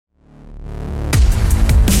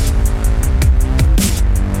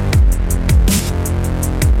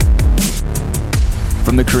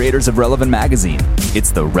the creators of Relevant Magazine.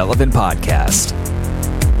 It's the Relevant Podcast.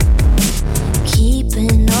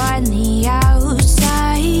 Keeping on the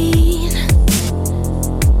outside,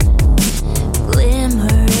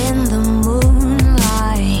 glimmer in the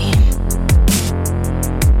moonlight,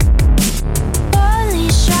 only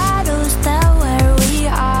shadows that where we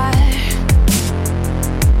are,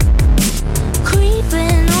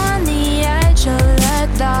 creeping on the edge of the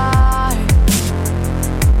dark.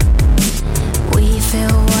 We feel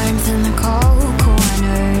warmth in the cold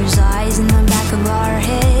corners, eyes in the back of our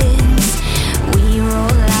heads. We roll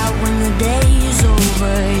out when the day's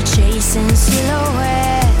over, chasing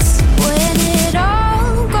silhouettes. When it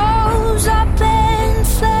all goes up in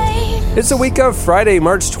flames. It's the week of Friday,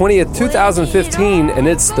 March 20th, 2015, and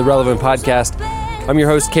it's the Relevant Podcast. I'm your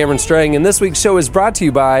host, Cameron Strang, and this week's show is brought to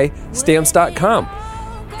you by Stamps.com.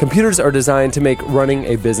 Computers are designed to make running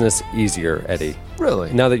a business easier, Eddie.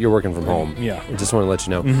 Really? Now that you're working from home. Yeah. I just want to let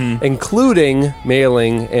you know. Including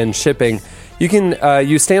mailing and shipping. You can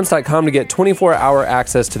use Stamps.com to get 24-hour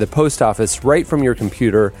access to the post office right from your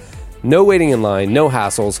computer. No waiting in line, no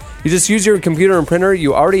hassles. You just use your computer and printer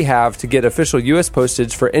you already have to get official U.S.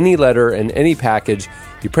 postage for any letter and any package.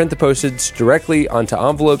 You print the postage directly onto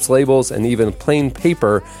envelopes, labels, and even plain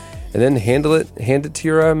paper, and then hand it to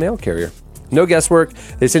your mail carrier. No guesswork.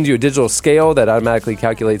 They send you a digital scale that automatically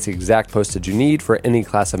calculates the exact postage you need for any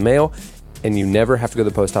class of mail, and you never have to go to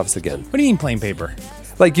the post office again. What do you mean plain paper?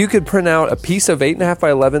 Like, you could print out a piece of 8.5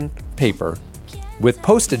 by 11 paper with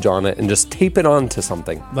postage on it and just tape it onto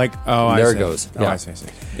something. Like, I There see. it goes. Oh, Yeah. I see.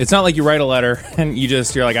 It's not like you write a letter and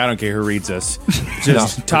you're like, I don't care who reads this.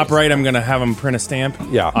 Just top right, I'm going to have them print a stamp.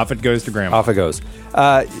 Yeah. Off it goes to grandma. Off it goes.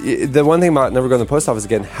 The one thing about never going to the post office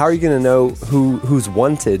again, how are you going to know who's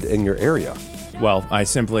wanted in your area? Well, I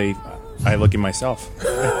look at myself.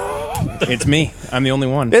 It's me. I'm the only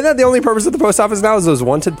one. Isn't that the only purpose of the post office now, is those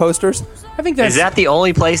wanted posters? I think that's... Is that the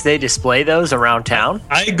only place they display those around town?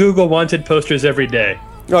 I Google wanted posters every day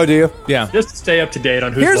Oh, do you? Yeah. just to stay up to date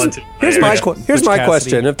on who's wanted. Here's my Which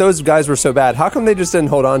question. If those guys were so bad, how come they just didn't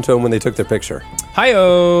hold on to them when they took their picture?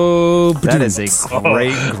 Hi-oh. That is a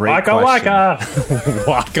great Waka question. waka.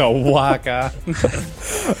 Waka waka.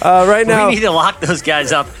 Right now, We need to lock those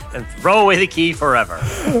guys up and throw away the key forever.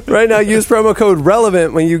 Right now, use promo code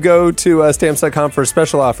RELEVANT when you go to Stamps.com for a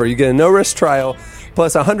special offer. You get a no-risk trial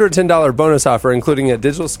plus a $110 bonus offer, including a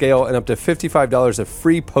digital scale and up to $55 of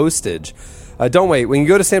free postage. Don't wait. When you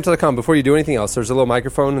go to Stamps.com, before you do anything else, there's a little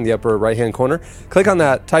microphone in the upper right-hand corner. Click on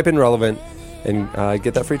that, type in RELEVANT, and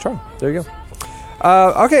get that free trial. There you go.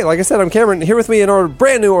 Okay, like I said, I'm Cameron. Here with me in our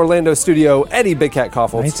brand new Orlando studio, Eddie Big Cat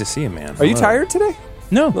Koffel. Nice to see you, man. Are you tired today?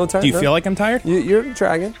 No. little tired? Do you No? feel like I'm tired? You're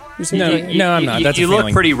dragging. You seem dragging. No, I'm not. That's you a look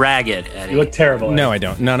feeling. pretty ragged, Eddie. You look terrible. No, I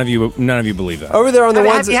don't. None of you believe that. Over there on the have,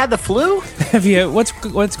 ones. have you had the flu? Have you? What's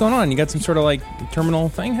going on? You got some sort of like terminal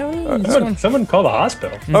thing? Someone call the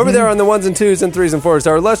hospital. Over there on the ones and twos and threes and fours,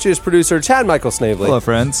 our illustrious producer, Chad Michael Snavely. Hello,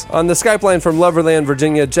 friends. On the Skype line from Loverland,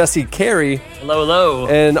 Virginia, Jesse Carey. Hello, hello.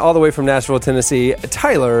 And all the way from Nashville, Tennessee,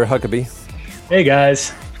 Tyler Huckabee. Hey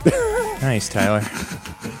guys, Nice, Tyler.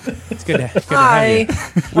 It's good to have you.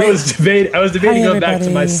 I was debating going back to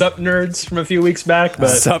everybody. my sup nerds from a few weeks back, but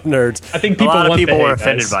Sup, nerds. I think A people lot of want people the were hey,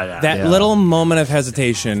 offended guys. by that. That little moment of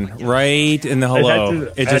hesitation right in the hello,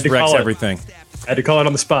 I it had just to wrecks call it. everything. I had to call it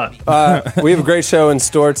on the spot. We have a great show in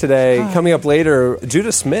store today. Coming up later,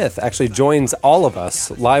 Judah Smith actually joins all of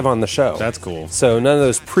us live on the show. That's cool. So none of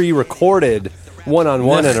those pre-recorded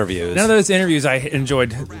one-on-one interviews. None of those interviews I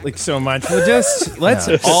enjoyed like so much. Let's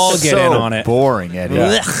all get in on it. Boring, Eddie.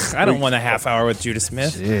 Ugh, I don't want a half hour with Judah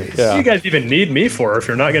Smith. Jeez. Yeah. You guys even need me for if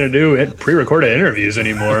you're not going to do it pre-recorded interviews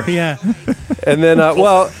anymore. Yeah. And then,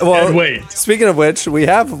 well. And wait. Speaking of which, we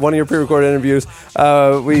have one of your pre-recorded interviews.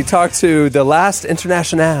 We talked to the Last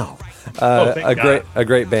International, thank God. a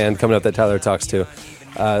great band coming up that Tyler talks to.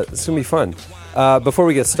 It's gonna be fun. Before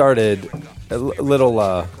we get started, a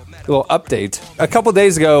little update. A couple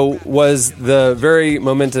days ago was the very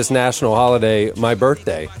momentous national holiday, my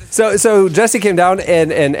birthday. So Jesse came down,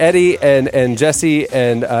 and Eddie and Jesse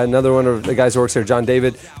and another one of the guys who works here, John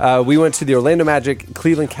David. We went to the Orlando Magic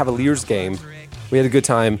Cleveland Cavaliers game. We had a good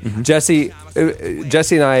time. Mm-hmm.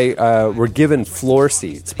 Jesse and I were given floor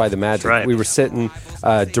seats by the Magic. Right. We were sitting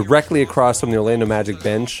directly across from the Orlando Magic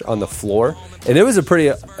bench on the floor, and it was a pretty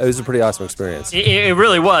awesome experience. It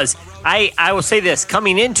really was. I will say this.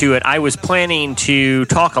 Coming into it, I was planning to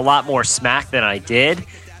talk a lot more smack than I did.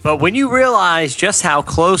 But when you realize just how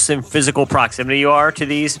close in physical proximity you are to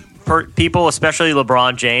these people, especially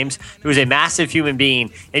LeBron James, who is a massive human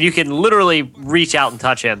being, and you can literally reach out and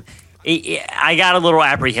touch him, I got a little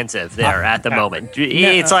apprehensive there at the moment.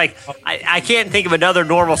 It's like I can't think of another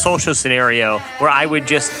normal social scenario where I would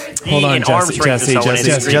just be in arms race with someone.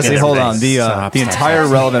 Jesse, hold on. The entire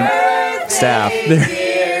relevant staff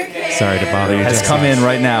Sorry to bother you. has come in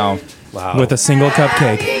right now. Wow. with a single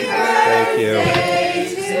cupcake. Thank you.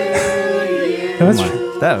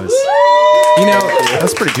 That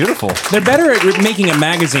was pretty beautiful. They're better at making a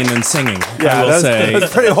magazine than singing. I will say.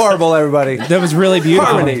 That's pretty horrible, everybody. That was really beautiful.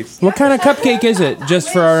 Harmonies. What kind of cupcake is it?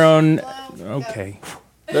 Just for our own. Okay.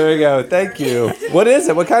 There you go. Thank you. What is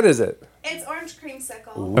it? What kind is it? It's orange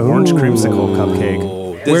creamsicle. Orange creamsicle cupcake.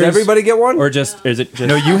 Does everybody get one? Or is it just?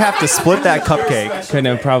 No, you have to split that cupcake. Kind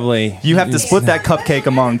of probably. You have to split that cupcake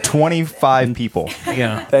among 25 people.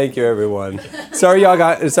 Yeah. Thank you, everyone. Sorry,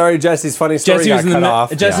 Jesse's funny story Jesse got was in cut the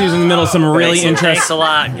off. Jesse was in the middle of some really Thanks interesting. a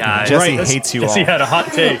lot, guys. Jesse hates you all. Jesse had a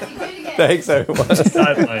hot take. Thanks, everyone.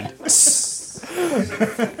 Sidelined.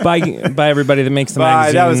 Bye, everybody that makes the Bye.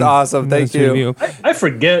 magazine. That was awesome. Thank Nice review. I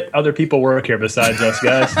forget other people work here besides us,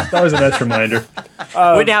 guys. That was a nice reminder.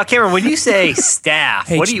 Wait, now, Cameron, when you say staff,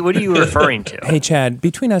 Hey, what are you referring to? Hey, Chad,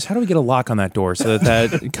 between us, how do we get a lock on that door so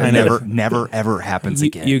that kind of Never ever happens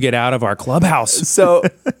again. you get out of our clubhouse? So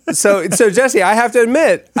Jesse, I have to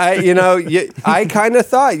admit, I kind of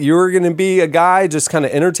thought you were going to be a guy just kind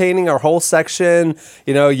of entertaining our whole section,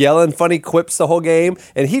 yelling funny quips the whole game,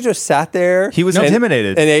 and he just sat there. He was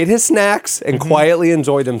intimidated and ate his snacks and quietly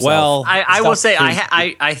enjoyed himself. Well, I will say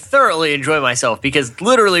I thoroughly enjoy myself because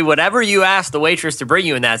literally whatever you ask the waitress to bring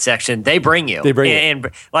you in that section, they bring you. They bring you.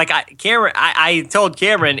 And like I told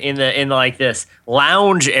Cameron in like this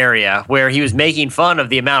lounge area where he was making fun of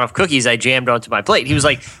the amount of cookies I jammed onto my plate. He was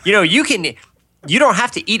like, you don't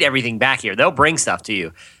have to eat everything back here. They'll bring stuff to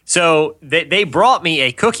you. So they brought me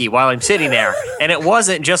a cookie while I'm sitting there, and it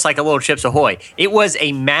wasn't just like a little Chips Ahoy. It was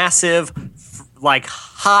a massive, like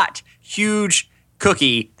hot, huge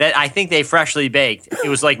cookie that I think they freshly baked. It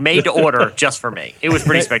was like made to order just for me. It was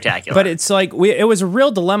pretty spectacular. But it's like it was a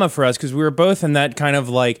real dilemma for us because we were both in that kind of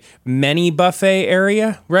like mini buffet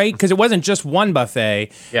area, right? Because it wasn't just one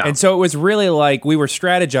buffet, Yeah. and so it was really like we were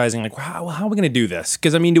strategizing, like, how are we going to do this?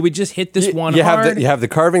 Because I mean, do we just hit this one you hard? have the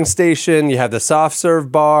carving station, you have the soft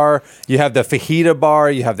serve bar, you have the fajita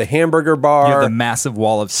bar, you have the hamburger bar. You have the massive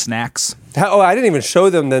wall of snacks. I didn't even show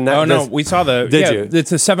them the. Oh no, we saw the. Did you?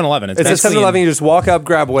 It's a 7-Eleven. It's a 7-Eleven. You just walk up,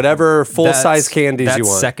 grab whatever full-size candies you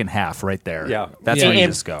want. That's second half right there. Yeah. That's Yeah. where you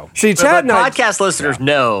And- just go. See, But Chad and I. podcast listeners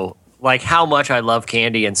know like how much I love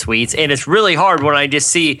candy and sweets, and it's really hard when I just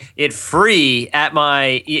see it free at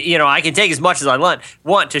my. I can take as much as I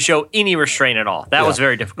want to show any restraint at all. That was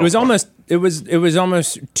very difficult. It was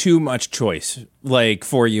almost too much choice, like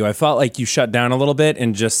for you. I felt like you shut down a little bit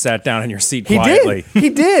and just sat down in your seat quietly. He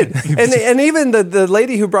did. And even the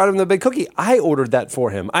lady who brought him the big cookie, I ordered that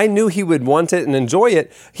for him. I knew he would want it and enjoy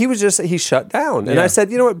it. He shut down. And Yeah. I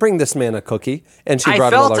said, you know what, bring this man a cookie. And she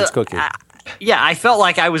brought him a large cookie. I felt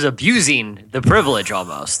like I was abusing the privilege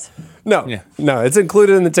almost. No, Yeah. no, it's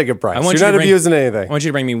included in the ticket price. You're not abusing anything. I want you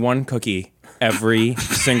to bring me one cookie every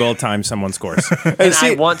single time someone scores. And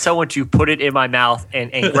I want someone to put it in my mouth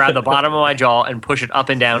and grab the bottom of my jaw and push it up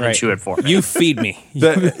and down and Right. chew it for me. You feed me.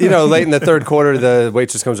 Late in the third quarter, the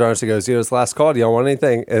waitress comes around and she goes, it's last call. Do y'all want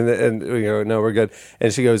anything? And we go, no, we're good.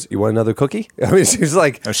 And she goes, you want another cookie? I mean, she's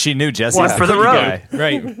like, Oh, she knew Jesse One was a for the cookie road. guy.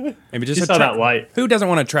 Right. Maybe just You a saw that light. Who doesn't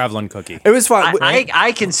want a traveling cookie? it was fun.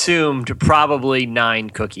 I consumed probably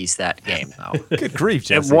 9 cookies that game, though. Good grief,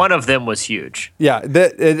 And Jesse. one of them was huge. Yeah,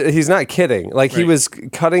 he's not kidding. Like he Right. was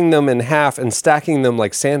cutting them in half and stacking them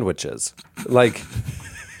like sandwiches. Like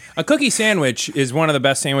A cookie sandwich is one of the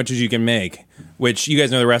best sandwiches you can make, which you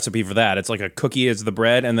guys know the recipe for that. It's like a cookie is the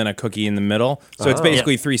bread and then a cookie in the middle. So it's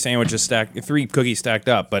basically 3 cookies stacked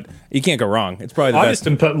up, but you can't go wrong. It's probably the I best.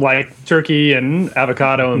 just put like turkey and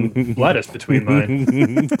avocado and lettuce between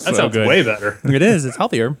mine. That sounds good. way better. It is. It's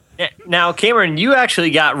healthier. Now, Cameron, you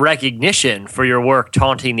actually got recognition for your work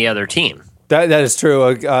taunting the other team. that is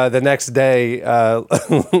true. The next day,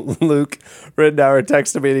 Luke Ridnour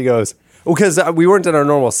texted me and he goes, because we weren't in our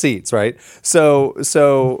normal seats, right? So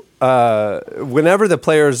whenever the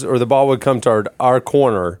players or the ball would come to our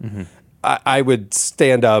corner, I would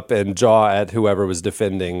stand up and jaw at whoever was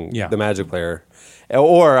defending Yeah. the Magic player.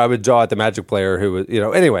 Or I would jaw at the Magic player who was,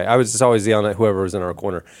 anyway, I was just always yelling at whoever was in our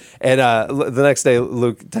corner. And the next day,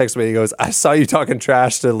 Luke texted me, he goes, I saw you talking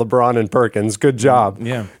trash to LeBron and Perkins. Good job.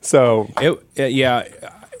 Yeah. So,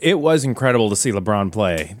 It was incredible to see LeBron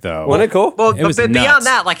play, though. wasn't it cool? Well, It was but beyond nuts.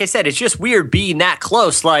 that, like I said, it's just weird being that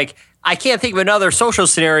close. Like, I can't think of another social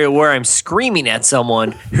scenario where I'm screaming at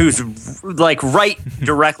someone who's like right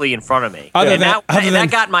directly in front of me. That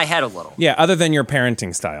got in my head a little. Yeah, other than your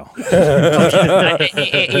parenting style.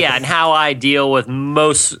 Yeah, and how I deal with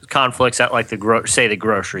most conflicts at like the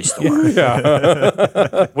grocery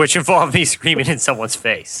store, which involve me screaming in someone's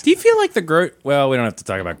face. Do you feel like well, we don't have to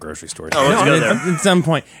talk about grocery stores. Oh, let's go there. At some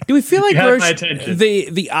point, do we feel like my attention.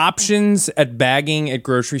 the options at bagging at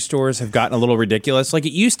grocery stores have gotten a little ridiculous? Like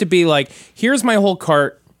it used to be like, here's my whole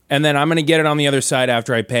cart, and then I'm going to get it on the other side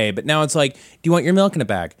after I pay. But now it's like, do you want your milk in a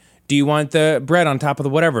bag? Do you want the bread on top of the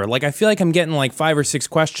whatever? Like, I feel like I'm getting like 5 or 6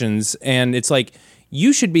 questions, and it's like,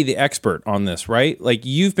 you should be the expert on this, right? Like,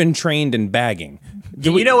 you've been trained in bagging.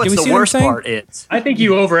 You know what's the worst part is? I think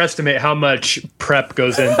you overestimate how much prep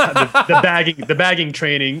goes into the bagging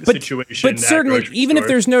training situation. But certainly, even if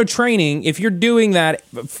there's no training, if you're doing that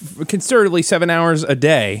conservatively 7 hours a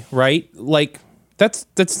day, right? Like,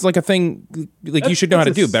 that's like a thing like you should know how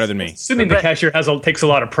to do better than me. Assuming the cashier takes a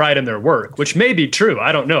lot of pride in their work, which may be true.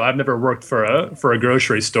 I don't know. I've never worked for a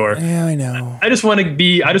grocery store. Yeah, I know. I just want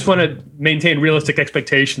to maintain realistic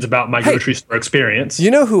expectations about my grocery store experience.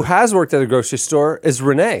 You know who has worked at a grocery store is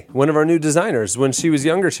Renee, one of our new designers. When she was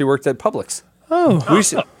younger, she worked at Publix.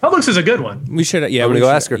 Publix is a good one. We should. Yeah, we go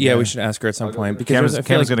ask her. Yeah, we should ask her at some point because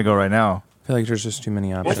Cam's going to go right now. I feel like there's just too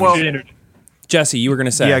many options. Well, Jesse, you were going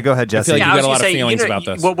to say. Yeah, go ahead, Jesse. I feel like I you was got a lot gonna of feelings about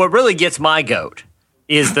this. What really gets my goat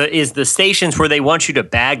is the stations where they want you to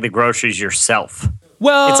bag the groceries yourself.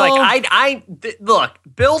 Well, It's like look,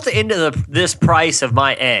 built into this price of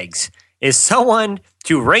my eggs is someone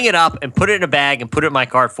to ring it up and put it in a bag and put it in my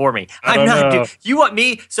cart for me. I'm not. You want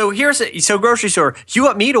me? So grocery store. You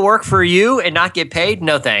want me to work for you and not get paid?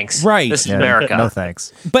 No thanks. Right. This is America. No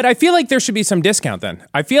thanks. But I feel like there should be some discount then.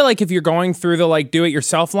 I feel like if you're going through the like do it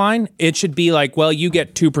yourself line, it should be like, well, you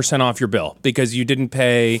get 2% off your bill because you didn't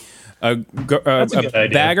pay a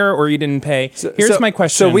bagger or you didn't pay. Here's my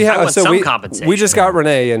question. So we have compensation. We just got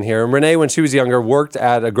Renee in here, and Renee, when she was younger, worked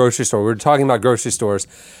at a grocery store. We were talking about grocery stores.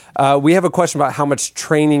 We have a question about how much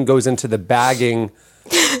training goes into the bagging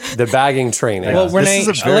training. Well, Renee, This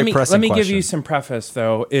is a very let me give question. you some preface,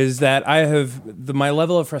 though, is that my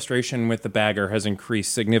level of frustration with the bagger has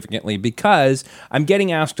increased significantly because I'm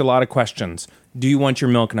getting asked a lot of questions. Do you want your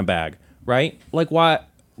milk in a bag? Right? Like, why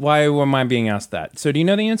am I being asked that? So do you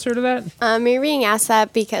know the answer to that? You're being asked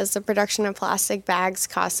that because the production of plastic bags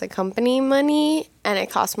costs the company money, and it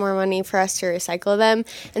costs more money for us to recycle them.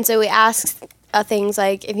 And so we ask things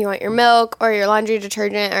like if you want your milk or your laundry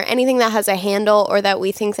detergent or anything that has a handle or that we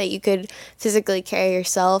think that you could physically carry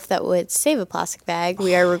yourself that would save a plastic bag,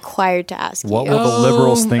 we are required to ask What you. will the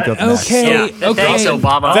liberals think of that? Okay. Thanks,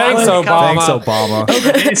 Obama. Thanks,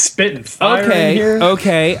 Obama. They spitting fire in here.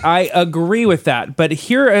 Okay, I agree with that. But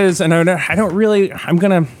here is, and I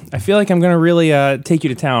feel like I'm gonna really take you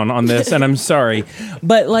to town on this, and I'm sorry,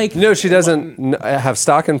 but like, No, she doesn't have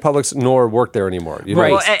stock in Publix nor work there anymore. You know?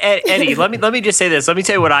 Right. Well, Eddie, let me just say this. Let me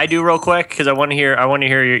tell you what I do real quick because I want to hear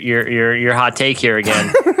your hot take here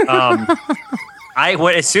again.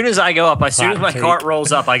 As soon as I go up, as soon as my cart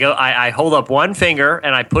rolls up, I hold up one finger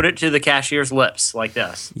and I put it to the cashier's lips like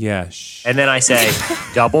this. yeah. And then I say,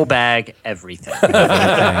 double bag everything.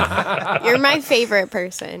 You're my favorite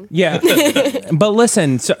person. Yeah, but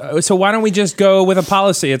listen. So why don't we just go with a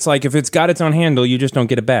policy? It's like if it's got its own handle, you just don't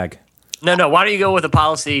get a bag. No. Why don't you go with a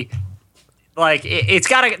policy? Like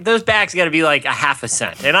those bags got to be like a half a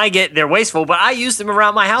cent, and they're wasteful, but I use them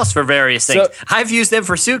around my house for various things. So- I've used them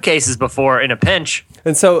for suitcases before in a pinch.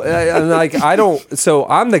 And so, I'm like,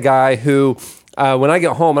 I'm the guy who, when I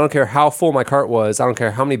get home, I don't care how full my cart was. I don't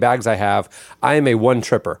care how many bags I have. I am a one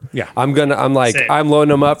tripper. Yeah. I'm Same. loading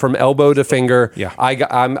them up from elbow to finger. Yeah.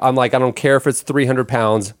 I'm like, I don't care if it's 300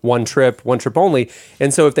 pounds, one trip only.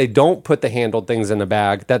 And so if they don't put the handled things in a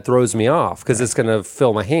bag, that throws me off because it's going to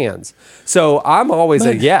fill my hands. So I'm always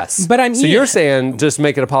a yes. but I'm- So you're saying just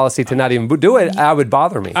make it a policy to not even do it. That would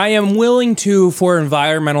bother me. I am willing to, for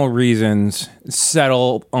environmental reasons,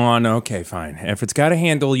 settle on, okay, fine. If it's got a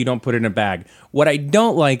handle, you don't put it in a bag. What I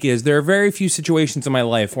don't like is there are very few situations in my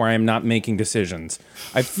life where I am not making decisions.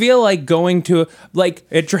 I feel like going to, like,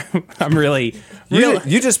 I'm really...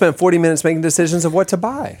 You just spent 40 minutes making decisions of what to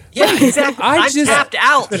buy. Yeah, exactly. I'm tapped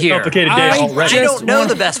out here. Complicated day already. I don't know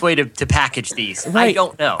the best way to package these. I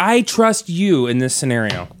don't know. I trust you in this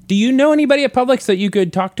scenario. Do you know anybody at Publix that you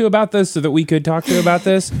could talk to about this so that we could talk to about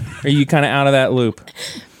this? Or are you kind of out of that loop?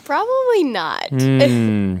 Probably not.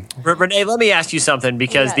 Renee, let me ask you something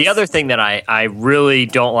because the Yes. other thing that I really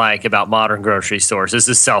don't like about modern grocery stores is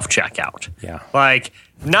the self-checkout. Yeah. Like,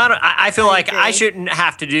 I feel like I agree. shouldn't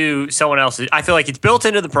have to do someone else's. I feel like it's built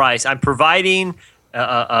into the price. I'm providing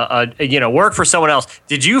work for someone else,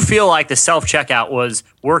 did you feel like the self-checkout was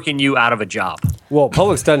working you out of a job? Well,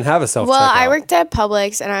 Publix doesn't have a self-checkout. Well, I worked at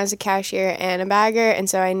Publix and I was a cashier and a bagger, and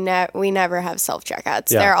so we never have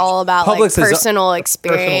self-checkouts. Yeah. They're all about Publix is a- personal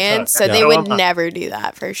experience, so Yeah. they So would am I. never do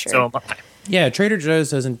that for sure. So am I. Yeah, Trader Joe's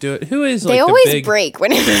doesn't do it. Who is they like always the big... break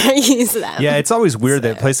whenever I use them. Yeah, it's always weird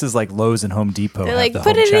that places like Lowe's and Home Depot They're have like, the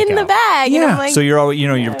put home it in the checkout. bag. And I'm like, So you're always,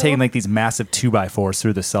 you're taking like these massive 2x4s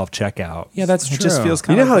through the self checkout. Yeah, that's It just true. feels You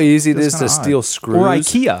kind know of how easy it is to steal Or screws?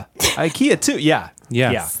 IKEA too. Yeah.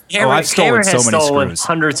 Yeah. Oh, I've stolen so has many stolen screws.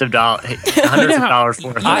 hundreds of dollars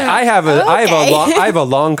worth. I have a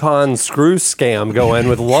long con screw scam going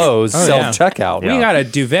with Lowe's yeah. self-checkout. We got a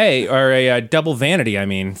duvet or a double vanity,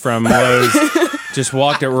 from Lowe's. Just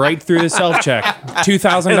walked it right through the self-check.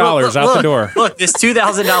 $2,000 out the door. Look, this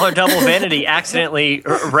 $2,000 double vanity accidentally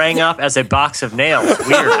rang up as a box of nails.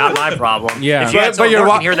 Weird, not my problem. Yeah. If you had But someone you're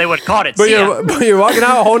working wa- here, they would have caught it. But See ya. you're walking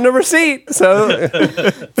out holding a receipt. So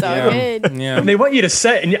it's all good. Yeah. And they want you to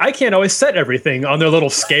set, and I can't always set everything on their little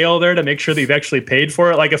scale there to make sure that you've actually paid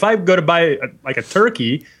for it. Like if I go to buy a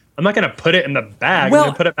turkey, I'm not going to put it in the bag. Well, I'm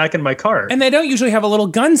going to put it back in my cart. And they don't usually have a little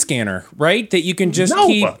gun scanner, right? That you can just No.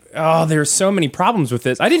 keep. Oh, there's so many problems with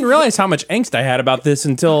this. I didn't realize how much angst I had about this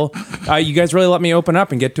until you guys really let me open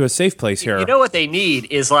up and get to a safe place here. You know what they need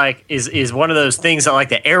is one of those things at like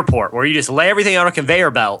the airport where you just lay everything on a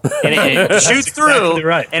conveyor belt and it shoots through exactly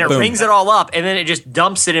right. and it Boom. rings it all up and then it just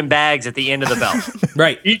dumps it in bags at the end of the belt.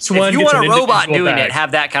 Right. Each one If you gets want an a robot individual doing bag. it,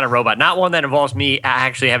 have that kind of robot, not one that involves me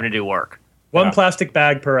actually having to do work. One plastic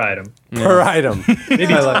bag per item. per item. Maybe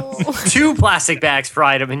Two plastic bags for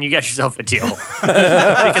item, and you got yourself a deal.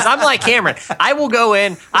 Because I'm like Cameron. I will go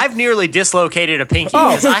in. I've nearly dislocated a pinky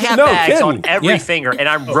because I have no bags kidding. on every Yeah. finger, and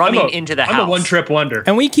I'm running into the house. I'm a one-trip wonder.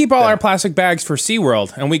 And we keep all our plastic bags for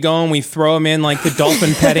SeaWorld, and we go and we throw them in like the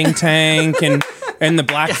dolphin petting tank and the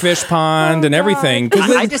blackfish pond and everything.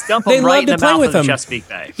 'Cause I just dump they them love right in to the play mouth with of the them. Chesapeake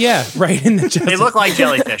Bay. Yeah, right in the chest. They look like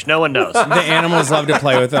jellyfish. No one knows. The animals love to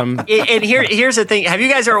play with them. And here's the thing. Have you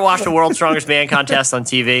guys ever watched the World's Strongest Man contest on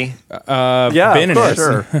TV? Yeah, Been of in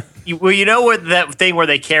course. it. Well, you know what that thing where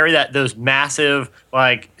they carry those massive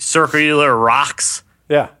like circular rocks,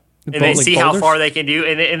 Yeah. and they see how boulders? far they can do,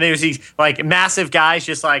 and there's these like massive guys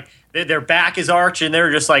just like their back is arched and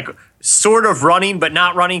they're just like sort of running but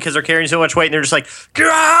not running because they're carrying so much weight and they're just like,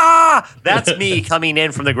 Gah! That's me coming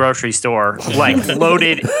in from the grocery store like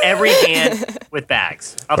loaded every hand with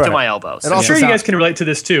bags up to my elbows. I'm sure you guys can relate to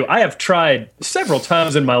this too. I have tried several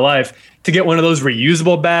times in my life to get one of those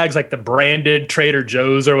reusable bags, like the branded Trader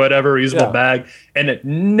Joe's or whatever reusable bag, and it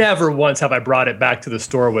never once have I brought it back to the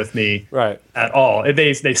store with me at all.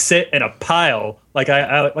 They sit in a pile, like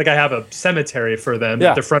I have a cemetery for them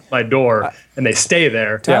at the front of my door, and they stay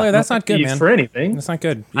there. Tyler, that's not good, Used man. for anything. That's not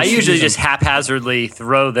good. I usually just haphazardly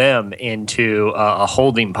throw them into a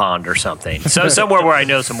holding pond or something. So somewhere where I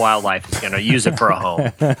know some wildlife is going to use it for a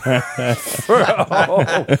home.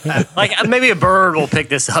 Like maybe a bird will pick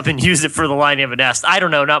this up and use it for the lining of a nest. I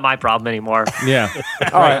don't know. Not my problem anymore. Yeah.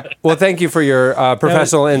 All right. Well, thank you for your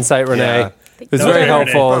professional insight, Renee. Yeah. It was No, very Renee.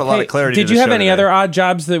 helpful. Brought a lot of clarity Did to you the have show any today. other odd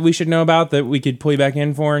jobs that we should know about that we could pull you back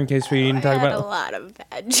in for in case we didn't I talk had a about? lot of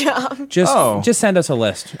bad jobs. Just send us a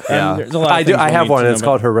list. Yeah. There's a lot of I do. things I we'll have need one. to It's know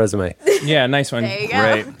called about. her resume. Yeah, nice one. There you go.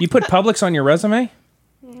 Right. You put Publix on your resume?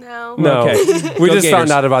 No. No, Okay. we Go just found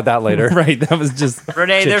Gators. out about that later. Right. That was just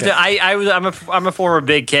Renee, chit-chat. I'm a former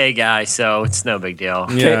Big K guy, so it's no big deal.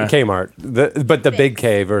 Yeah. Kmart, but the big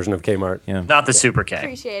K version of Kmart. Yeah. Not the Super K.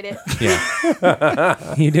 Appreciate it.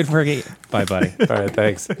 Yeah. You did work at. Bye, buddy. All right,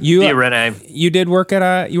 thanks. You, You Renee. you did work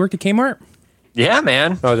at you worked at Kmart? Yeah,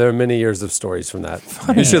 man. Oh, there are many years of stories from that.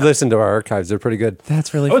 You should listen to our archives; they're pretty good.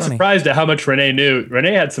 That's really I was funny. surprised at how much Renee knew.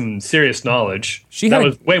 Renee had some serious knowledge. She that had-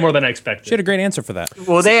 was way more than I expected. She had a great answer for that.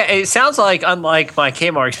 Well, it sounds like, unlike my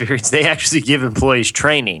Kmart experience, they actually give employees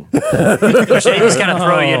training. Which they just kind of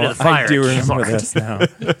throw you into the fire. I do at remember Kmart. this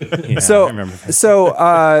now. Yeah, So, I remember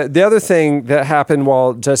that. the other thing that happened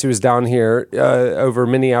while Jesse was down here, over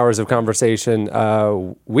many hours of conversation,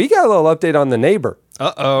 we got a little update on the neighbor.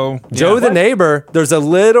 Uh-oh. Joe the neighbor. There's a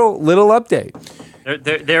little update.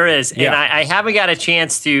 There is, and Yeah. I haven't got a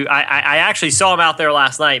chance to. I actually saw him out there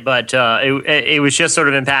last night, but it was just sort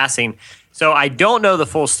of in passing. So I don't know the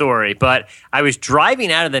full story, but I was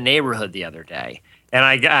driving out of the neighborhood the other day, and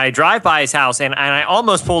I drive by his house, and I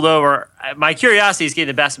almost pulled over. My curiosity is getting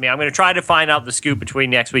the best of me. I'm going to try to find out the scoop between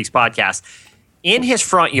next week's podcast. In his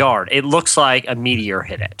front yard, it looks like a meteor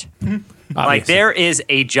hit it. Like Obviously. there is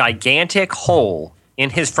a gigantic hole in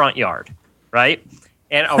his front yard, right?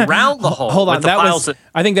 And around the hole, Hold on, with the that piles was.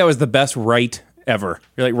 I think that was the best right ever.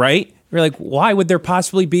 You're like, right? You're like, why would there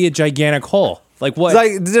possibly be a gigantic hole? Like what?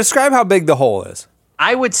 Like, describe how big the hole is.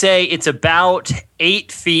 I would say it's about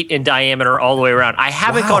 8 feet in diameter all the way around. I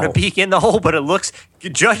haven't gone a peek in the hole, but it looks,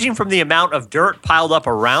 judging from the amount of dirt piled up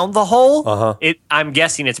around the hole, I'm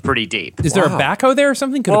guessing it's pretty deep. Is there a backhoe there or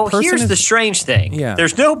something? Could Well, a person here's the strange thing. Yeah.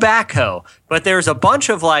 There's no backhoe, but there's a bunch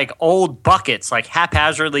of like old buckets like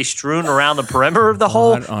haphazardly strewn around the perimeter of the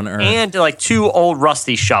hole, What on earth? and like 2 old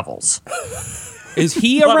rusty shovels. Is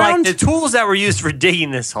he But like around? the tools that were used for digging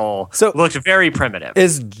this hole looked very primitive.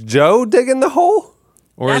 Is Joe digging the hole?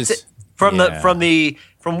 Or That's is it.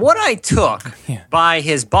 From what I took by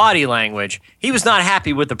his body language, he was not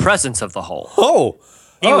happy with the presence of the hole. Oh.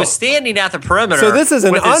 He was standing at the perimeter. So this is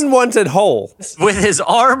an with his- unwanted hole. with his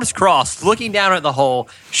arms crossed, looking down at the hole,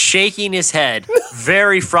 shaking his head,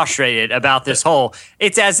 very frustrated about this hole.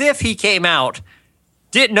 It's as if he came out,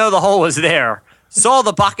 didn't know the hole was there, saw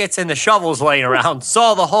the buckets and the shovels laying around,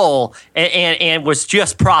 saw the hole, and was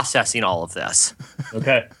just processing all of this.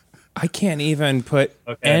 Okay. I can't even put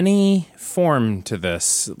any form to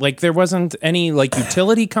this. Like there wasn't any like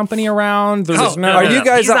utility company around. There was no. Are you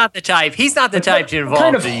guys? He's not the type. He's not the type to involve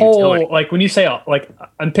Kind of the hole, utility. like when you say, like,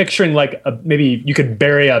 I'm picturing like maybe you could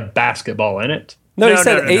bury a basketball in it. No, he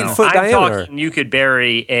said 8 foot I'm diameter. talking you could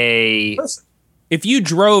bury a. If you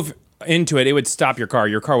drove into it, it would stop your car.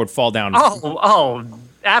 Your car would fall down. Oh,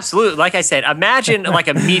 absolutely. Like I said, imagine like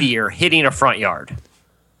a meteor hitting a front yard.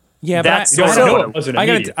 Yeah, That's but sort of what it wasn't a I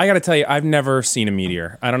meteor. gotta tell you, I've never seen a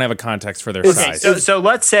meteor. I don't have a context for their Okay, size. so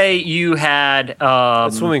let's say you had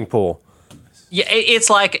A swimming pool. yeah, it's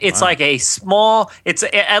like a small, it's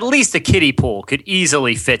at least a kiddie pool could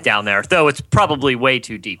easily fit down there, though it's probably way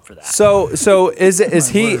too deep for that. So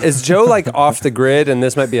is Joe like off the grid, and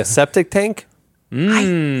this might be a septic tank?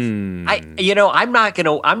 I'm not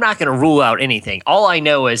gonna rule out anything. All I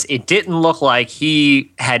know is it didn't look like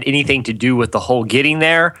he had anything to do with the hole getting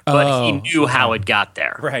there, but he knew how it got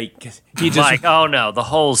there. Right. 'Cause he just Like, oh no, the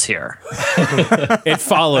hole's here. it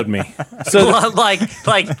followed me. So like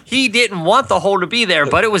he didn't want the hole to be there,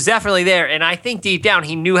 but it was definitely there. And I think deep down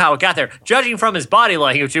he knew how it got there. Judging from his body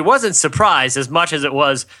language, it wasn't surprise as much as it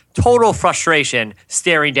was total frustration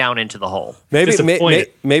staring down into the hole. Maybe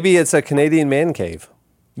Disappointed. maybe it's a Canadian man cave.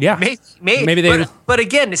 Yeah. Maybe they. but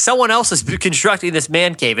again, someone else is constructing this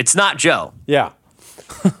man cave. It's not Joe. Yeah.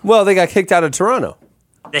 Well, they got kicked out of Toronto.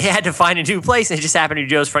 They had to find a new place, and it just happened to be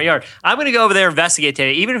Joe's front yard. I'm going to go over there and investigate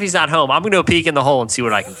today. Even if he's not home, I'm going to go peek in the hole and see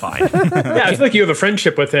what I can find. Yeah, I feel like you have a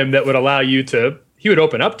friendship with him that would allow you to. He would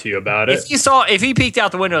open up to you about it. If he peeked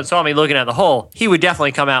out the window and saw me looking at the hole, he would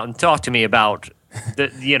definitely come out and talk to me about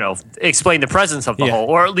explain the presence of the hole,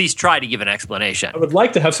 or at least try to give an explanation. I would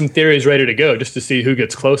like to have some theories ready to go just to see who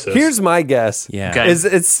gets closest. Here's my guess. Yeah. Okay. Is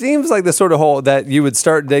it seems like the sort of hole that you would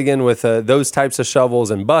start digging with those types of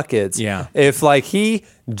shovels and buckets. Yeah. If like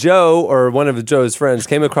Joe or one of Joe's friends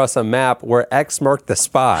came across a map where X marked the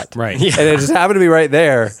spot. Right. And it just happened to be right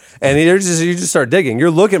there. And you just start digging.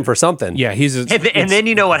 You're looking for something. Yeah, he's a, And then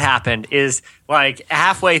you know what happened is like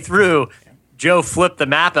halfway through, Joe flipped the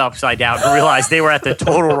map upside down and realized they were at the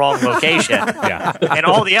total wrong location. yeah. And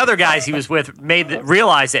all the other guys he was with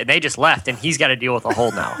realized it, and they just left, and he's got to deal with the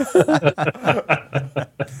hole now.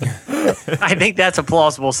 I think that's a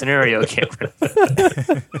plausible scenario, Cameron.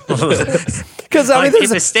 Because I mean, Like, they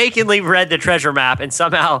mistakenly read the treasure map, and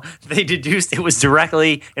somehow they deduced it was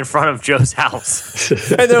directly in front of Joe's house.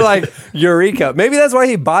 and they're like, Eureka. Maybe that's why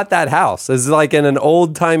he bought that house. Is like in an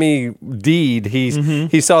old timey deed,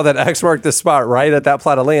 he saw that X marked the spot right at that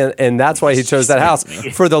plot of land, and that's why he chose that house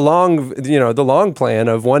for the long plan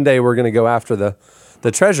of one day we're going to go after the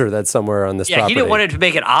treasure that's somewhere on this Yeah, property. he didn't want it to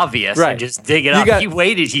make it obvious Right. and just dig it You up. He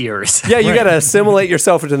waited years. Yeah, you got to assimilate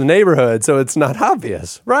yourself into the neighborhood so it's not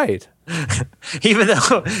obvious. Right. Even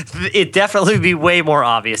though it definitely would be way more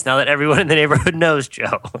obvious now that everyone in the neighborhood knows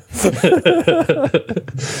Joe.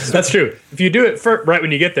 That's true. If you do it right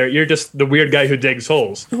when you get there, you're just the weird guy who digs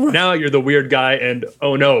holes. Now you're the weird guy, and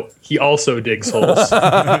oh no, he also digs holes.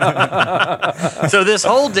 So this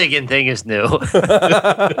whole digging thing is new. Not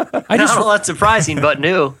all that surprising, but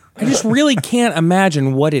new. I just really can't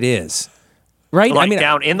imagine what it is. Right? Like I mean,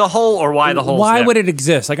 down in the hole, or why the hole? why would it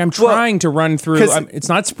exist? Like I'm trying to run through. 'cause- It's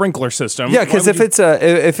not sprinkler system. Yeah, because Why would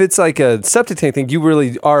if it's like a septic tank thing, you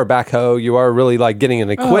really are a backhoe. You are really like getting an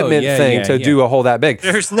equipment thing to do a hole that big.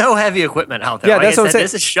 There's no heavy equipment out there. Yeah, like that's I what I'm said, saying.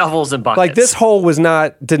 This is shovels and buckets. Like this hole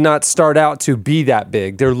did not start out to be that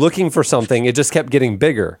big. They're looking for something. It just kept getting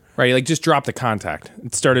bigger. Right, like just drop the contact.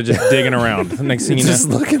 It started just digging around. The next thing you know, Just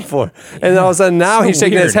looking for it. And all of a sudden now So he's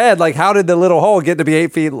shaking his weird. head like, how did the little hole get to be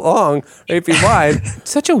 8 feet long, 8 feet wide?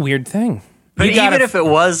 such a weird thing. But even if it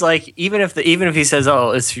was like, even if he says,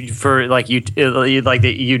 "Oh, it's for like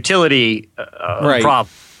the utility problem,"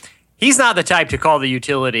 he's not the type to call the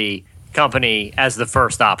utility company as the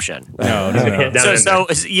first option. No. So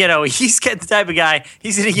he's the type of guy.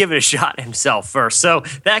 He's going to give it a shot himself first. So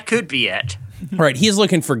that could be it. Right, he's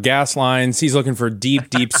looking for gas lines. He's looking for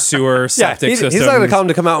deep sewer septic systems. He's not going to come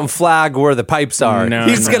to come out and flag where the pipes are.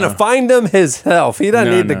 He's going to find them himself. He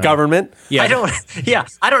doesn't need the government. Yeah.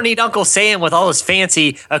 I don't need Uncle Sam with all his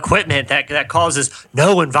fancy equipment that causes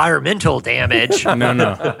no environmental damage.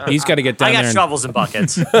 No. He's got to get down there. I got shovels and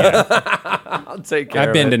buckets. I'll take care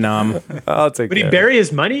I've been to Nam. I'll take care. Would he bury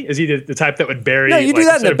his money? Is he the type that would bury? No, you do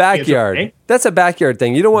that in the backyard. Bank? That's a backyard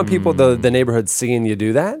thing. You don't want people, the neighborhood, seeing you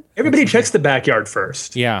do that. Everybody checks the backyard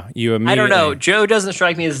first. Yeah, you immediately. I don't know. Joe doesn't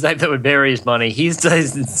strike me as the type that would bury his money. He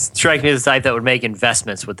doesn't strike me as the type that would make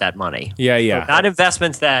investments with that money. Yeah. Not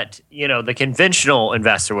investments that the conventional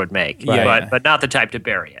investor would make, but not the type to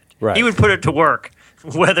bury it. Right. He would put it to work,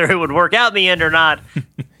 whether it would work out in the end or not.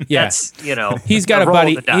 That's he's got a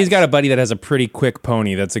buddy. He's got a buddy that has a pretty quick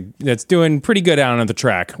pony that's doing pretty good out on the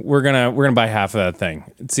track. We're gonna buy half of that thing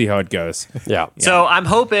and see how it goes. Yeah. So I'm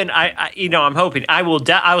hoping. I'm hoping. I will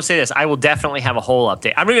say this. I will definitely have a whole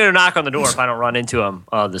update. I'm gonna knock on the door if I don't run into him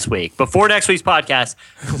this week. Before next week's podcast,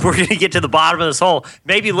 we're gonna get to the bottom of this hole.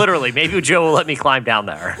 Maybe literally. Maybe Joe will let me climb down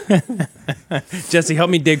there. Jesse, help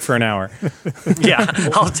me dig for an hour. Yeah,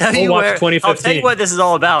 I'll tell you watch 2015. I'll tell you what this is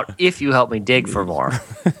all about if you help me dig for more.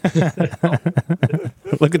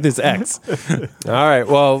 Look at this X. All right.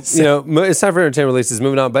 Well, it's time for entertainment releases.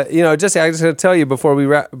 Moving on, but Jesse, I just got to tell you before we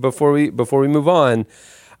move on,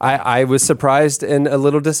 I was surprised and a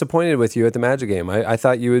little disappointed with you at the Magic game. I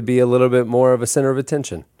thought you would be a little bit more of a center of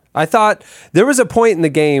attention. I thought there was a point in the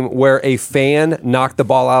game where a fan knocked the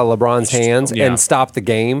ball out of LeBron's hands and stopped the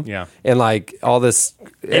game. Yeah. And like all this.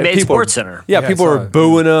 They made SportsCenter. Yeah, people were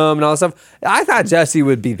booing him and all that stuff. I thought Jesse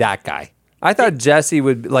would be that guy. I thought Jesse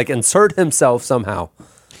would insert himself somehow.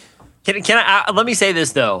 Can I let me say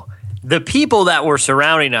this though. The people that were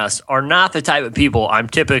surrounding us are not the type of people I'm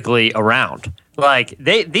typically around. Like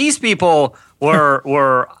these people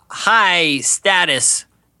were high status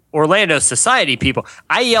Orlando society people.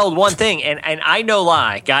 I yelled one thing, and I no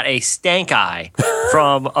lie, got a stank eye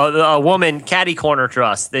from a woman caddy corner to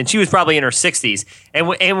us, and she was probably in her 60s,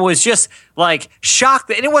 and was just like shocked.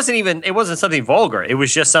 And it wasn't something vulgar. It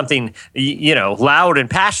was just something loud and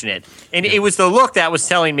passionate. And it was the look that was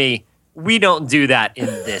telling me, we don't do that in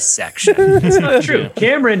this section. It's not true.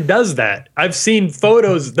 Cameron does that. I've seen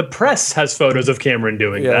photos. The press has photos of Cameron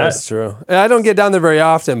doing that. That's true. I don't get down there very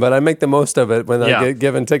often, but I make the most of it when I get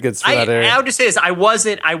given tickets for that area. I would just say this. I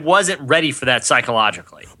wasn't ready for that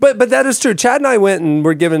psychologically. But that is true. Chad and I went and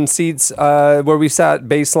were given seats where we sat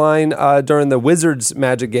baseline during the Wizards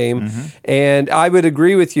Magic game, and I would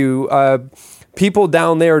agree with you. People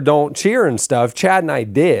down there don't cheer and stuff. Chad and I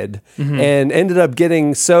did, and ended up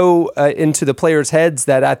getting so into the players' heads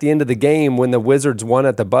that at the end of the game, when the Wizards won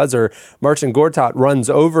at the buzzer, Marcin Gortat runs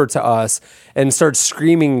over to us and starts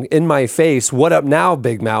screaming in my face, "What up now,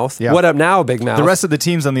 Big Mouth? Yeah. What up now, Big Mouth?" The rest of the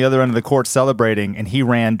team's on the other end of the court celebrating, and he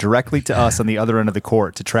ran directly to us on the other end of the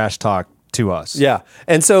court to trash talk to us. Yeah.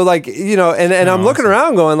 And so and I'm looking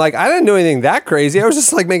around going like, I didn't do anything that crazy. I was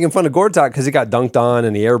just like making fun of Gortat because he got dunked on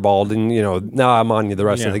and he airballed and now I'm on you the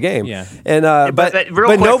rest of the game. Yeah. And but real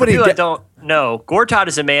quick, nobody for people that don't know, Gortat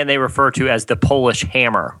is a man they refer to as the Polish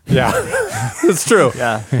Hammer. Yeah. It's true.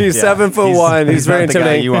 Yeah. He's 7'1". He's very not the guy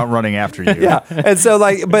intimidating. you want running after you. Yeah. And so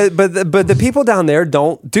but the people down there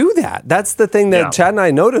don't do that. That's the thing that Chad and I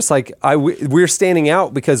noticed. Like we're standing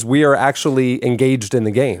out because we are actually engaged in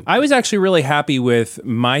the game. I was actually really happy with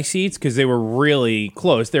my seats because they were really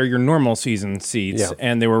close. They're your normal season seats,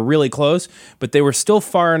 and they were really close, but they were still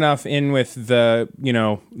far enough in with the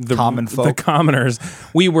common folk. the commoners.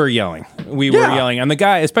 We were yelling. We were yelling. And the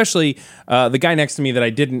guy, especially the guy next to me that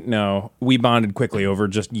I didn't know, we bonded quickly over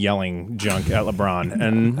just yelling junk at LeBron.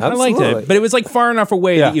 And I liked it. But it was like far enough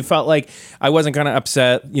away that you felt like I wasn't going to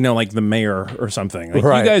upset, like the mayor or something. Like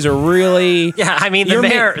you guys are really... Yeah, I mean,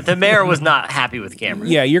 the mayor was not happy with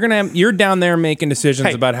Cameron. Yeah, you're down there making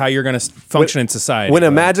decisions about how you're going to function in society. When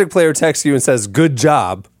a Magic player texts you and says, "Good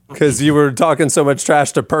job," because you were talking so much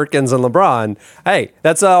trash to Perkins and LeBron, hey,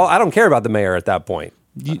 that's all. I don't care about the mayor at that point.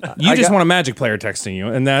 You just want a Magic player texting you,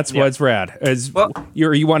 and that's what's rad.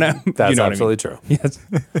 You want to. That's absolutely true. Yes.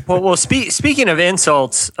 Well. Speaking of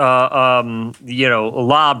insults, lobbed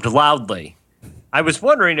loudly. I was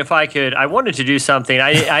wondering if I wanted to do something.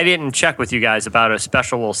 I didn't check with you guys about a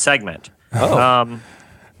special little segment. Oh.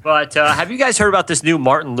 But have you guys heard about this new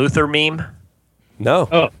Martin Luther meme?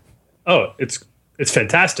 No. Oh, it's It's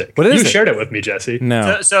fantastic. What is you it? shared it with me, Jesse.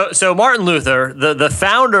 No. So Martin Luther, the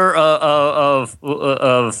founder of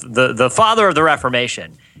the father of the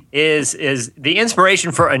Reformation, is the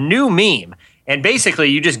inspiration for a new meme. And basically,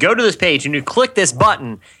 you just go to this page and you click this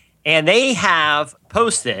button, and they have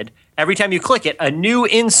posted, every time you click it, a new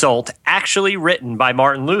insult actually written by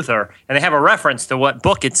Martin Luther, and they have a reference to what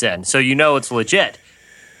book it's in, so you know it's legit.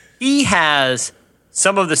 He has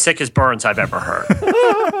some of the sickest burns I've ever heard.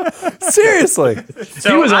 Seriously.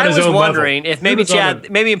 So was on I his was own wondering level. if maybe He was on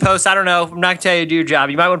Chad, maybe in post, I don't know, I'm not going to tell you to do your job.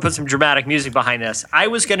 You might want to put some dramatic music behind this. I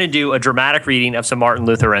was going to do a dramatic reading of some Martin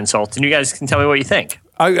Luther insults, and you guys can tell me what you think.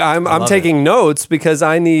 I'm taking notes because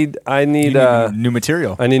I need new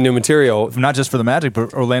material. I need new material. Not just for the Magic,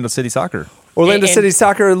 but Orlando City Soccer. Orlando And- City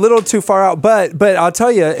Soccer a little too far out, but I'll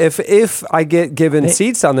tell you, if I get given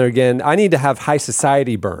seats down there again, I need to have high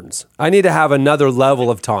society burns. I need to have another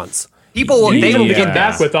level of taunts. People, You they need will to get come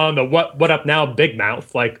back with on the what up now big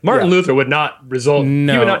mouth. Like Martin Yeah. Luther would not result. He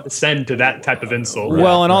No. would not descend to that type of insult.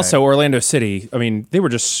 Well, and also Orlando City. I mean, they were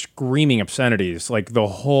just screaming obscenities. Like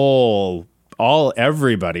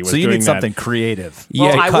everybody was. So you doing need something creative.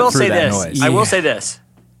 Well, to I cut will through say that this. noise. I will say this.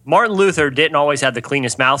 Martin Luther didn't always have the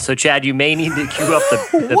cleanest mouth, so Chad, you may need to cue up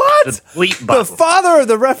the What? the bleep The button. father of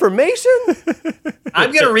the Reformation?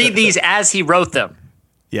 I'm going to read these as he wrote them.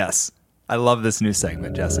 Yes. I love this new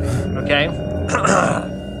segment, Jesse. Okay.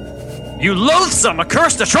 You loathsome,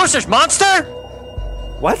 accursed, atrocious monster!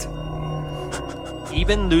 What?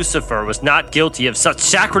 Even Lucifer was not guilty of such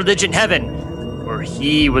sacrilege in heaven, for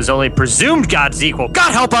he was only presumed God's equal.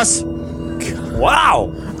 God help us!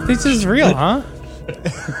 Wow. This is real, huh?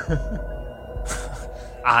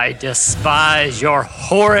 I despise your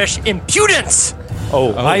whorish impudence!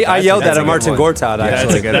 Oh, I yelled that that's a at good Martin one. Gortat,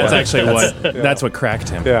 actually. That's actually that's what cracked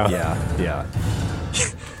him. Yeah. Yeah.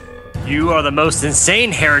 You are the most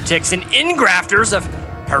insane heretics and ingrafters of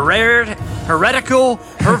heretical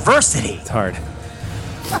perversity. It's hard.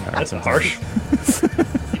 That's harsh.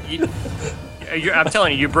 I'm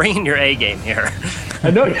telling you, you're bringing your A game here. I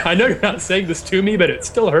know you're not saying this to me, but it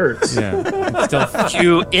still hurts. Yeah. It's still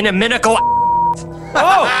You inimical.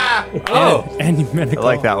 I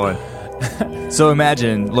like that one. So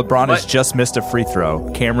imagine LeBron has What? just missed a free throw.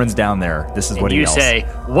 Cameron's down there. This is what And he you yells. say,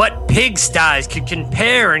 what pigsties could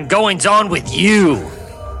compare in goings on with you?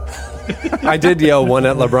 I did yell one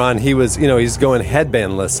at LeBron. He was, he's going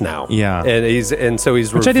headbandless now. Yeah. And so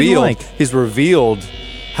he's Which I didn't revealed. like. He's revealed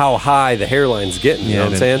how high the hairline's getting. You Yeah, know I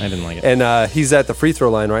what I'm didn't- saying? I didn't like it. And he's at the free throw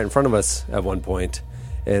line right in front of us at one point.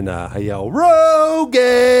 And I yell,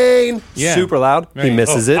 Rogaine! Yeah. Super loud. He Right.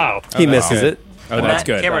 misses Oh, it. wow. He Oh, that's misses good. it. Oh, that's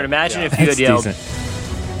good. Cameron, imagine if you That's had yelled,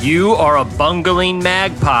 decent. you are a bungling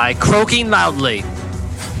magpie croaking loudly.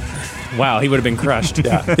 Wow, he would have been crushed.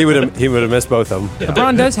 Yeah, he would have missed both of them.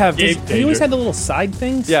 LeBron does have. Game He always changer. had the little side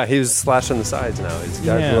things. Yeah, he was slashing the sides now. He's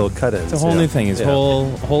got little cut-ins. It's a whole yeah. new thing. His Yeah.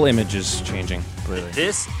 whole image is changing.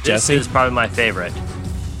 This Jesse? is probably my favorite.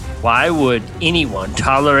 Why would anyone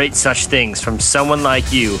tolerate such things from someone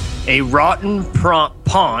like you? A rotten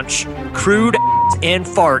paunch, crude and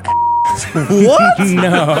fart. What?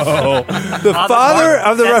 No, The father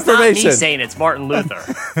of the That's Reformation. Not me saying it's Martin Luther.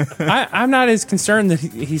 I'm not as concerned that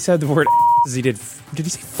he said the word as he did. Did he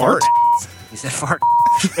say fart? He said fart.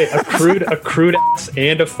 Wait, a crude ass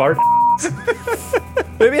and a fart.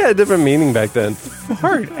 Maybe it had a different meaning back then.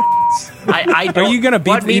 Fart. I don't, you gonna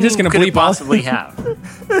what beep- you just meaning gonna could it bleep all- possibly have?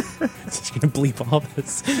 Just gonna bleep all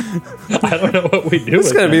this. I don't know what we do. It's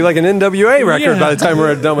with going to that. be like an NWA record Yeah. by the time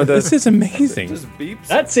we're done with This this. is amazing.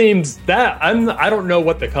 That seems that I don't know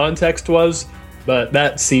what the context was, but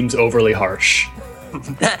that seems overly harsh.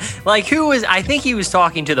 Like who was? I think he was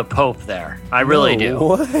talking to the Pope there. I really do.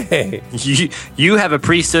 Way. You have a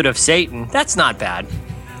priesthood of Satan. That's not bad.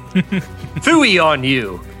 Phooey on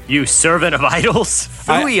you, you servant of idols.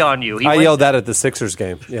 Phooey on you. He I went- yelled that at the Sixers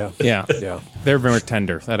game. Yeah. Yeah, Yeah. They're very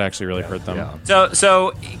tender. That actually really hurt them.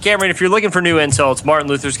 So, Cameron, if you're looking for new insults, Martin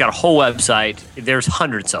Luther's got a whole website. There's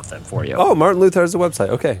hundreds of them for you. Oh, Martin Luther has a website.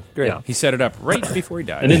 Okay, great. Yeah. He set it up right before he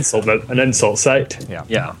died. An insult site. Yeah.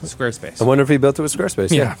 Squarespace. I wonder if he built it with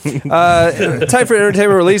Squarespace. Yeah. Time for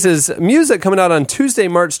entertainment releases. Music coming out on Tuesday,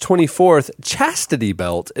 March 24th. Chastity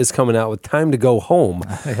Belt is coming out with Time to Go Home.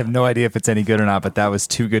 I have no idea if it's any good or not, but that was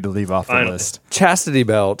too good to leave off the Finally. list. Chastity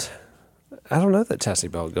Belt. I don't know that Chastity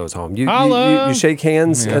Belt goes home. You Holla. shake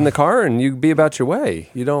hands in the car and you be about your way.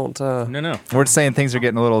 You don't. No. We're just saying things are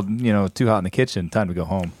getting a little, too hot in the kitchen. Time to go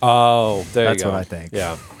home. Oh, there That's you go. what I think.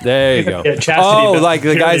 Yeah, there you go. Yeah, Chastity oh, Belt. like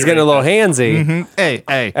the guy's getting a little handsy. Hey.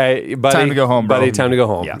 Hey, buddy, Time to go home, bro. buddy. Time to go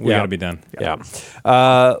home. Yeah. We gotta be done. Yeah.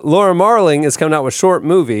 Laura Marling is coming out with a short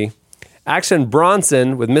movie. Action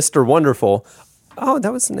Bronson with Mr. Wonderful. Oh,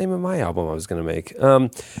 that was the name of my album I was going to make.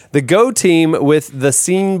 The Go Team with The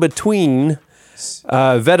Scene Between,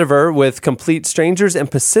 Vetiver with Complete Strangers, and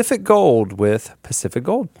Pacific Gold with Pacific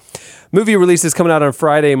Gold. Movie release is coming out on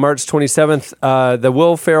Friday, March 27th. The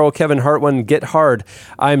Will Ferrell, Kevin Hart one, Get Hard.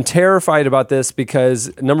 I'm terrified about this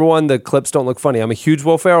because, number one, the clips don't look funny. I'm a huge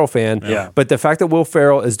Will Ferrell fan. Yeah. But the fact that Will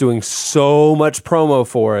Ferrell is doing so much promo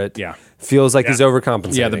for it feels like he's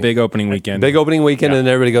overcompensating. Yeah, the big opening weekend. And then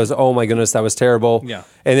everybody goes, oh my goodness, that was terrible. Yeah.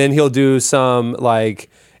 And then he'll do some like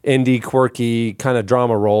indie quirky kind of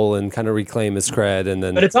drama role and kind of reclaim his cred. And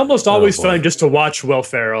then, but it's almost always fun just to watch Will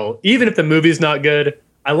Ferrell, even if the movie's not good.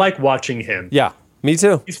 I like watching him. Yeah, me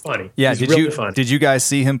too. He's funny. Yeah, he's really fun. Did you guys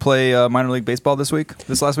see him play minor league baseball this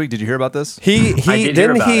last week? Did you hear about this? He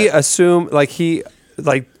didn't he assume like he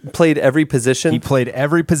played every position? He played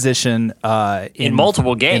every position in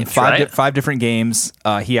multiple games, in five different games.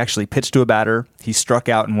 He actually pitched to a batter. He struck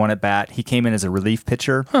out in one at bat. He came in as a relief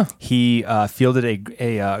pitcher. He fielded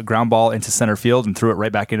a ground ball into center field and threw it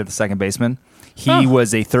right back into the second baseman. He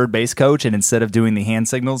was a third base coach, and instead of doing the hand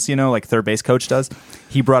signals, like third base coach does,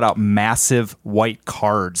 he brought out massive white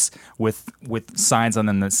cards with signs on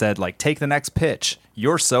them that said, like, take the next pitch.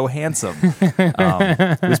 You're so handsome.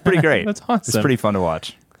 It was pretty great. That's awesome. It's pretty fun to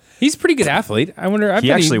watch. He's a pretty good athlete. I wonder.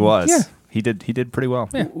 He actually was. Yeah. He did pretty well.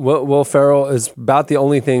 Yeah. Will Ferrell is about the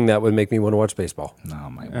only thing that would make me want to watch baseball. Oh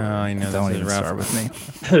my God. I know. Don't even start with me.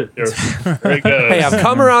 Very good. Hey, I've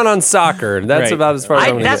come around on soccer. That's about as far as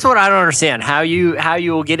I'm going to That's what I don't understand. How you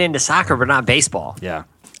will get into soccer but not baseball. Yeah.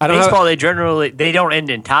 Baseball, they don't end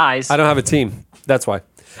in ties. I don't have a team. That's why.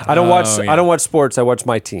 I don't watch sports. I watch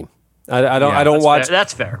my team. I don't watch.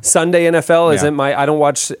 That's fair. Sunday NFL isn't my. I don't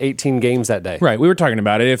watch 18 games that day. Right. We were talking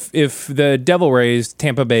about it. If the Devil Rays,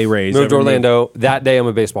 Tampa Bay Rays moved to Orlando that day, I'm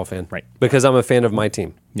a baseball fan. Right. Because I'm a fan of my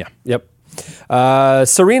team. Yeah. Yep.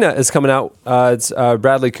 Serena is coming out. It's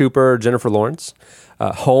Bradley Cooper, Jennifer Lawrence.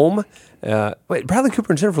 Home. Wait, Bradley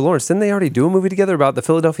Cooper and Jennifer Lawrence, didn't they already do a movie together about the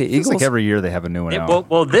Philadelphia Eagles? It's like every year they have a new one out.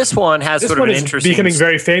 Well, this one has sort of an interesting... becoming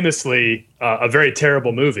very famously a very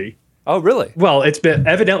terrible movie. Oh, really? Well, it's been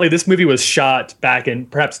evidently this movie was shot back in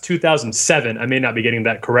perhaps 2007. I may not be getting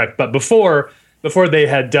that correct, but before they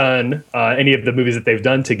had done any of the movies that they've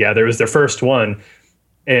done together, it was their first one.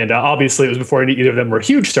 And obviously, it was before either of them were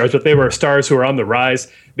huge stars, but they were stars who were on the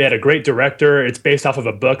rise. They had a great director. It's based off of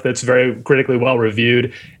a book that's very critically well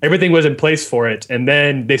reviewed. Everything was in place for it. And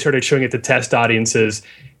then they started showing it to test audiences,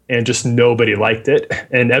 and just nobody liked it.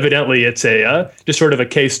 And evidently, it's just sort of a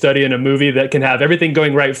case study in a movie that can have everything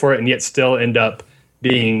going right for it and yet still end up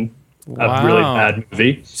being a really bad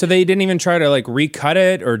movie. So they didn't even try to like recut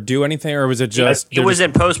it or do anything, or was it just... It was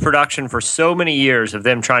in post-production for so many years of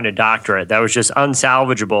them trying to doctor it. That was just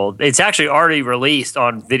unsalvageable. It's actually already released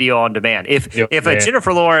on video on demand. If a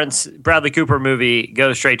Jennifer Lawrence, Bradley Cooper movie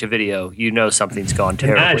goes straight to video, something's gone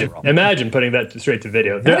terribly wrong. Imagine putting that straight to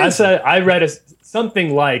video. I read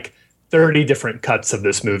something like 30 different cuts of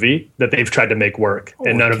this movie that they've tried to make work,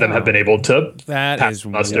 and none of them have been able to pass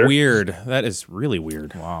muster. Weird. That is really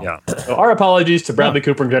weird. Wow. Yeah. So our apologies to Bradley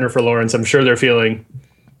Cooper and Jennifer Lawrence. I'm sure they're feeling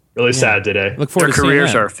really sad today. Look forward Their to careers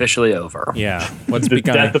seeing that. are officially over. Yeah. What's The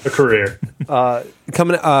becoming? death of a career.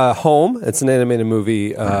 Coming Home. It's an animated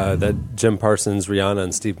movie that Jim Parsons, Rihanna,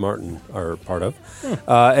 and Steve Martin are part of.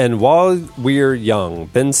 And While We're Young,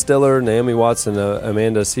 Ben Stiller, Naomi Watts, and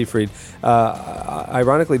Amanda Seyfried.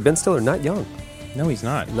 Ironically, Ben Stiller, not young. No, he's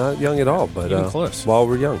not. Not young at all, but Even close. While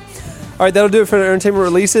We're Young. All right, that'll do it for the entertainment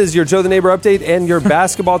releases, your Joe the Neighbor update, and your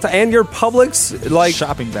basketball and your Publix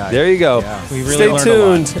shopping bag. There you go. Yeah. We really Stay learned a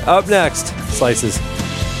lot. tuned. Up next, Slices.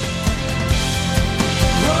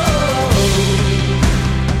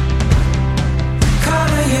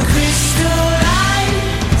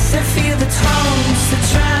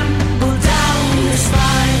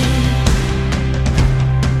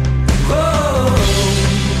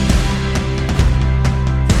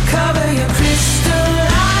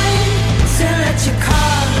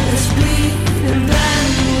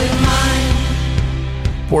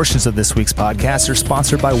 Portions of this week's podcast are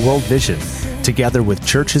sponsored by World Vision. Together with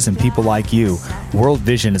churches and people like you, World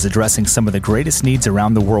Vision is addressing some of the greatest needs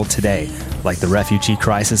around the world today, like the refugee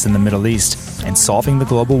crisis in the Middle East and solving the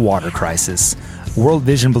global water crisis. World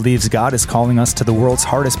Vision believes God is calling us to the world's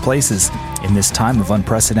hardest places in this time of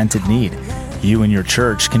unprecedented need. You and your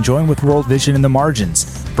church can join with World Vision in the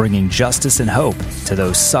margins, bringing justice and hope to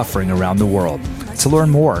those suffering around the world. To learn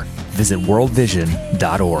more, visit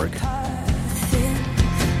worldvision.org.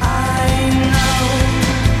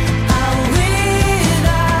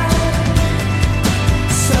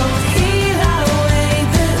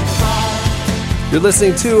 You're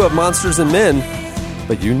listening to Of Monsters and Men.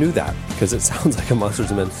 but you knew that because it sounds like a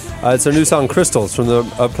Monsters of Men. It's their new song, Crystals, from the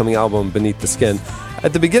upcoming album, Beneath the Skin.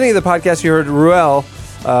 At the beginning of the podcast, you heard Ruel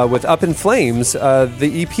with Up in Flames.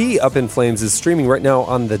 The EP Up in Flames is streaming right now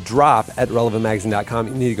on The Drop at relevantmagazine.com.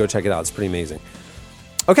 You need to go check it out. It's pretty amazing.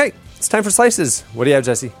 Okay, it's time for Slices. What do you have,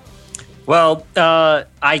 Jesse? Well,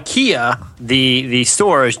 IKEA, the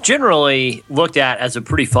store, is generally looked at as a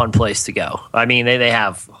pretty fun place to go. I mean, they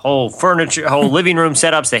have whole furniture, whole living room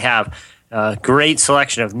setups. They have a great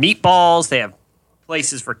selection of meatballs. They have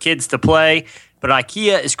places for kids to play. But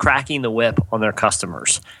IKEA is cracking the whip on their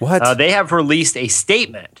customers. What? They have released a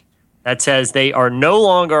statement that says they are no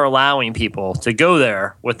longer allowing people to go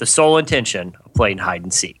there with the sole intention of playing hide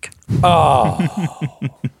and seek. Oh.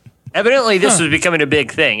 Evidently, this was becoming a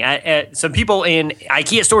big thing. Some people in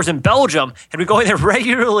IKEA stores in Belgium had been going there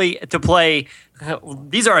regularly to play.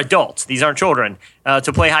 These are adults. These aren't children.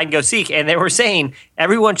 To play hide and go seek. And they were saying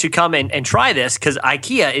everyone should come and try this because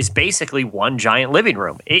IKEA is basically one giant living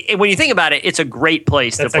room. When you think about it, it's a great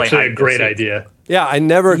place to play hide and go seek. That's actually a great idea. Yeah, it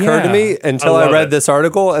never occurred to me until I read this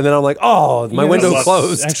article, and then I'm like, oh, my window's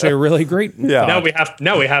closed. Actually, a really great. Yeah.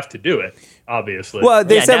 Now we have to do it. Obviously. Well,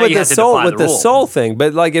 they said now with you the have to define the rule. soul thing,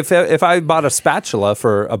 but like if I bought a spatula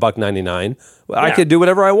for $1.99, I could do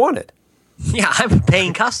whatever I wanted. Yeah, I'm a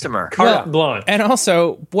paying customer. Carte blanche. And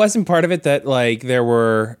also, wasn't part of it that like there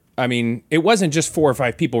were? I mean, it wasn't just 4 or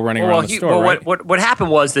 5 people running around the store. Right? What happened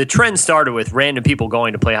was the trend started with random people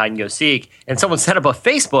going to play hide and go seek, and someone set up a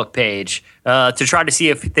Facebook page to try to see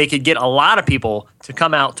if they could get a lot of people to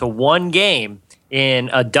come out to one game in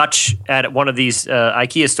a Dutch at one of these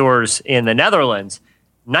IKEA stores in the Netherlands.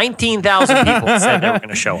 19,000 people said they were going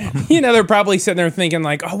to show up. You know, they're probably sitting there thinking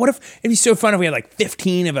like, oh, what if it'd be so fun if we had like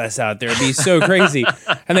 15 of us out there? It'd be so crazy.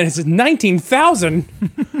 And then it says 19,000.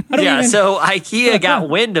 Yeah, so IKEA got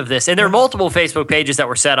wind of this. And there are multiple Facebook pages that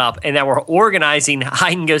were set up and that were organizing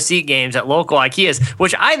hide and go seek games at local IKEAs,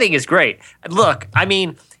 which I think is great. Look, I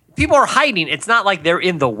mean, people are hiding. It's not like they're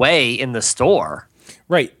in the way in the store.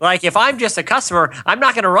 Right. Like, if I'm just a customer, I'm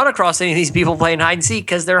not going to run across any of these people playing hide and seek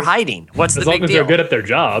because they're hiding. What's the big deal? As long as they're good at their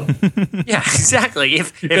job. Yeah, exactly.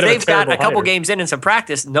 If they've got a couple games in and some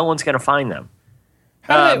practice, no one's going to find them.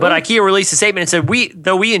 But IKEA released a statement and said,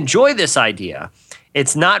 though we enjoy this idea,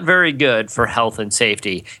 it's not very good for health and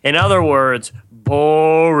safety. In other words,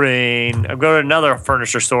 boring. I'm going to another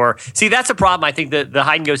furniture store. See, that's a problem. I think that the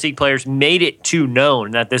hide and go seek players made it too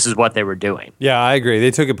known that this is what they were doing. Yeah, I agree.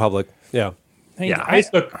 They took it public. Yeah. Yeah,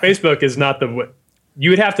 Facebook is not the. You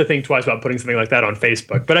would have to think twice about putting something like that on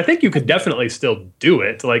Facebook, but I think you could definitely still do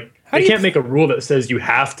it. Like, they can't make a rule that says you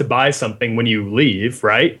have to buy something when you leave,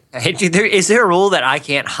 right? Is there a rule that I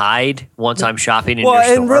can't hide once I'm shopping in your store?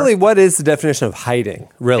 Well, and really, what is the definition of hiding?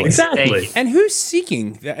 Really, Exactly. And who's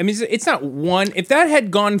seeking? I mean, it's not one. If that had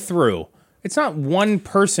gone through, it's not one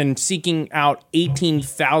person seeking out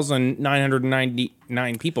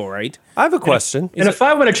 18,999 people, right? I have a question. And if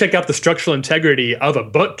I want to check out the structural integrity of a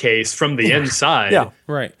bookcase from the inside,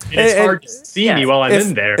 Right. it's hard to see me while I'm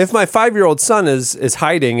in there. If my 5-year-old son is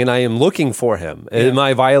hiding and I am looking for him, am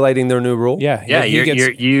I violating their new rule? Yeah.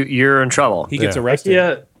 You're in trouble. He gets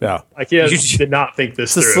arrested. IKEA did not think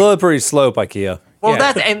this It's a through. slippery slope, IKEA. Well,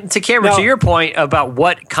 and to Cameron, to your point about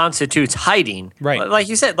what constitutes hiding, right? Like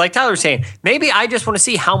you said, like Tyler was saying, maybe I just want to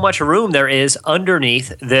see how much room there is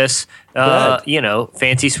underneath this,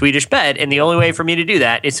 fancy Swedish bed, and the only way for me to do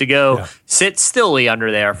that is to go sit stilly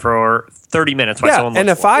under there for 30 minutes. While someone looks and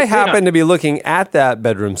if for I it. happen to be looking at that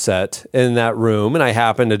bedroom set in that room, and I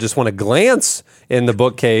happen to just want to glance in the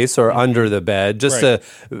bookcase or under the bed, just to,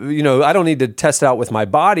 I don't need to test it out with my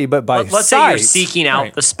body, but by let's sight, say you're seeking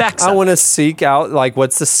out the specs. I want to seek out like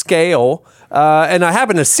what's the scale, and I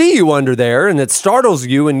happen to see you under there, and it startles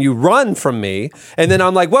you, and you run from me, and then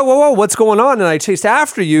I'm like, whoa, what's going on? And I chase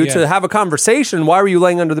after you to have a conversation. Why were you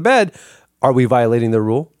laying under the bed? Are we violating the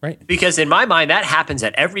rule? Right. Because in my mind, that happens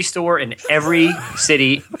at every store in every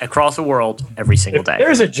city across the world every single day.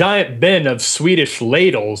 There's a giant bin of Swedish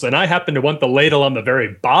ladles, and I happen to want the ladle on the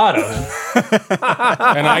very bottom. And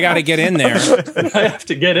I got to get in there. I have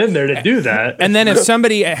to get in there to do that. And then if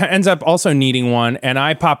somebody ends up also needing one, and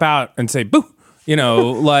I pop out and say, boo,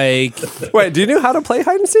 like... Wait, do you know how to play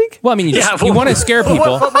hide and seek? Well, I mean, you want to scare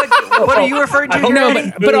people. What are you referring to?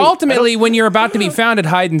 No, but ultimately, when you're about to be found at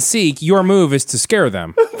hide and seek, your move is to scare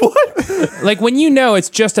them. What? Like, when you know it's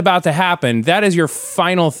just about to happen, that is your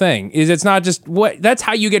final thing. It's not just that's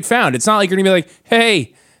how you get found. It's not like you're going to be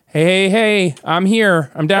like, hey, I'm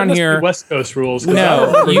here. I'm down here. West Coast rules.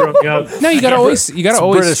 No, you got to always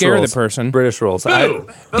scare rules. the person. British rules.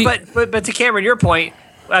 But to Cameron, your point,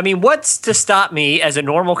 I mean, what's to stop me as a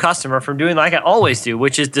normal customer from doing like I always do,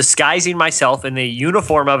 which is disguising myself in the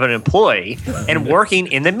uniform of an employee and working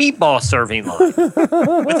in the meatball serving line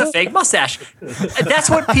with a fake mustache? That's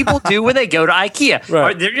what people do when they go to IKEA.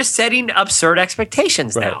 Right. They're just setting absurd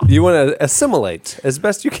expectations now. You want to assimilate as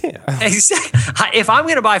best you can. Exactly. If I'm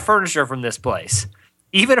going to buy furniture from this place,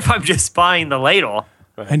 even if I'm just buying the ladle,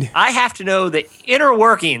 I have to know the inner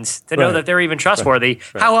workings to know that they're even trustworthy.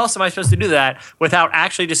 How else am I supposed to do that without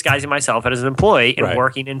actually disguising myself as an employee and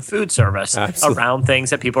working in food service around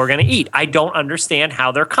things that people are going to eat? I don't understand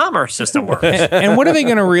how their commerce system works. And what are they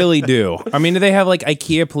going to really do? I mean, do they have like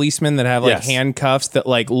IKEA policemen that have like handcuffs that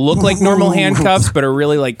like look like normal handcuffs but are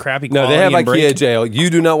really like crappy quality? No, they have and IKEA break? jail.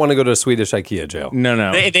 You do not want to go to a Swedish IKEA jail.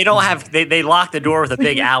 No. They don't have. They lock the door with a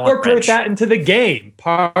big Allen Incorporate wrench. that into the game.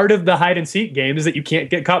 Part of the hide and seek game is that you can't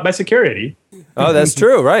get caught by security. Oh, that's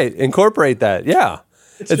true. Right. Incorporate that. Yeah.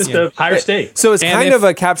 It's just a higher stake. So it's And kind if- of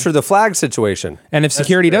a capture the flag situation. And if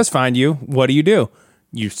security does find you, what do?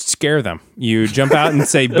 You scare them. You jump out and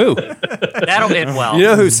say boo. That'll end well. You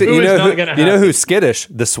know who's Who is not gonna you know happen? who's skittish?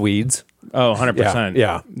 The Swedes. Oh, 100%.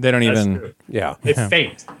 Yeah. They don't That's even. true. Yeah. They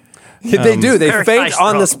faint. They do. They Very faint nice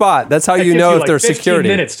on the throw. spot. That's how That you gives know if like they're 15 security.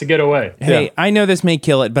 minutes to get away. Hey, Yeah. I know this may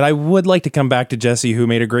kill it, but I would like to come back to Jesse, who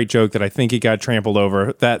made a great joke that I think he got trampled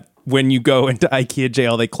over. That when you go into IKEA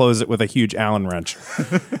jail, they close it with a huge Allen wrench.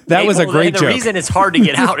 That was a great and the joke. reason it's hard to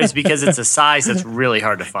get out is because it's a size that's really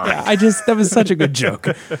hard to find. That was such a good joke.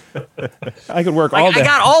 I could work all Like, day. I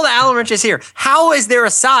got all the Allen wrenches here. How is there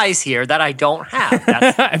a size here that I don't have?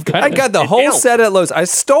 That's, I got the whole Ew. set at Lowe's. I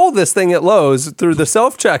stole this thing at Lowe's through the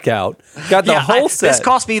self checkout. Got the whole set. This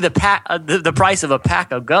cost me the price of a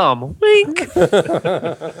pack of gum. Wink.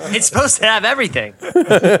 It's supposed to have everything.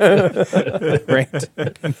 Great.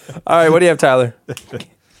 All right, what do you have, Tyler?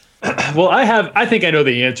 Well, I think I know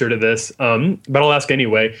the answer to this, but I'll ask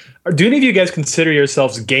anyway. Do any of you guys consider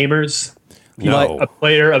yourselves gamers? No. A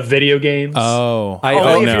player of video games? Oh,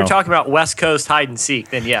 Only if no. you're talking about West Coast hide and seek,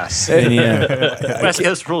 then yes. Yeah. West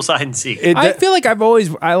Coast rules hide and seek. I feel like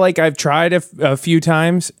I've tried a few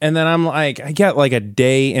times, and then I'm like, I get like a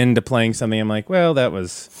day into playing something. I'm like, well,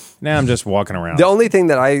 now I'm just walking around. The only thing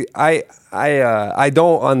that I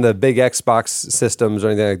don't on the big Xbox systems or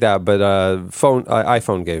anything like that, but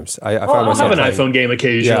iPhone games. I find I'll myself have an playing. iPhone game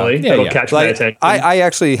occasionally. Yeah, That'll yeah. catch my attention. I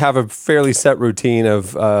actually have a fairly set routine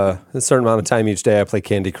of a certain amount of time each day I play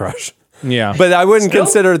Candy Crush. Yeah. But I wouldn't Still?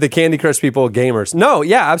 consider the Candy Crush people gamers. No,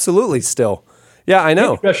 yeah, absolutely still. Yeah, I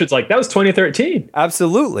know. Crush, it's like, that was 2013.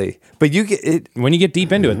 Absolutely. But you get it. when you get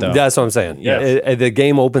deep into it, though. That's what I'm saying. Yes. The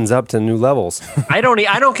game opens up to new levels. I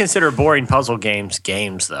don't consider boring puzzle games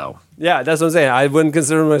though. Yeah, that's what I'm saying. I wouldn't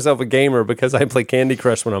consider myself a gamer because I play Candy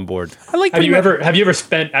Crush when I'm bored. I like Have you ever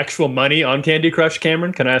spent actual money on Candy Crush,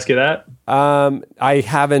 Cameron? Can I ask you that? I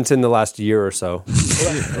haven't in the last year or so.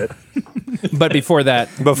 But before that,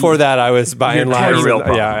 Before that, I was buying lives. real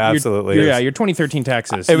problem. Yeah, absolutely. your 2013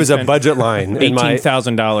 taxes. It was a budget line. in my-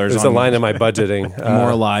 $18,000. It was a line in my budgeting.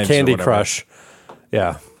 More lives or Candy whatever. Crush.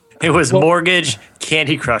 Yeah. It was mortgage,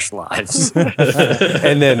 Candy Crush lives.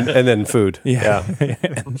 And then food. Yeah.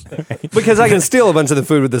 Because I can steal a bunch of the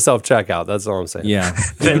food with the self checkout. That's all I'm saying. Yeah.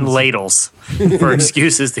 Then ladles for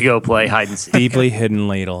excuses to go play hide and seek. Deeply hidden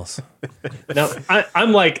ladles. Now,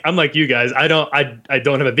 I'm like you guys. I don't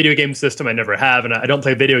have a video game system. I never have, and I don't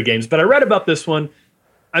play video games. But I read about this one.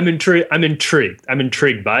 I'm intrigued. I'm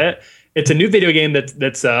intrigued by it. It's a new video game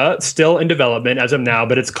that's still in development as of now,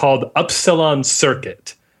 but it's called Upsilon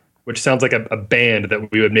Circuit, which sounds like a band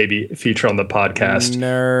that we would maybe feature on the podcast.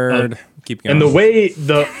 Nerd. Keep going. And the way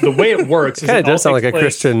it works is Kind it of does all sound like takes a place-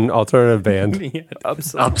 Christian alternative band.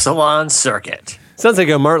 Upsilon Circuit. Sounds like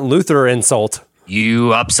a Martin Luther insult.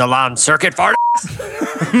 You Upsilon Circuit fart.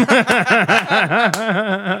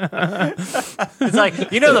 It's like,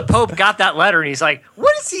 the Pope got that letter and he's like,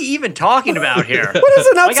 what is he even talking about here? What is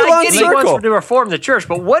an Like, I Upsilon get he wants circle? to reform the church,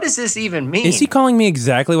 but what does this even mean? Is he calling me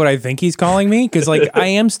exactly what I think he's calling me? Because, I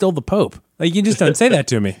am still the Pope. You just don't say that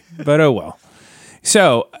to me. But oh well.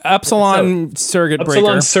 So, Upsilon Circuit Breaker.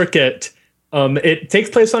 Upsilon Circuit. It takes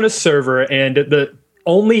place on a server, and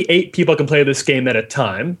only 8 people can play this game at a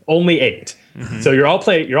time. Only 8. Mm-hmm. So you're all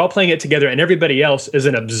playing it together, and everybody else is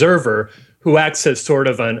an observer who acts as sort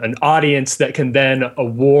of an audience that can then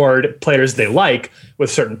award players they like with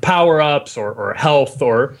certain power-ups or health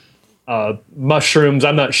or mushrooms.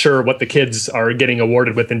 I'm not sure what the kids are getting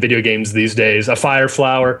awarded with in video games these days. A fire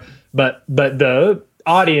flower, but the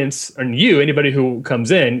audience and anybody who comes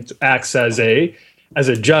in acts as a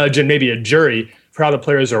judge and maybe a jury for how the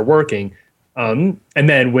players are working. And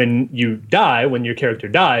then when you die, when your character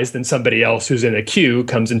dies, then somebody else who's in a queue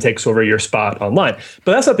comes and takes over your spot online.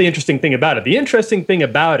 But that's not the interesting thing about it. The interesting thing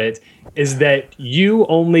about it is that you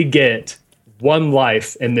only get one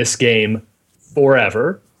life in this game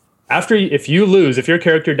forever. If you lose, if your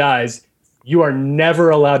character dies, you are never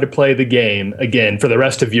allowed to play the game again for the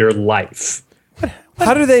rest of your life.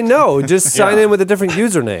 How do they know? Just sign in with a different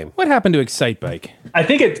username. What happened to Excitebike? I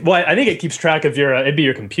think it keeps track of it'd be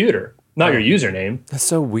your computer, not your username. That's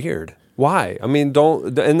so weird. Why? I mean,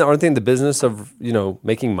 aren't they in the business of,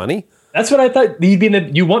 making money? That's what I thought.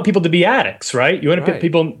 You want people to be addicts, right? You want to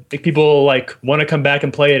make people like want to come back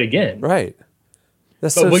and play it again. Right.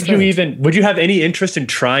 That's but so would strange. would you have any interest in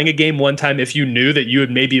trying a game one time if you knew that you would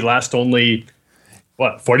maybe last only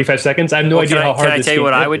 45 seconds? I have no idea how hard Can I this tell you game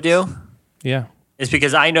what I is. would do? Yeah. It's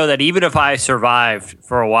because I know that even if I survived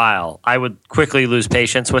for a while, I would quickly lose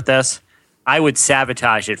patience with this. I would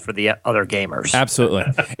sabotage it for the other gamers. Absolutely.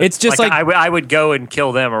 It's just like I would go and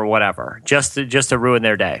kill them or whatever, just to ruin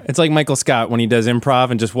their day. it's like Michael Scott when he does improv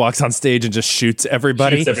and just walks on stage and just shoots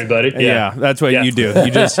everybody. Shoots everybody. Yeah, that's what you do. You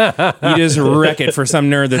just wreck it for some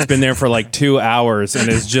nerd that's been there for like 2 hours and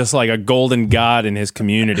is just like a golden god in his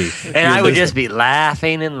community. And I would just be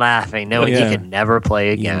laughing and laughing, knowing Yeah. you could never play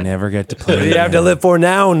You again. never get to What play. do you have to live for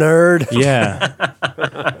now, nerd? Yeah.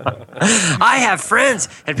 I have friends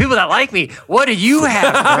and people that like me. What do you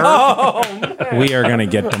have, nerd? We are going to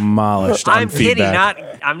get demolished on I'm kidding.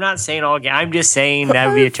 feedback. I'm not saying all. I'm just saying that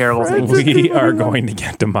would be a terrible thing. We are going to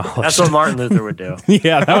get demolished. That's what Martin Luther would do.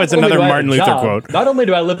 Yeah, that was Not only another do I have Martin a Luther job, quote. Not only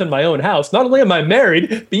do I live in my own house, not only am I married,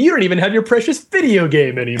 but you don't even have your precious video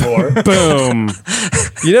game anymore. Boom.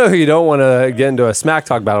 You know who you don't want to get into a smack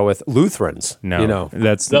talk battle with? Lutherans. No,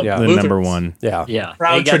 that's The the Lutherans. number one. Yeah. Yeah,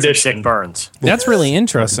 Proud they got some tradition. sick burns. That's really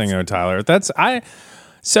interesting, Tyler.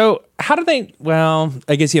 So how do they? Well,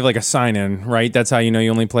 I guess you have like a sign in, right? That's how you know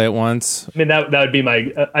you only play it once. I mean, that would be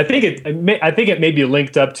my. I think it may be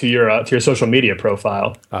linked up to your social media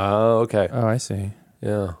profile. Oh, okay. Oh, I see.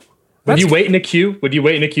 Yeah. Would you wait in a queue? Would you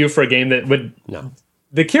wait in a queue for a game that would? No.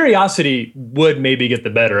 The curiosity would maybe get the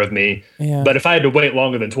better of me. Yeah. But if I had to wait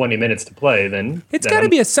longer than 20 minutes to play, then It's got to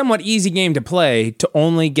be a somewhat easy game to play to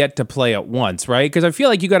only get to play it once, right? Because I feel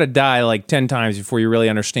like you got to die like 10 times before you really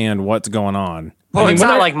understand what's going on. Well, mean, it's when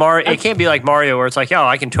not I- like Mario. It can't be like Mario where it's like,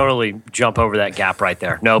 I can totally jump over that gap right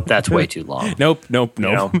there. Nope, that's way too long. Nope. know?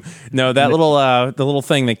 No, that the little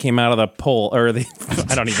thing that came out of the pole or the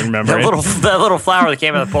I don't even remember That it. little flower that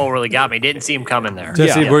came out of the pole really got me. Didn't see him coming there.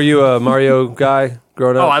 Jesse, were you a Mario guy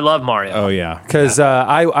growing up? Oh, I love Mario. Oh yeah. Because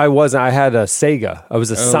I wasn't. I had a Sega. I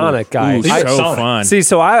was a Sonic guy. Ooh, I- so Sonic. fun. See,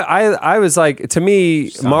 so I was like, to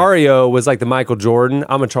me, Mario was like the Michael Jordan.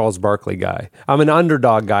 I'm a Charles Barkley guy. I'm an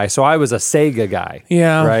underdog guy. So I was a Sega guy.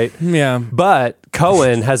 Yeah. Right? Yeah. But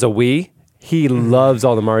Cohen has a Wii. He loves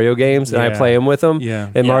all the Mario games, and I Yeah. play him with him. Yeah.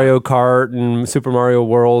 And Mario Kart and Super Mario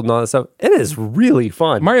World and all that stuff. It is really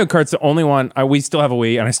fun. Mario Kart's the only one. We still have a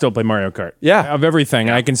Wii, and I still play Mario Kart. Yeah. Of everything,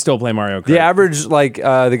 I can still play Mario Kart. The average,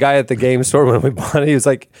 the guy at the game store when we bought it, he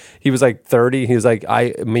was like 30. He was like,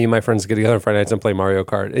 me and my friends get together on Friday nights and play Mario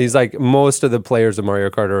Kart. And he's like, most of the players of Mario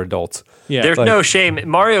Kart are adults. Yeah. There's no shame.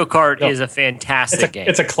 Mario Kart is a fantastic game.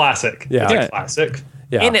 It's a classic. Yeah. It's Yeah. a classic.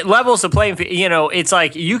 Yeah. And it levels the playing field. It's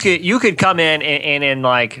like you could come in and in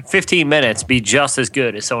like 15 minutes be just as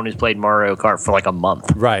good as someone who's played Mario Kart for like a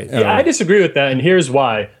month. Right. Yeah, I disagree with that, and here's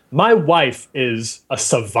why. My wife is a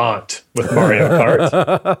savant with Mario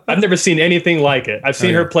Kart. I've never seen anything like it. I've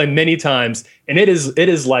seen her play many times, and it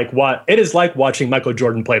is like watching Michael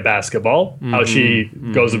Jordan play basketball. How she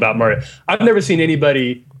goes about Mario. I've never seen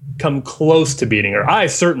anybody come close to beating her. I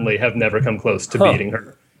certainly have never come close to beating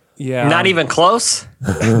her. Yeah. Not even close.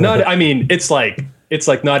 Not. I mean, it's not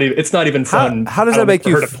even fun. How does that make for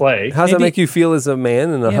you her to play? How does that make you feel as a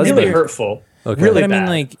man and a husband? Really hurtful. Okay. Really But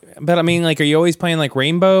bad. I mean, are you always playing like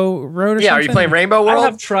Rainbow Road or Yeah, something? are you playing Rainbow I World?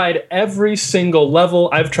 have tried every single level.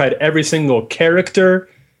 I've tried every single character.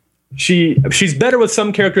 She's better with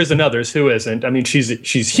some characters than others. Who isn't? I mean,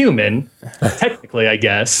 she's human, technically, I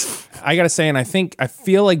guess. I gotta say, and I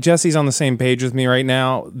feel like Jesse's on the same page with me right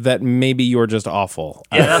now that maybe you're just awful.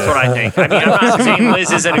 Yeah, that's what I think. I mean, I'm not saying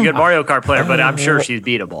Liz isn't a good Mario Kart player, but I'm sure she's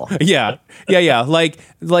beatable. Yeah.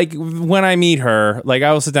 Like when I meet her, like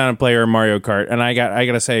I will sit down and play her Mario Kart, and I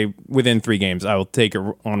gotta say, within 3 games, I will take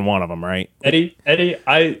her on one of them. Right? Eddie,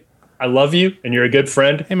 I love you, and you're a good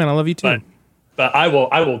friend. Hey man, I love you too. But I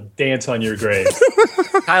will dance on your grave.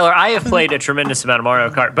 Tyler, I have played a tremendous amount of Mario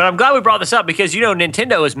Kart, but I'm glad we brought this up because,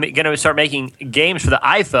 Nintendo is going to start making games for the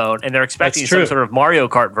iPhone, and they're expecting That's some true. sort of Mario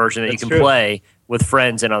Kart version that That's you can true. play with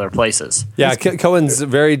friends in other places. Yeah, Cohen's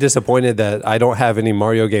very disappointed that I don't have any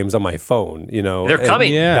Mario games on my phone. They're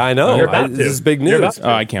coming. Yeah. I know. You're about to. This is big You're news.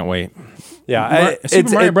 about Oh, I can't wait. Yeah, Super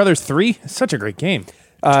Mario Brothers 3, such a great game.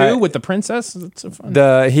 2 with the princess, that's so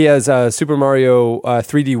fun. He has Super Mario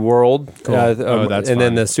 3D World, Cool. That's and then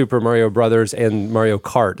fun. the Super Mario Brothers and Mario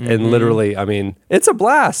Kart, Mm-hmm. and literally, I mean, it's a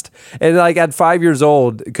blast. And like at 5 years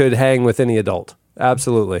old, could hang with any adult.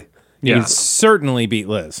 Absolutely, You can certainly beat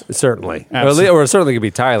Liz. certainly, Absolutely. or certainly could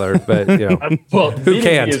be Tyler, but Well, Who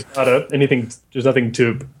can't? Is not anything. There's nothing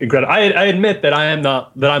too incredible. I admit that I'm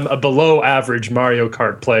a below average Mario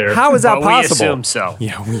Kart player. how is that But we possible? assume so.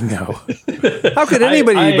 Yeah, we know. How could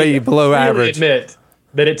anybody be below really average? Admit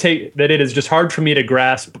that it is just hard for me to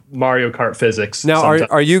grasp Mario Kart physics. Now,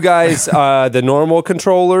 sometimes. are you guys the normal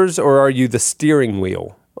controllers, or are you the steering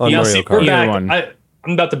wheel on Yeah, Mario see, we're Kart? back. one.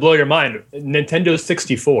 I'm about to blow your mind. Nintendo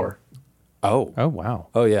 64 Oh, Oh, wow.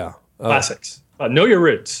 yeah. classics. Know your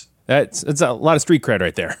roots. It's a lot of street cred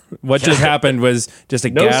right there. What just happened was just a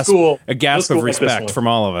No gasp school of like this respect one. from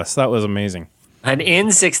all of us. That was amazing. An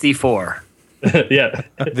N64. Yeah.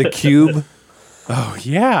 The Cube. Oh,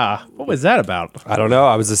 yeah. What was that about? I don't know.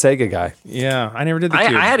 I was a Sega guy. Yeah, I never did the I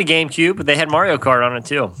Cube. had a GameCube, but they had Mario Kart on it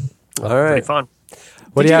too. All Pretty right. fun.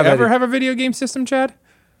 What Did do you have? ever Eddie? have a video game system, Chad?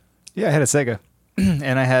 Yeah, I had a Sega,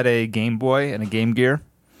 and I had a Game Boy and a Game Gear.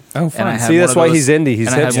 Oh, And I had See, one that's of why those- he's indie. He's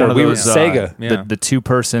and I had hipster. one of We were those, Sega. Yeah. the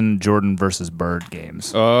 2-person Jordan versus Bird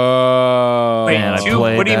games. Oh. Wait, Man, I two,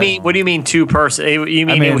 played what do you that. mean? What do you mean 2 person? You mean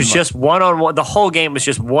it mean, was like- just one-on-one? The whole game was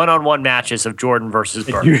just one-on-one matches of Jordan versus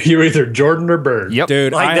Bird. You're either Jordan or Bird. Yep.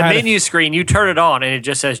 Dude, Like I the had menu screen, you turn it on and it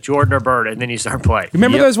just says Jordan or Bird, and then you start playing.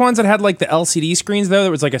 Remember Yep. those ones that had like the LCD screens though?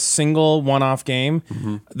 That was like a single one-off game.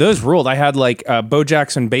 Those ruled. I had like Bo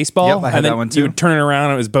Jackson baseball. Yep, I had and then that one, too. You would turn it around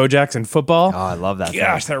and it was Bo Jackson football. Oh, I love that.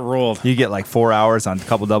 Gosh, thing. that ruled. You get like 4 hours on a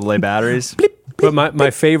couple AA batteries. But my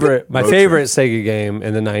favorite Sega game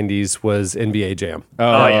in the 90s was NBA Jam.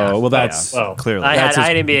 Oh, yeah. well, that's Oh. Clearly, I That's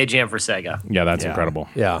had NBA Jam for Sega. yeah, that's Yeah. incredible.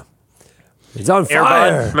 Yeah. It's on Airbud.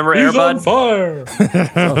 fire. Remember He's on Airbud? fire.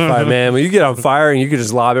 It's on fire, man. When you get on fire and you can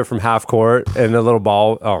just lob it from half court and a little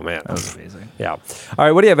ball. Oh, man. that was amazing. Yeah. All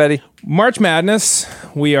right. What do you have, Eddie? March Madness,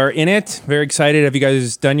 we are in it. Very excited. Have you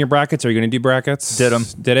guys done your brackets? Are you going to do brackets? Did 'em.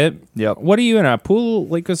 Did it? Yep. What are you in a pool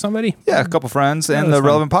like with somebody? Yeah, a couple friends and that's the fun.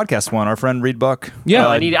 Relevant Podcast one. Our friend Reed Buck. Yeah,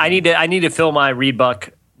 I need to fill my Reed Buck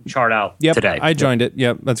chart out Yep, today. I joined it.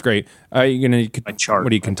 Yep, that's great. Are you gonna? My chart,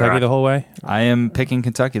 What are you, my Kentucky track. the whole way? I am picking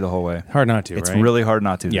Kentucky the whole way. Hard not to. It's right? really hard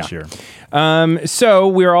not to Yeah. this year. So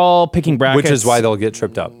we're all picking brackets, Which is why they'll get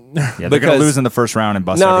tripped up. Yeah, they're Because- going to lose in the first round and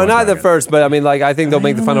bust. No, everyone's not the bracket. first, but I mean, like, I think they'll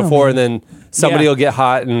make the Final Four and then somebody Yeah. will get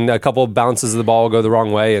hot and a couple bounces of the ball will go the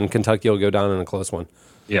wrong way and Kentucky will go down in a close one.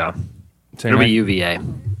 yeah. So It'll be you UVA.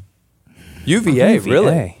 UVA,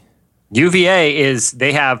 really? UVA is,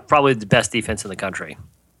 they have probably the best defense in the country.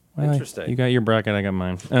 Well, Interesting. You got your bracket. I got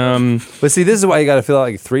mine. But see, this is why you got to fill out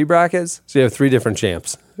like 3 brackets. So you have 3 different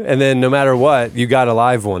champs. And then no matter what, you got a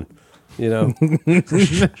live one, you know?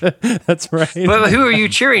 That's right. But who are you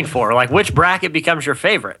cheering for? Like, which bracket becomes your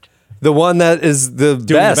favorite? The one that is the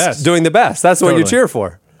best, doing the best. That's what you Totally. cheer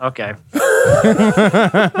for. Okay.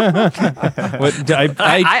 What,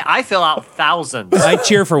 I fill out thousands. I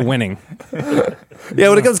cheer for winning. Yeah,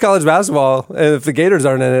 when it comes to college basketball, and if the Gators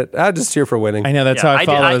aren't in it, I just cheer for winning. I know that's Yeah, how I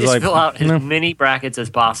follow. I It's just like fill out as many brackets as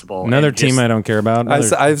possible. another and team just- I don't care about.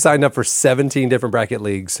 I've signed up for 17 different bracket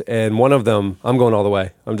leagues, and one of them, I'm going all the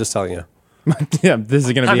way. I'm just telling you. Yeah, this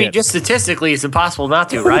is gonna be I mean, it. just statistically, it's impossible not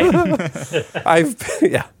to, right?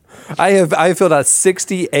 I have filled out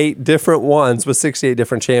 68 different ones with 68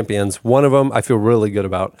 different champions. One of them I feel really good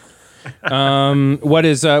about. What do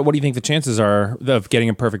you think the chances are of getting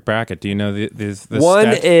a perfect bracket? Do you know the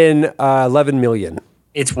One stat? in 11 million.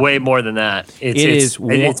 It's way more than that. Is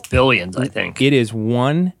It's billions, I think. It is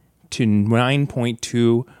 1 to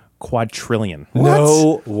 9.2 quadrillion.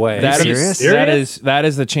 No way. That serious? that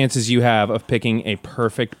is the chances you have of picking a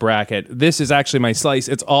perfect bracket. This is actually my slice.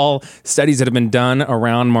 It's all studies that have been done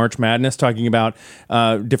around March Madness, talking about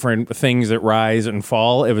different things that rise and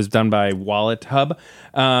fall. It was done by Wallet Hub.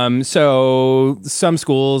 So some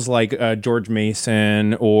schools like George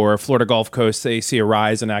Mason or Florida Gulf Coast, they see a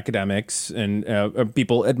rise in academics and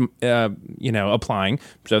people, applying.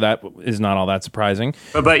 So that is not all that surprising.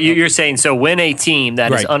 But you're saying, so when a team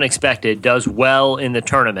that is Right. unexpected does well in the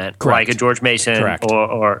tournament, Correct. like a George Mason, Correct.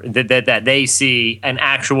 or that they see an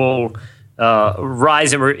actual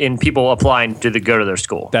rise in people applying to go to their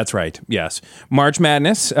school. That's right. Yes. March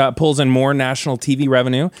Madness pulls in more national TV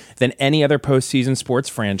revenue than any other postseason sports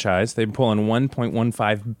franchise. They pull in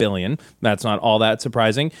 $1.15 billion. That's not all that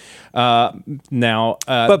surprising.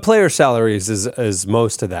 But player salaries is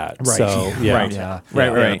most of that. Right. So, yeah. Right. Yeah.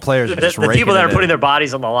 Right. Players are The just people that are raking it putting in. their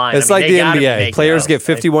bodies on the line. It's like the NBA. Players get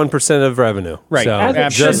 51% of revenue. Right. So, As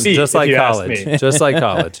it should be, just if like you ask college. me. Just like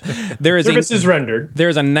college. There is Services rendered.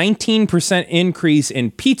 There's a 19% increase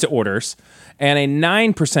in pizza orders and a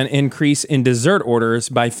 9% increase in dessert orders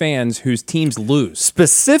by fans whose teams lose.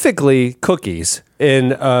 Specifically, cookies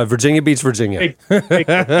in Virginia Beach, Virginia.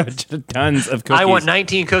 Tons of cookies. I want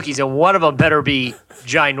 19 cookies, and one of them better be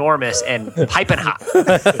ginormous and piping hot.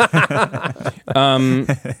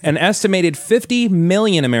 An estimated 50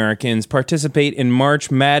 million Americans participate in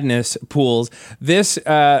March Madness pools. This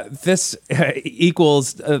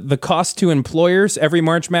equals the cost to employers every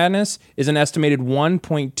March Madness is an estimated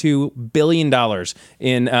 $1.2 billion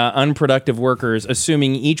in unproductive workers,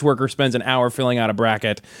 assuming each worker spends an hour filling out a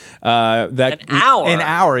bracket. An hour. An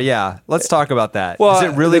hour, yeah. Let's talk about that. Well,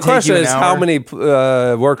 Does it really the question take you is an how hour? many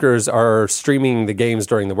workers are streaming the games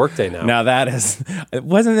during the workday now? Now that is,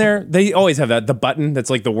 wasn't there? They always have the button that's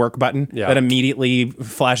like the work button that immediately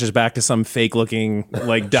flashes back to some fake looking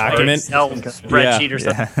like document. Excel spreadsheet or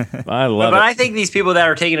something. I love But it. I think these people that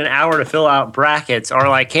are taking an hour to fill out brackets are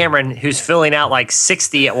like Cameron, who's filling out like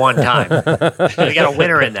 60 at one time. They got a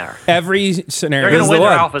winner in there. Every They're scenario. going to win the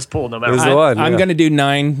their one. office pool no matter This is what. the one. I'm yeah. going to do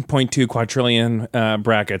 9.2 quadrillion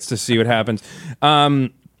brackets to see what happens.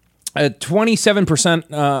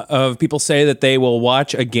 27% of people say that they will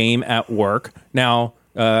watch a game at work. Now,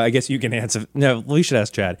 I guess you can answer. No, we should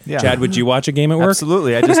ask Chad. Yeah. Chad, would you watch a game at work?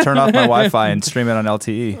 Absolutely. I just turn off my Wi-Fi and stream it on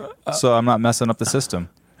LTE, so I'm not messing up the system.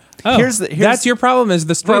 Oh, Here's that's your problem is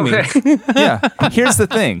the streaming. Yeah. Here's the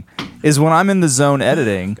thing: is when I'm in the zone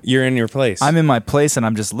editing, You're in your place. I'm in my place and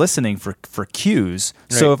I'm just listening for cues.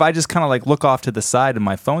 So Right. if I just kind of like look off to the side and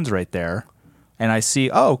my phone's right there, and I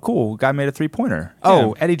see, oh, cool, guy made a 3-pointer.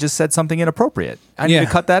 Oh, Eddie just said something inappropriate. I need Yeah.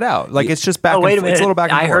 to cut that out. Like it's just back. Oh, wait a and minute. It's a little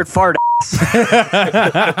back and I forth. heard fart.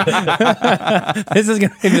 This is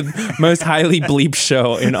going to be the most highly bleep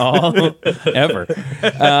show in all ever.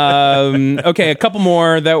 Okay, a couple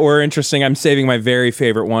more that were interesting. I'm saving my very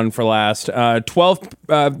favorite one for last.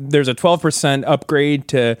 There's a 12% upgrade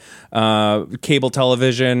to cable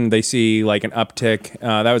television. They see like an uptick.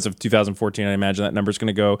 That was of 2014. I imagine that number's going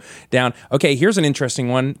to go down. Okay, here's an interesting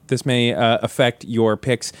one. This may affect your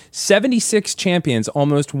picks. 76 champions,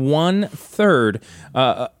 almost 1/3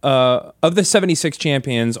 of the 76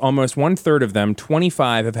 champions, almost 1/3 of them,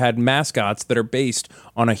 25, have had mascots that are based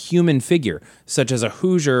on a human figure, such as a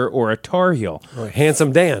Hoosier or a Tar Heel.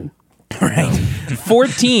 Handsome Dan.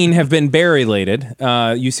 14 have been bear-related,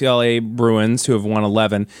 UCLA Bruins, who have won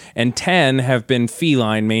 11, and 10 have been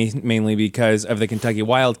feline, mainly because of the Kentucky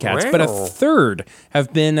Wildcats. But a Wow. third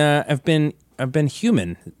have been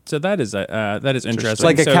human. So that is interesting. It's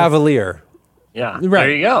like a So- cavalier. Yeah. Right,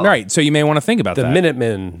 There you go. Right. So you may want to think about The that.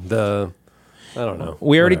 Minutemen. I don't know.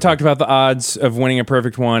 We already Whatever. talked about the odds of winning a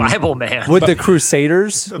perfect one. Bible man. Would the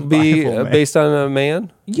Crusaders be Bible man. based on a man?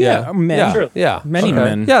 Yeah, men. Yeah. Sure. Yeah. Many Okay.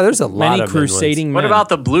 men. Yeah, there's a lot Many of men crusading What men. about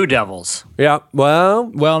the Blue Devils? ones. Yeah. Well,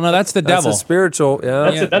 Well, no, that's the that's devil. a spiritual.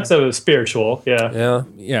 Yeah. That's a spiritual. Yeah. Yeah.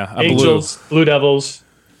 Yeah, a Angels, Blue Devils.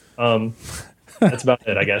 That's about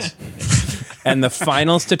it, I guess. blue. And the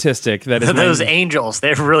final statistic that is Those my- Angels,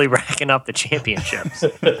 they're really racking up the championships.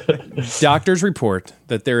 doctors report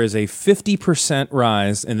that there is a 50%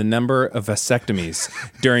 rise in the number of vasectomies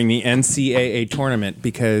during the NCAA tournament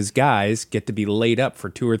because guys get to be laid up for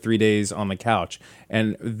 2 or 3 days on the couch.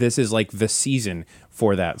 And this is like the season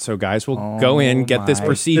for that. So guys will go in, get this my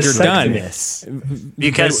procedure done.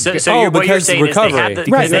 Because so Oh, what you're because saying is they recovery. have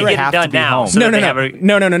to, Right, they they get have it to done be now. home. So No, that they have a,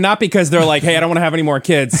 no, not because they're like, hey, I don't want to have any more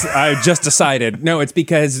kids. I just decided. No, it's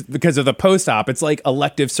because of the post-op. It's like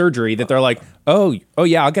elective surgery that they're like, oh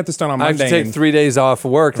yeah, I'll get this done on I have Monday. to take and- 3 days off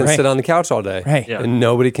work and Right. sit on the couch all day. Right. Yeah. And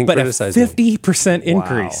nobody can but a criticize me. 50%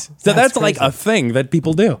 increase. So that's like a thing that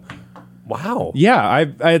people do. Wow. Yeah,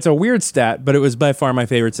 it's a weird stat, but it was by far my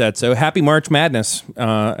favorite stat. So happy March Madness,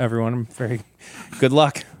 everyone. Very good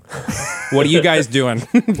luck. What are you guys doing?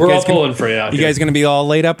 We're all pulling for you out You here. guys going to be all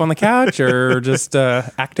laid up on the couch or just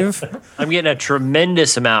active? I'm getting a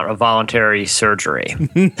tremendous amount of voluntary surgery.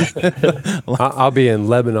 I'll be in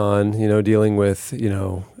Lebanon, dealing with,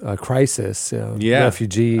 a crisis, Yeah,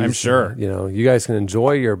 refugees. I'm sure. You guys can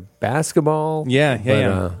enjoy your basketball. Yeah.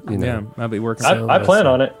 But, I'll be working I plan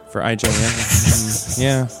on it. for IJM.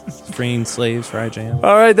 Yeah, freeing slaves for IJM.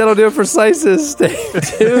 All right, that'll do it for Slices. Stay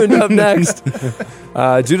tuned. Up next,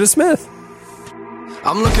 Judah Smith.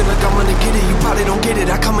 I'm looking like I'm gonna get it, you probably don't get it.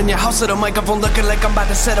 I come in your house with a microphone looking like I'm about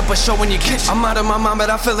to set up a show in your kitchen. I'm out of my mind, but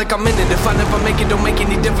I feel like I'm in it. If I never make it, don't make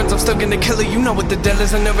any difference. I'm still gonna kill it. You know what the deal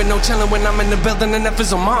is. I never know chillin' when I'm in the building, and F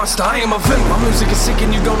is a monster. I am a villain. My music is sick and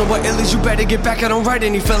you don't know what ill is. You better get back, I don't write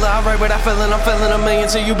any filler. I write what I feel and I'm feeling a million,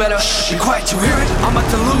 so you better be quiet, you hear it? I'm about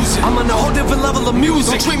to lose it. I'm on a whole different level of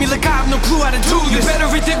music. Don't treat me like I have no clue how to do this. You better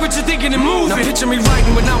rethink what you're thinking and move. Now picture me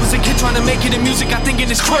writing when I was a kid trying to make it in music. I think it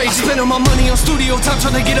is crazy. I spent all my money on studio time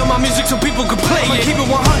trying to get on my music so people could play it. Keep it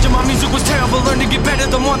 100, my music was terrible. Learn to get better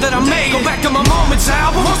the more that I made. Go back to my Moments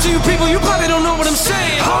album. Most of you people, you probably don't know what I'm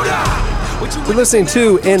saying. Hold on. You're listening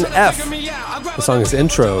to NF. The song is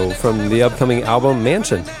Intro from the upcoming album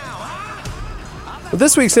Mansion. Well,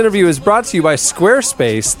 this week's interview is brought to you by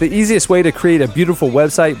Squarespace, the easiest way to create a beautiful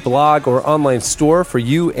website, blog, or online store for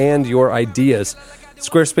you and your ideas.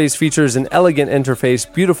 Squarespace features an elegant interface,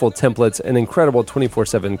 beautiful templates, and incredible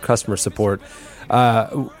 24/7 customer support.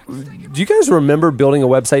 Do you guys remember building a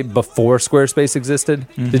website before Squarespace existed?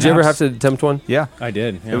 Did you ever have to attempt one? Yeah, I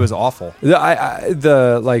did. Yeah. It was awful.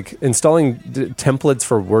 Installing templates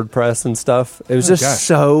for WordPress and stuff. It was just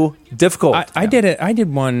so difficult. I did it. I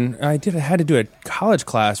did one. I had to do a college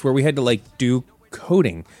class where we had to do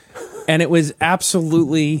coding. And it was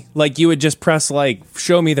absolutely you would just press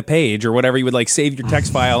show me the page or whatever. You would save your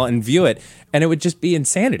text file and view it. And it would just be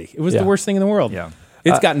insanity. It was the worst thing in the world. Yeah.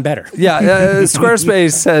 It's gotten better.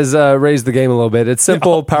 Squarespace has raised the game a little bit. It's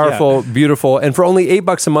simple, powerful, beautiful. And for only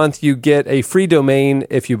 $8 a month, you get a free domain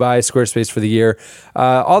if you buy Squarespace for the year.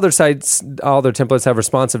 All their sites, all their templates have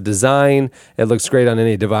responsive design. It looks great on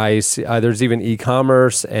any device. There's even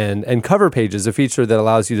e-commerce and cover pages, a feature that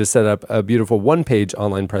allows you to set up a beautiful one-page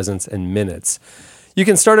online presence in minutes. You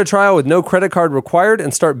can start a trial with no credit card required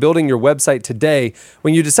and start building your website today.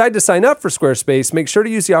 When you decide to sign up for Squarespace, make sure to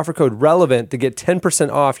use the offer code RELEVANT to get 10%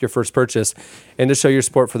 off your first purchase and to show your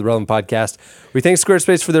support for the Relevant Podcast. We thank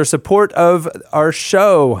Squarespace for their support of our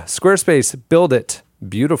show. Squarespace, build it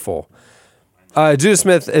beautiful. Judah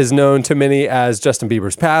Smith is known to many as Justin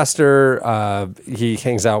Bieber's pastor. He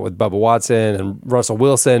hangs out with Bubba Watson and Russell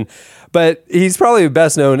Wilson, but he's probably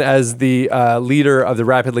best known as the leader of the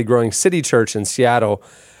rapidly growing City Church in Seattle.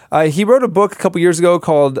 He wrote a book a couple years ago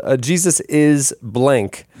called Jesus is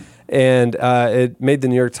Blank, and it made the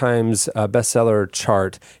New York Times bestseller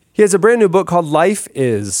chart. He has a brand new book called Life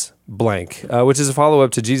is Blank, which is a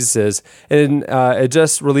follow-up to Jesus Is, and it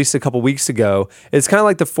just released a couple weeks ago. It's kind of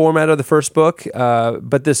like the format of the first book,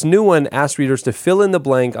 but this new one asks readers to fill in the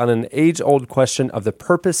blank on an age-old question of the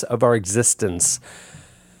purpose of our existence.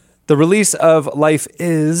 The release of Life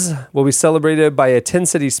Is will be celebrated by a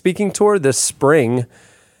 10-city speaking tour this spring,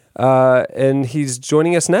 and he's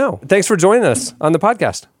joining us now. Thanks for joining us on the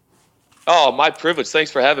podcast. Oh, my privilege.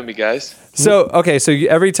 Thanks for having me, guys. So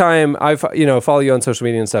every time I follow you on social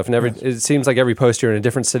media and stuff, and it seems like every post you're in a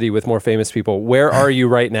different city with more famous people. Where are you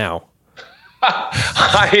right now?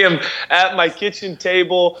 I am at my kitchen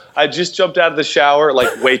table. I just jumped out of the shower,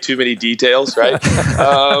 way too many details, right?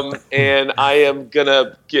 And I am going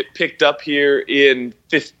to get picked up here in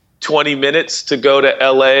 20 minutes to go to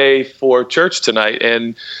LA for church tonight.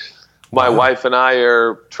 And my wife and I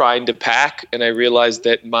are trying to pack, and I realized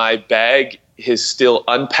that my bag is still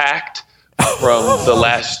unpacked from the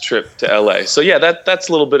last trip to LA. So yeah, that's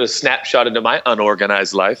a little bit of snapshot into my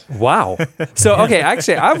unorganized life. Wow. So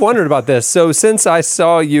actually, I've wondered about this. So since I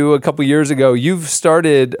saw you a couple years ago, you've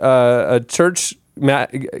started a church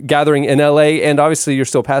gathering in LA, and obviously you're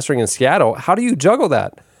still pastoring in Seattle. How do you juggle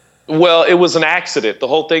that? Well, it was an accident. The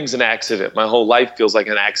whole thing's an accident. My whole life feels like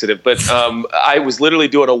an accident. But I was literally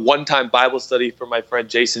doing a one-time Bible study for my friend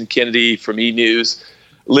Jason Kennedy from E-News,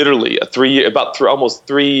 literally almost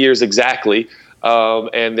 3 years exactly.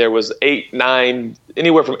 And there was 8, 9,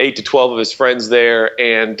 anywhere from 8 to 12 of his friends there.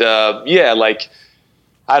 And I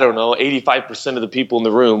don't know, 85% of the people in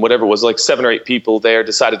the room, whatever it was, 7 or 8 people there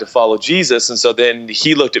decided to follow Jesus. And so then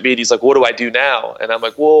he looked at me and he's like, what do I do now? And I'm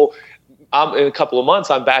like, well, in a couple of months,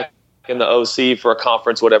 I'm back in the OC for a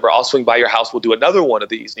conference, whatever. I'll swing by your house. We'll do another one of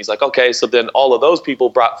these. And he's like, okay. So then all of those people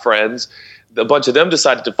brought friends. A bunch of them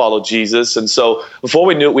decided to follow Jesus. And so before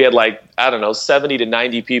we knew it, we had 70 to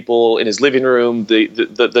 90 people in his living room.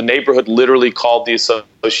 The neighborhood literally called the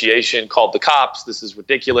association, called the cops. This is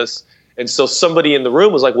ridiculous. And so somebody in the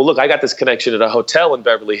room was like, well, look, I got this connection at a hotel in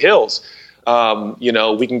Beverly Hills.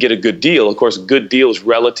 We can get a good deal. Of course, good deal is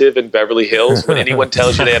relative in Beverly Hills. When anyone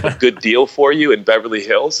tells you they have a good deal for you in Beverly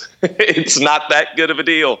Hills, it's not that good of a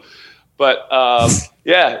deal. But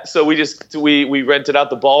so we rented out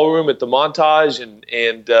the ballroom at the Montage, and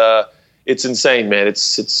it's insane, man.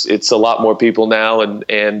 It's a lot more people now,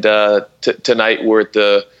 and tonight we're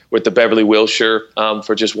at the Beverly Wilshire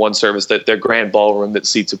for just one service. That their grand ballroom that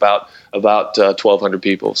seats about 1,200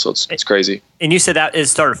 people. So it's crazy. And you said that it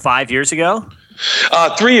started 5 years ago?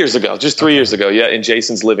 3 years ago, just 3 years ago. Yeah, in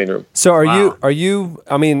Jason's living room. So are you?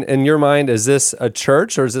 I mean, in your mind, is this a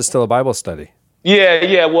church or is this still a Bible study?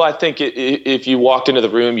 Yeah. Well, I think if you walked into the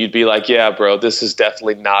room, you'd be like, yeah, bro, this is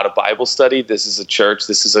definitely not a Bible study. This is a church.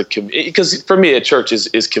 This is because for me, a church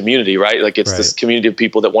is community, right? Like it's this community of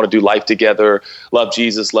people that want to do life together, love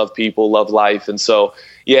Jesus, love people, love life. And so,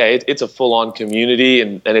 yeah, it's a full-on community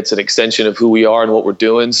and it's an extension of who we are and what we're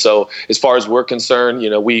doing. So as far as we're concerned,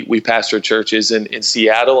 we pastor churches in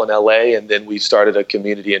Seattle and LA, and then we started a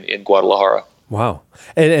community in Guadalajara. Wow.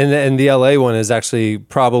 And the LA one is actually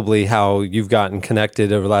probably how you've gotten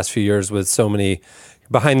connected over the last few years with so many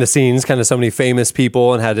behind the scenes, kind of so many famous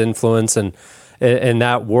people and had influence in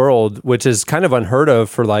that world, which is kind of unheard of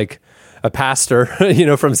for like a pastor,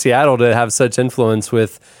 from Seattle to have such influence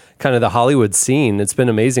with kind of the Hollywood scene. It's been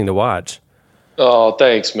amazing to watch. Oh,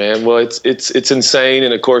 thanks, man. Well, it's insane.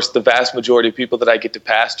 And of course, the vast majority of people that I get to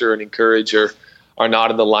pastor and encourage are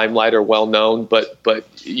not in the limelight or well known, but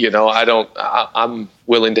I'm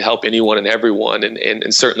willing to help anyone and everyone,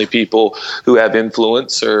 and certainly people who have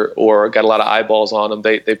influence or got a lot of eyeballs on them,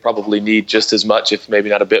 they probably need just as much, if maybe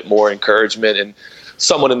not a bit more, encouragement and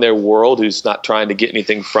someone in their world who's not trying to get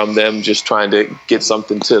anything from them, just trying to get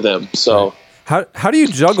something to them. So how do you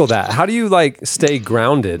juggle that? How do you stay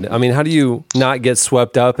grounded? I mean, how do you not get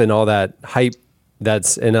swept up in all that hype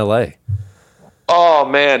that's in LA? Oh,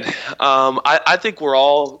 man. I think we're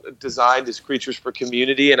all designed as creatures for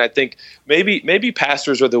community. And I think maybe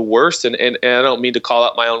pastors are the worst. And I don't mean to call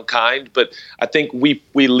out my own kind, but I think we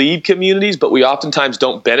lead communities, but we oftentimes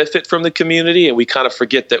don't benefit from the community. And we kind of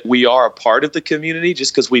forget that we are a part of the community.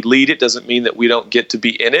 Just because we lead it doesn't mean that we don't get to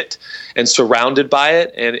be in it and surrounded by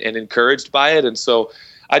it and encouraged by it. And so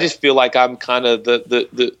I just feel like I'm kind of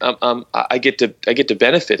I get to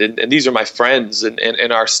benefit, and these are my friends,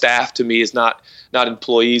 and our staff to me is not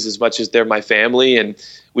employees as much as they're my family, and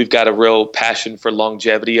we've got a real passion for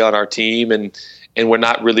longevity on our team, and we're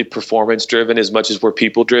not really performance driven as much as we're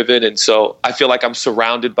people driven, and so I feel like I'm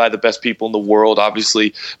surrounded by the best people in the world.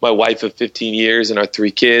 Obviously, my wife of 15 years and our 3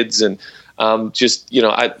 kids, and I'm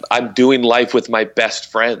doing life with my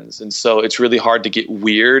best friends. And so it's really hard to get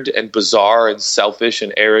weird and bizarre and selfish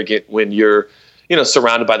and arrogant when you're,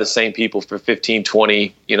 surrounded by the same people for 15,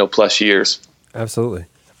 20, plus years. Absolutely.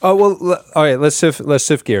 Oh, well, all right, let's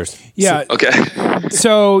shift gears. Yeah. Okay.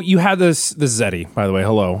 So you had this is Eddie, by the way.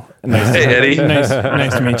 Hello. Nice, hey, Eddie. Nice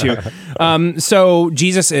to meet you. So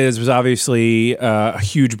Jesus was obviously a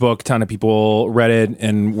huge book. A ton of people read it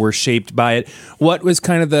and were shaped by it. What was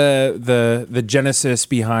kind of the genesis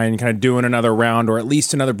behind kind of doing another round, or at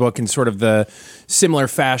least another book in sort of the similar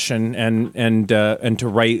fashion and to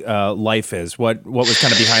write Life Is? What was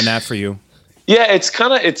kind of behind that for you? Yeah,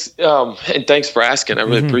 and thanks for asking. I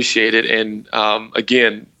really appreciate it. And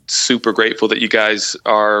again, super grateful that you guys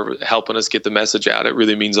are helping us get the message out. It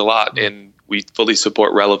really means a lot. And we fully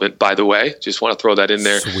support Relevant, by the way. Just want to throw that in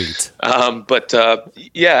there. Sweet. But I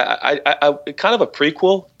kind of a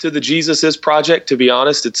prequel to the Jesus Is project, to be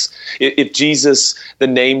honest. The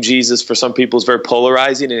name Jesus for some people is very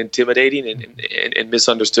polarizing and intimidating and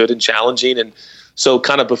misunderstood and challenging. And so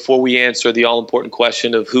kind of before we answer the all-important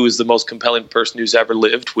question of who is the most compelling person who's ever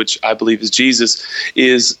lived, which I believe is Jesus,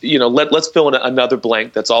 let's fill in another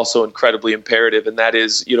blank that's also incredibly imperative, and that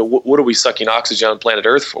is, what are we sucking oxygen on planet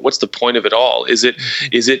Earth for? What's the point of it all? Is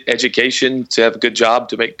it education, to have a good job,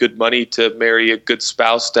 to make good money, to marry a good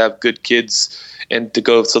spouse, to have good kids, and to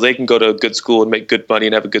go so they can go to a good school and make good money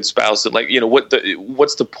and have a good spouse? And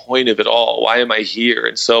what's the point of it all? Why am I here?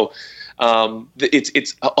 And so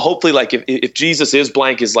it's hopefully like if Jesus is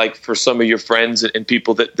blank is like for some of your friends and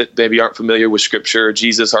people that maybe aren't familiar with scripture or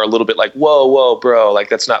Jesus are a little bit like, whoa, bro, like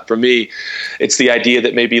that's not for me. It's the idea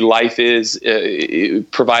that maybe Life Is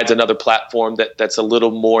it provides another platform that's a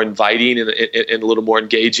little more inviting and a little more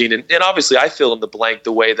engaging. And obviously I fill in the blank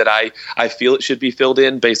the way that I feel it should be filled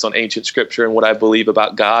in based on ancient scripture and what I believe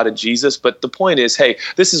about God and Jesus. But the point is, hey,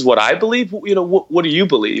 this is what I believe. What do you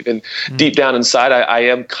believe? And deep down inside, I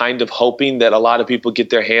am kind of hoping that a lot of people get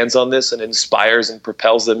their hands on this and inspires and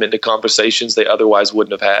propels them into conversations they otherwise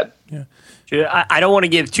wouldn't have had. Yeah. I don't want to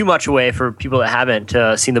give too much away for people that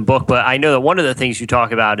haven't seen the book, but I know that one of the things you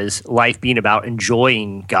talk about is life being about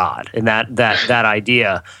enjoying God and that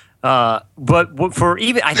idea. But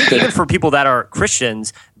I think even for people that are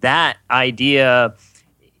Christians, that idea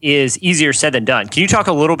is easier said than done. Can you talk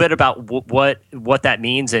a little bit about what that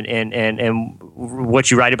means and what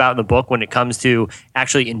you write about in the book when it comes to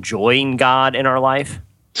actually enjoying God in our life?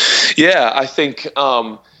 Yeah, I think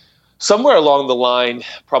somewhere along the line,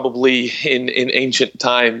 probably in ancient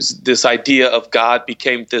times, this idea of God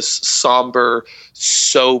became this somber,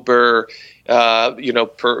 sober, kind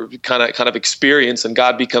of experience, and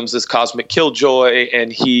God becomes this cosmic killjoy,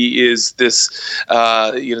 and he is this,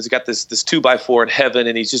 he's got this 2x4 in heaven,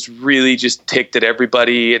 and he's just really just ticked at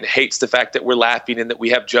everybody and hates the fact that we're laughing and that we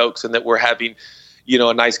have jokes and that we're having,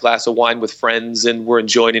 a nice glass of wine with friends and we're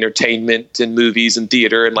enjoying entertainment and movies and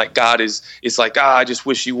theater. And like God is like, I just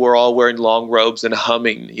wish you were all wearing long robes and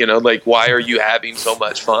humming, like, why are you having so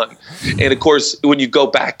much fun? And of course, when you go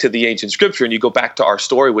back to the ancient scripture and you go back to our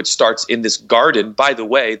story, which starts in this garden, by the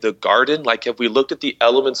way, the garden, like, have we looked at the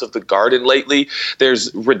elements of the garden lately?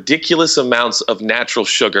 There's ridiculous amounts of natural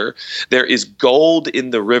sugar. There is gold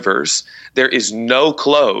in the rivers. There is no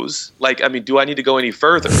clothes. Like, I mean, do I need to go any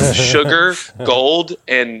further? Sugar, gold,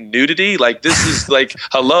 and nudity. Like, this is like,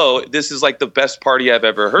 hello, this is like the best party I've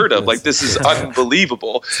ever heard of. Like, this is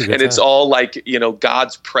unbelievable. And it's all like,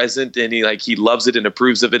 God's present, and he loves it and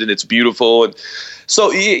approves of it, and it's beautiful. And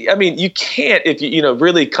so, I mean, you can't, if you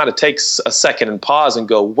really kind of takes a second and pause and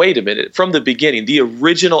go, wait a minute, from the beginning, the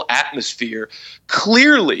original atmosphere,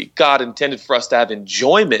 clearly God intended for us to have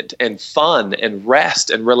enjoyment and fun and rest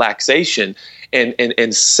and relaxation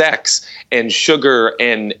and sex and sugar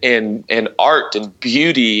and art and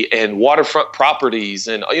beauty and waterfront properties,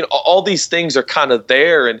 and all these things are kind of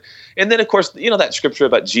there. And then, of course, that scripture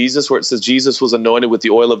about Jesus where it says Jesus was anointed with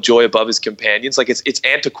the oil of joy above his companions. Like, it's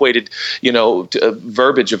antiquated,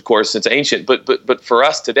 verbiage, of course, it's ancient. But for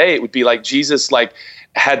us today, it would be like Jesus,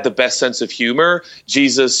 had the best sense of humor.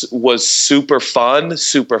 Jesus was super fun,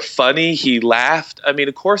 super funny. He laughed. I mean,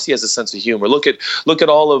 of course he has a sense of humor. Look at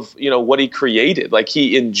all of, what he created. Like,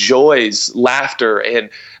 he enjoys laughter. And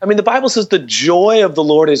I mean, the Bible says the joy of the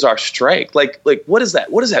Lord is our strength. Like, what is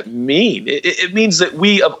that? What does that mean? It means that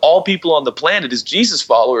we, of all people on the planet, as Jesus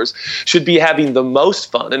followers, should be having the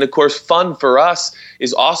most fun. And of course, fun for us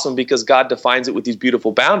is awesome because God defines it with these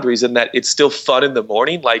beautiful boundaries, and that it's still fun in the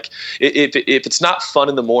morning. Like, if it's not fun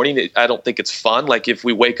in the morning, I don't think it's fun. Like, if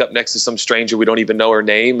we wake up next to some stranger we don't even know her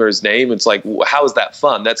name or his name, it's like, how is that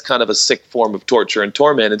fun? That's kind of a sick form of torture and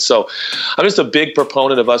torment. And so I'm just a big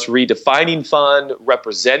proponent of us redefining fun,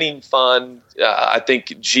 representing fun. I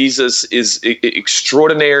think Jesus is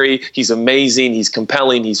extraordinary. He's amazing. He's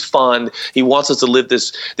compelling. He's fun. He wants us to live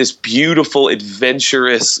this beautiful,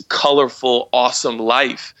 adventurous, colorful, awesome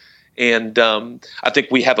life. And I think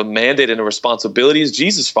we have a mandate and a responsibility as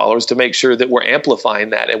Jesus followers to make sure that we're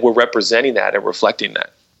amplifying that and we're representing that and reflecting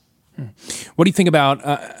that. What do you think about,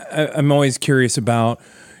 I'm always curious about,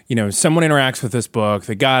 someone interacts with this book,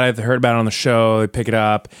 they got it, they heard about it on the show, they pick it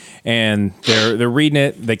up, and they're reading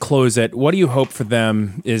it, they close it. What do you hope for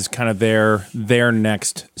them is kind of their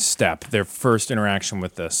next step, their first interaction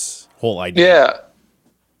with this whole idea?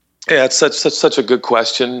 Yeah, it's such a good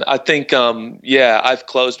question. I think, I've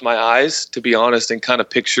closed my eyes, to be honest, and kind of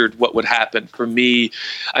pictured what would happen. For me,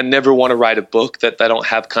 I never want to write a book that I don't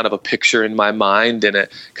have kind of a picture in my mind and a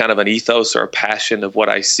kind of an ethos or a passion of what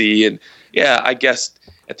I see. And I guess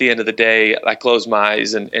at the end of the day, I closed my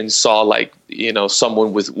eyes and saw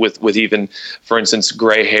someone with even, for instance,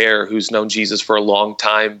 gray hair who's known Jesus for a long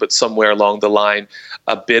time, but somewhere along the line,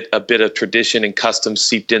 a bit of tradition and custom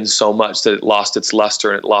seeped in so much that it lost its luster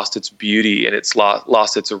and it lost its beauty and it's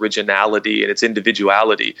lost its originality and its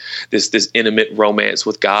individuality. This intimate romance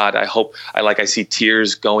with God. I see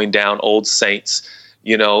tears going down old saints,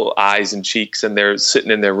 eyes and cheeks, and they're sitting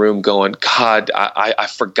in their room going, God, I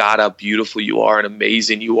forgot how beautiful you are and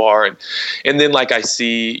amazing you are. And then I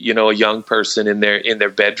see, a young person in their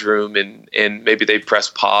bedroom and maybe they press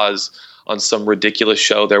pause on some ridiculous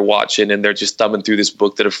show they're watching and they're just thumbing through this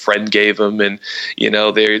book that a friend gave them, and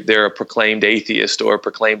they're a proclaimed atheist or a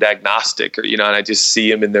proclaimed agnostic, or and I just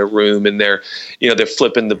see them in their room and they're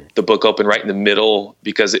flipping the book open right in the middle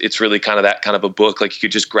because it's really kind of that kind of a book, like you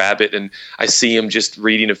could just grab it, and I see them just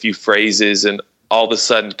reading a few phrases and all of a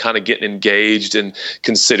sudden kind of getting engaged and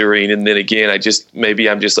considering. And then again, I'm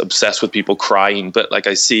just obsessed with people crying, but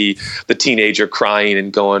I see the teenager crying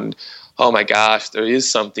and going, oh my gosh, there is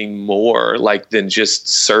something more than just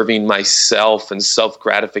serving myself and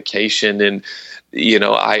self-gratification. And,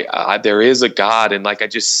 there is a God, and I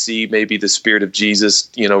just see maybe the Spirit of Jesus,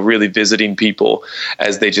 really visiting people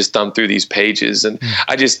as they just thumb through these pages. And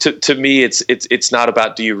I just, to me, it's not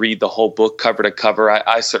about, do you read the whole book cover to cover?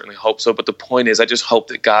 I certainly hope so. But the point is, I just hope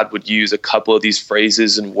that God would use a couple of these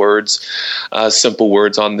phrases and words, simple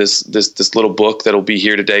words on this little book that'll be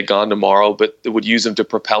here today, gone tomorrow, but it would use them to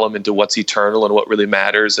propel them into what's eternal and what really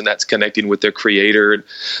matters. And that's connecting with their Creator. And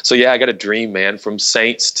so, I got a dream, man, from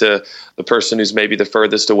saints to the person who's maybe the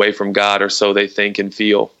furthest away from God, or so they think and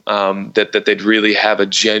feel, that they'd really have a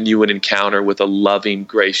genuine encounter with a loving,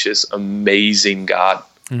 gracious, amazing God.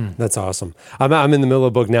 That's awesome. I'm in the middle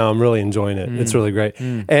of the book now. I'm really enjoying it. It's really great.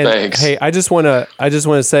 And Thanks. hey, I just want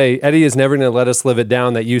to say, Eddie is never going to let us live it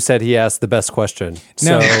down that you said he asked the best question.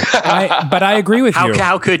 No, So but I agree with you.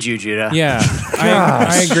 How could you, Judah? Yeah,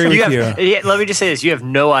 I agree with you. Yeah, let me just say this: you have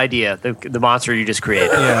no idea the monster you just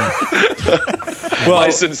created. Yeah.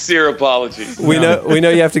 My sincere apologies. we know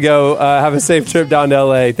you have to go. Have a safe trip down to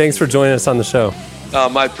LA. Thanks for joining us on the show.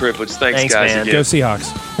 My privilege. Thanks guys. man. Again. Go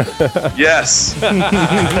Seahawks. Yes. I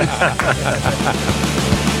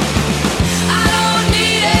don't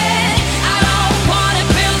need it. I don't want to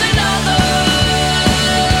build another.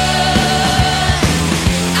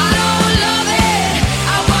 I don't love it.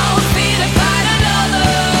 I won't be to fight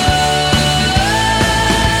another.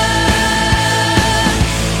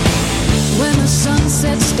 When the sun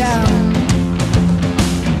sets down,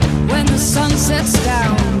 when the sun sets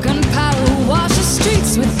down, gunpowder washes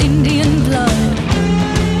streets with Indian blood.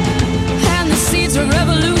 And the seeds of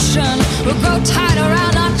revolution will grow tight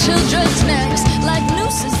around our children's necks like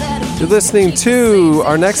nooses that You're listening to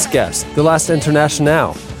our next guest, The Last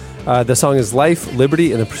International. The song is Life,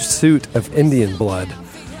 Liberty, and the Pursuit of Indian Blood.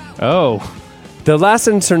 Oh. The Last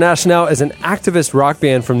International is an activist rock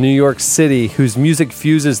band from New York City whose music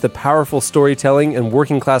fuses the powerful storytelling and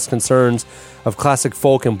working class concerns of classic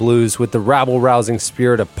folk and blues with the rabble-rousing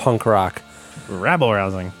spirit of punk rock.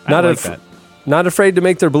 Rabble-rousing. I like that. Not afraid to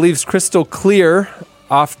make their beliefs crystal clear,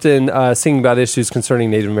 often singing about issues concerning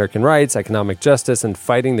Native American rights, economic justice, and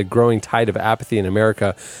fighting the growing tide of apathy in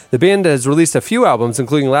America. The band has released a few albums,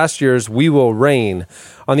 including last year's We Will Reign.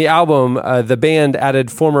 On the album, the band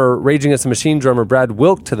added former Rage Against the Machine drummer Brad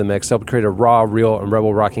Wilk to the mix to help create a raw, real, and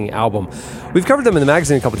rebel-rocking album. We've covered them in the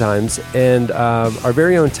magazine a couple times, and our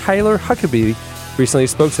very own Tyler Huckabee recently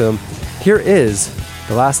spoke to them. Here is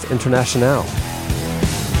The Last International.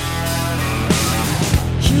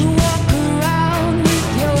 you walk around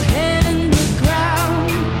with your head in the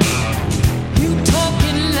ground. You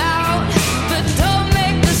talking loud, but don't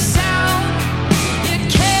make the sound. You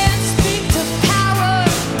can't speak to power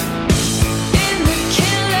in the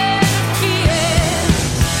killing field.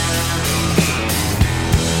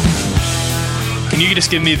 Can you just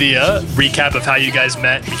give me the recap of how you guys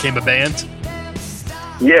met and became a band?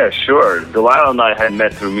 Yeah, sure. Delilah and I had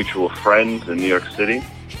met through mutual friends in New York City,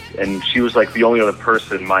 and she was like the only other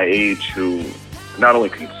person my age who not only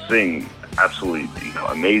could sing absolutely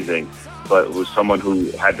amazing, but was someone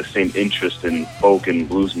who had the same interest in folk and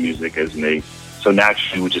blues music as me. So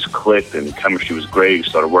naturally we just clicked and chemistry was great. We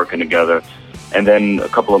started working together. And then a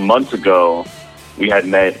couple of months ago, we had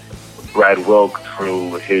met Brad Wilk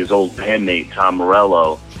through his old bandmate, Tom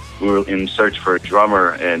Morello. We were in search for a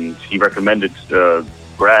drummer, and he recommended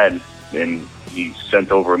Brad, and he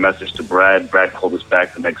sent over a message to Brad. Brad called us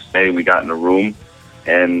back the next day. We got in a room,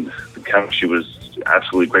 and the chemistry was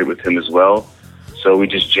absolutely great with him as well. So we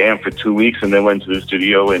just jammed for 2 weeks and then went to the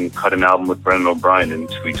studio and cut an album with Brendan O'Brien in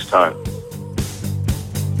 2 weeks' time.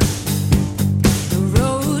 The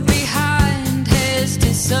road behind has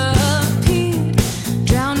disappeared,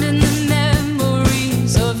 drowned in the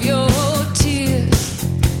memories of your tears,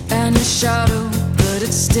 and a shadow, but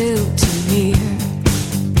it's still too near.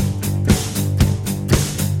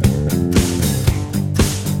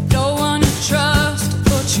 No one to trust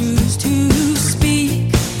or choose to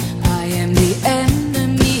speak. I am the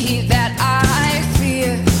enemy that I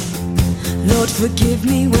fear. Lord, forgive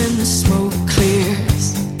me when the smoke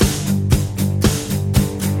clears.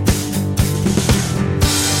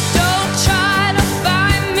 Don't try to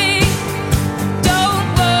find me. Don't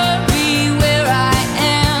worry where I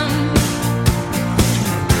am,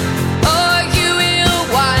 or you will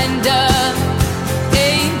wind up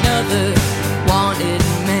another wanted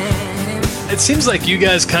man. It seems like you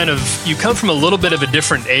guys you come from a little bit of a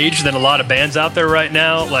different age than a lot of bands out there right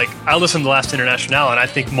now. Like, I listen to Last International and I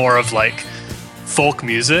think more of like folk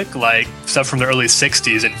music, like stuff from the early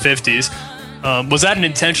 60s and 50s. Was that an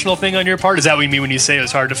intentional thing on your part? Is that what you mean when you say it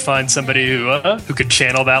was hard to find somebody who could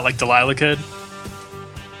channel that like Delilah could?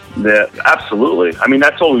 Yeah, absolutely. I mean,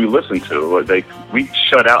 that's all we listened to. Like, we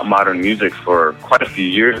shut out modern music for quite a few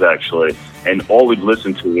years, actually, and all we'd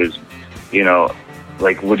listen to is,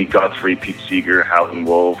 like Woody Guthrie, Pete Seeger, Howlin'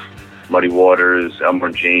 Wolf, Muddy Waters, Elmore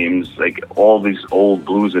James, like all these old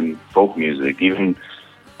blues and folk music, even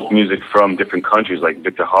music from different countries like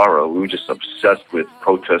Victor Haro. We were just obsessed with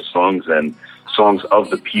protest songs and songs of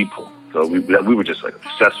the people. So we were just like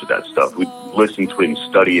obsessed with that stuff. We'd listen to it and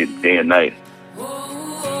study it day and night.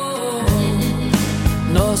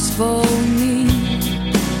 Lost for me.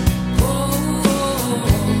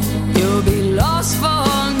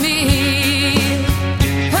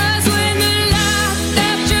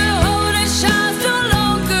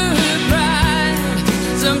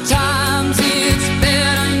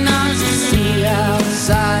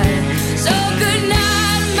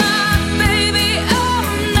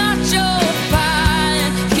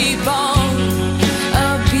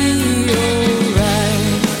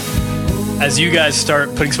 you guys start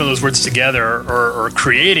putting some of those words together or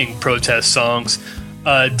creating protest songs,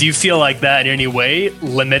 do you feel like that in any way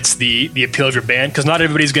limits the appeal of your band? Because not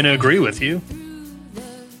everybody's going to agree with you.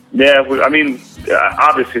 Yeah, I mean,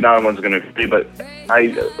 obviously not everyone's going to agree, but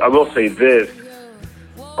I will say this.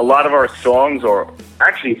 A lot of our songs, or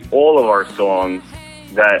actually all of our songs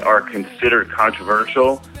that are considered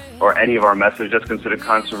controversial, or any of our message that's considered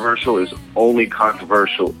controversial, is only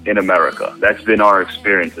controversial in America. That's been our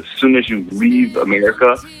experience. As soon as you leave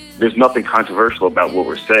America, there's nothing controversial about what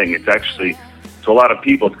we're saying. It's actually, to a lot of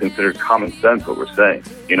people, it's considered common sense what we're saying.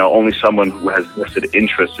 You know, only someone who has vested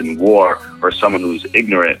interest in war or someone who's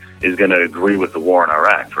ignorant is going to agree with the war in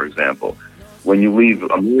Iraq, for example. When you leave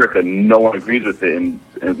America, no one agrees with it, and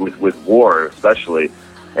with war especially.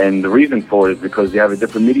 And the reason for it is because you have a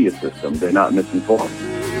different media system. They're not misinformed.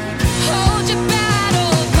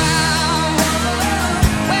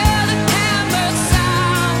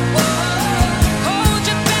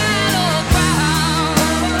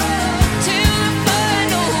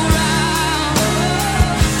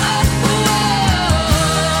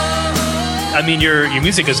 I mean, your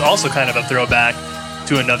music is also kind of a throwback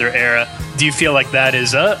to another era. Do you feel like that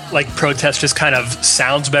is like protest just kind of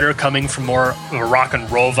sounds better coming from more of a rock and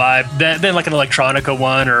roll vibe than like an electronica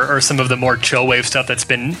one or some of the more chill wave stuff that's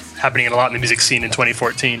been happening a lot in the music scene in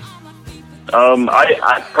 2014?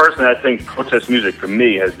 I personally, I think protest music for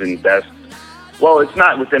me has been best. Well, it's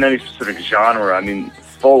not within any specific genre. I mean,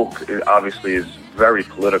 folk obviously is very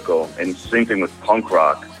political, and same thing with punk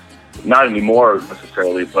rock. Not anymore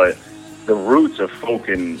necessarily, but the roots of folk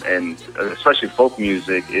and especially folk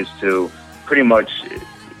music is to pretty much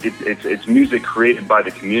it's music created by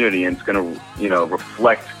the community, and it's going to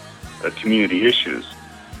reflect community issues.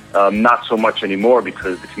 Not so much anymore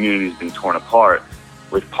because the community's been torn apart.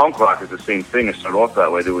 With punk rock, it's the same thing. It started off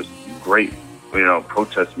that way. There was great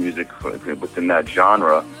protest music within that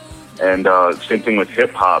genre, and same thing with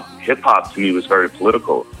hip hop. Hip hop to me was very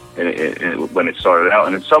political when it started out,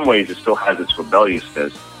 and in some ways it still has its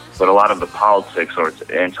rebelliousness. But a lot of the politics or its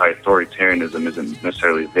anti-authoritarianism isn't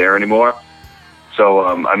necessarily there anymore. So,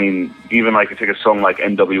 I mean, even like you take a song like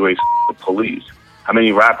NWA's The Police. How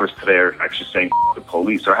many rappers today are actually saying the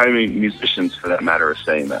police? Or how many musicians, for that matter, are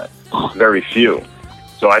saying that? Very few.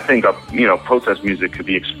 So I think, protest music could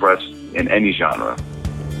be expressed in any genre.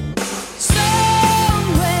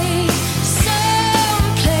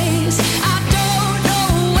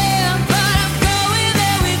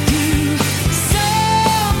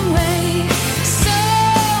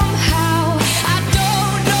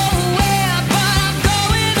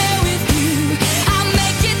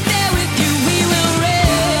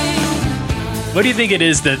 What do you think it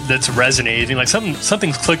is that's resonating? Like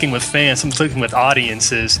something's clicking with fans, something's clicking with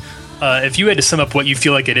audiences. If you had to sum up what you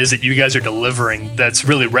feel like it is that you guys are delivering that's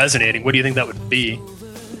really resonating, what do you think that would be?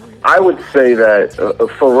 I would say that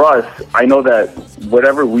for us, I know that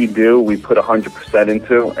whatever we do, we put 100%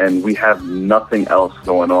 into, and we have nothing else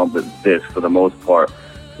going on but this for the most part.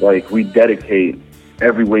 Like, we dedicate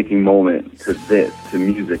every waking moment to this, to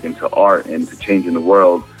music and to art and to changing the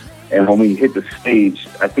world. And when we hit the stage,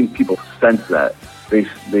 I think people sense that. They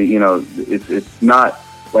it's not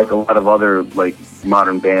like a lot of other like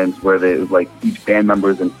modern bands where they like each band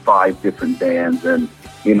member is in 5 different bands, and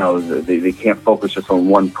they can't focus just on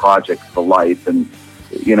one project for life. And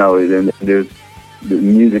the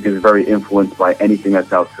music is very influenced by anything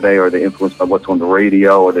that's out today, or they're influenced by what's on the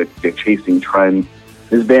radio, or they're chasing trends.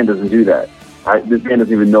 This band doesn't do that. This band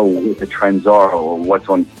doesn't even know what the trends are or what's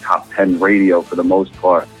on top 10 radio for the most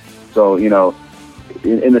part. So, in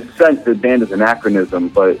a sense, the band is an anachronism,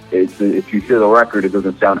 but if you hear the record, it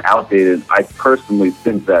doesn't sound outdated. I personally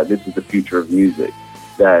think that this is the future of music,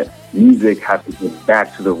 that music has to get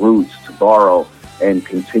back to the roots, to borrow, and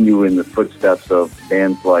continue in the footsteps of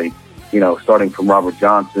bands like, starting from Robert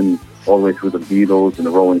Johnson all the way through the Beatles and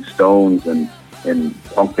the Rolling Stones and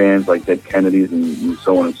punk bands like Dead Kennedys and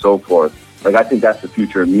so on and so forth. Like, I think that's the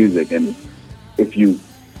future of music, and if you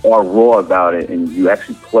are raw about it and you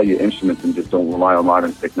actually play your instruments and just don't rely on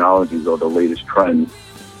modern technologies or the latest trends,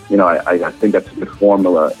 I think that's a good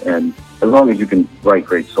formula. And as long as you can write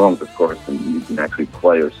great songs, of course, and you can actually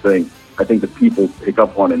play or sing, I think the people pick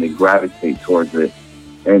up on it and they gravitate towards it.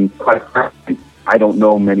 And quite frankly, I don't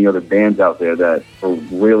know many other bands out there that are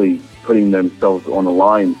really putting themselves on the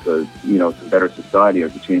line to better society or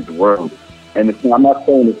to change the world. And I'm not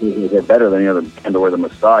saying that they're better than any other band or the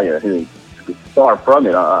Messiah. Far from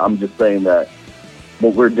it. I'm just saying that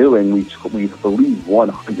what we're doing, we believe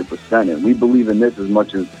 100%, and we believe in this as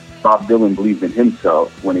much as Bob Dylan believed in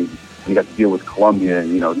himself when he got to deal with Columbia,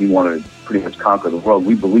 and he wanted to pretty much conquer the world.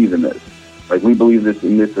 We believe in this, Like, we believe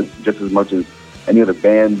in this just as much as any other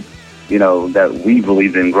band, that we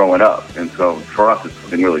believed in growing up. And so for us, it's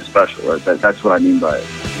something really special. That's what I mean by it.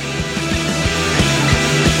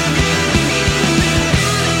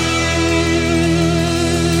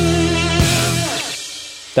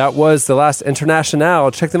 That was The Last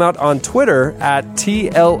International. Check them out on Twitter at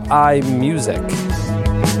TLI Music.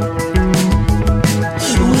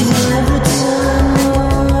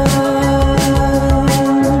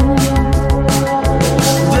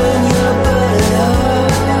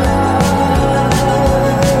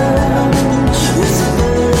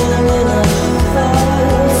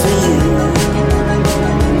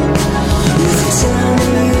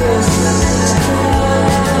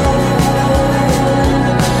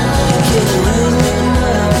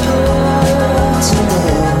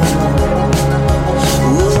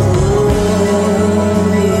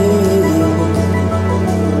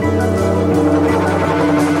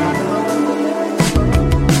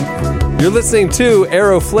 You're listening to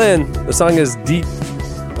Errol Flynn. The song is D.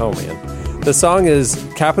 Oh man, the song is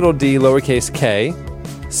capital D lowercase k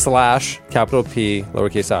 / capital P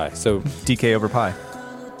lowercase I. So DK over pi.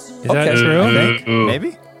 Is that true? I think.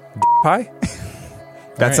 Maybe. Pi.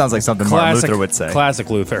 That sounds like something Martin Luther would say. Classic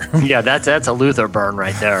Luther. Yeah, that's a Luther burn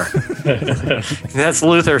right there. That's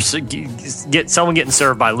Luther. Someone getting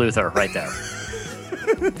served by Luther right there.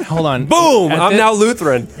 Hold on. Boom! I'm now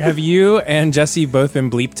Lutheran. Have you and Jesse both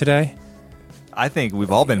been bleeped today? I think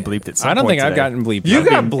we've all been bleeped at some point. I don't think today. I've gotten bleeped. You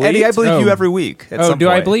got bleeped? Eddie, I bleep you every week. At some do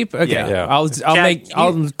point. I bleep? Okay. Yeah. I'll Jack,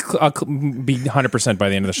 I'll be 100% by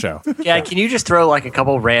the end of the show. Yeah, can you just throw like a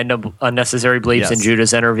couple random unnecessary bleeps Yes. in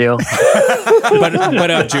Judah's interview?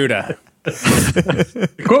 but Judah.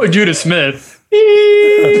 Quote Judah Smith.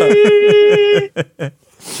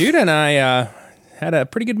 Judah and I had a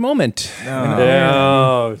pretty good moment.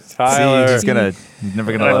 Oh, Tyler. See,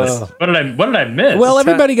 never gonna let us. What did I miss? Well,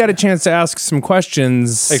 everybody got a chance to ask some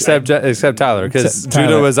questions. Except Tyler, because Except Tyler.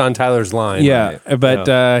 Judah was on Tyler's line. Yeah, right?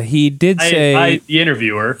 but he did say the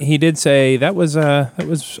interviewer. he did say that was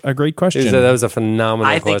a great question. He said that was a phenomenal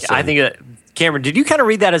I think question. Cameron, did you kind of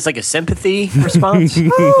read that as like a sympathy response?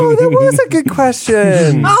 Oh, that was a good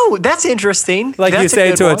question. Oh, that's interesting. Like That's you say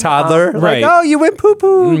good to one. a toddler, Right. like, "Oh, you went poo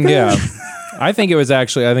poo." Yeah. I think it was a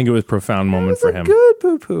profound moment for him. Good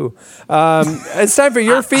poo poo. It's time for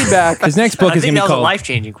your feedback. His next book I is think going to that be was a called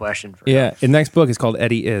life-changing question. For Yeah, his next book is called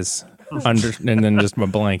Eddie Is. And then just a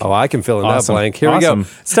blank. Oh, I can fill in Awesome. that blank. Here we Awesome. go.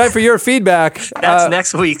 It's time for your feedback. That's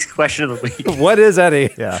next week's question of the week. What is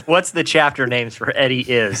Eddie? Yeah. What's the chapter names for Eddie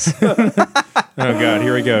Is? Oh God,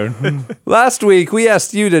 here we go. Last week, we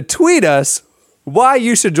asked you to tweet us why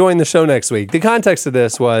you should join the show next week. The context of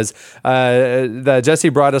this was that Jesse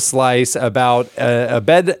brought a slice about a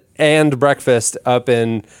bed and breakfast up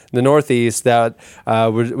in the Northeast that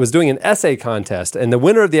was doing an essay contest. And the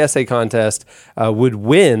winner of the essay contest would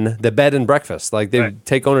win the bed and breakfast. Like, they would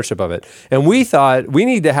take ownership of it. And we thought we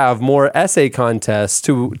need to have more essay contests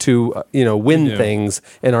to win things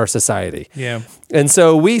in our society. Yeah. And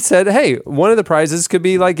so we said, hey, one of the prizes could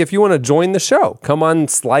be like, if you want to join the show, come on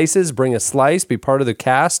Slices, bring a slice, be part of the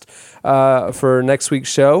cast for next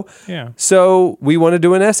week's show. Yeah. So we want to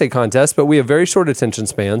do an essay contest, but we have very short attention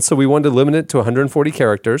spans. So we wanted to limit it to 140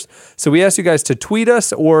 characters. So we asked you guys to tweet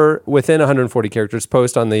us or within 140 characters,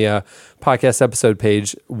 post on the podcast episode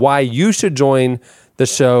page why you should join the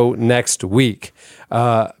show next week.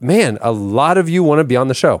 Man, a lot of you want to be on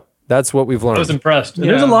the show. That's what we've learned. I was impressed. And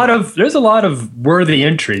there's a lot of worthy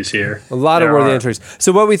entries here. A lot of worthy entries.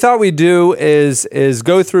 So what we thought we'd do is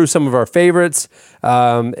go through some of our favorites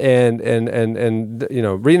and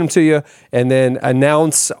read them to you, and then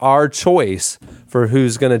announce our choice for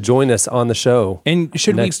who's going to join us on the show. And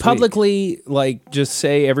should we next publicly just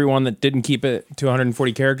say everyone that didn't keep it to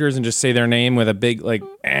 140 characters and just say their name with a big Well,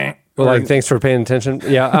 like, thanks for paying attention.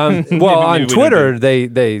 Yeah. Well, on Twitter,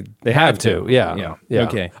 they have to. Yeah.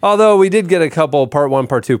 Okay. Although we did get a couple part 1,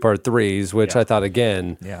 part 2, part 3s, which I thought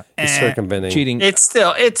again is circumventing. cheating. It's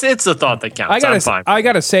still it's a thought that counts. I'm fine. I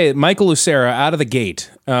gotta say, Michael Lucera out of the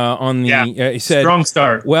gate on the he said strong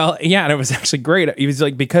start. Well, yeah, and it was actually great. He was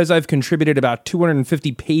like, because I've contributed about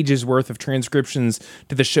 250 pages worth of transcriptions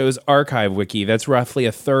to the show's archive wiki. That's roughly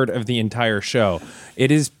a third of the entire show. It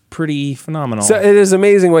is pretty phenomenal. So it is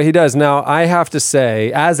amazing what he does. Now, I have to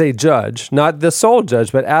say, as a judge, not the sole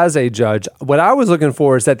judge, but as a judge, what I was looking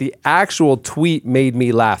for is that the actual tweet made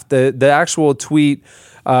me laugh. The actual tweet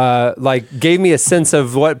gave me a sense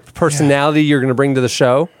of what personality you're going to bring to the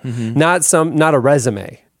show, not a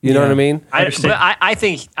resume. You know what I mean? I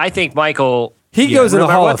think Michael He goes in the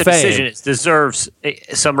Hall of Decision Fame. is, deserves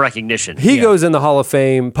some recognition. He goes in the Hall of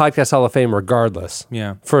Fame, Podcast Hall of Fame, regardless.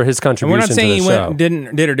 Yeah. For his And contribution we're not saying to he the show.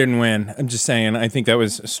 did or didn't win. I'm just saying I think that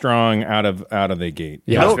was strong out of the gate.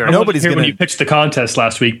 Yeah. Nobody's here when you pitched the contest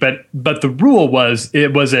last week, but the rule was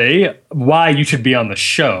it was a why you should be on the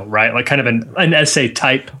show, right? Like kind of an essay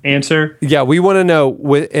type answer. Yeah, we want to know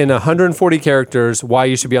in 140 characters why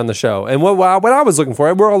you should be on the show. And what I was looking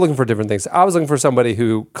for, we're all looking for different things. I was looking for somebody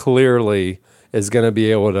who clearly is going to be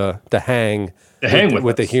able to hang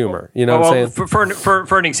with the humor. You know what I'm saying?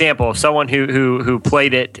 For an example, someone who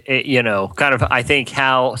played it, kind of, I think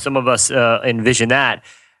how some of us envision that.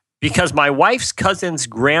 Because my wife's cousin's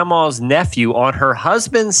grandma's nephew on her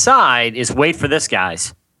husband's side is, wait for this,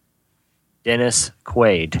 guys, Dennis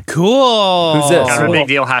Quaid. Cool. Who's this? Kind of a big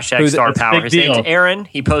deal. Hashtag star power. His name's deal. Aaron.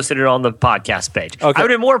 He posted it on the podcast page. Okay. I would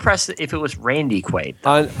have been more impressed if it was Randy Quaid.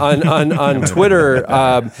 On Twitter,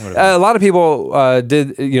 a lot of people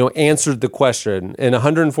answered the question in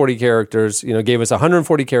 140 characters. Gave us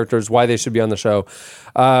 140 characters why they should be on the show.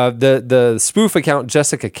 The spoof account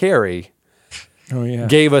Jessica Carey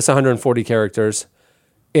gave us 140 characters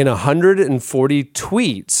in 140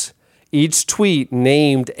 tweets. Each tweet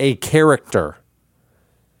named a character.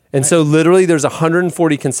 And so literally there's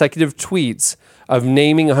 140 consecutive tweets of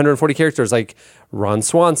naming 140 characters like Ron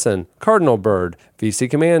Swanson, Cardinal Bird, VC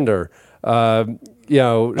Commander, Shadana.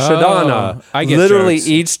 I get literally jokes.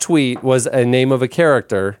 each tweet was a name of a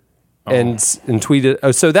character and tweeted.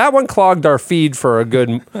 Oh, so that one clogged our feed for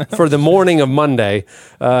the morning of Monday.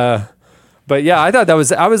 But yeah, I thought I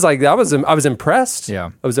was impressed. Yeah.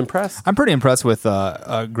 I was impressed. I'm pretty impressed with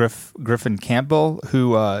Griffin Campbell,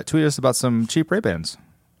 who tweeted us about some cheap Ray-Bans.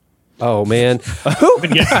 Oh man!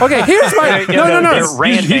 Okay, here's my no.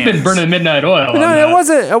 He's been burning midnight oil. No,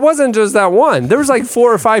 it wasn't just that one. There was like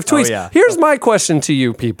 4 or 5 tweets. yeah. Here's my question to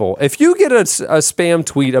you people: if you get a spam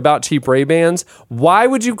tweet about cheap Ray-Bans, why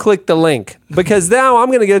would you click the link? Because now I'm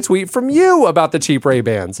going to get a tweet from you about the cheap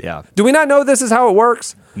Ray-Bans. Yeah. Do we not know this is how it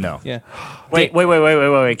works? No. Yeah. Wait,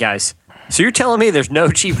 guys. So you're telling me there's no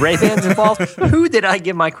cheap Ray-Bans involved? Who did I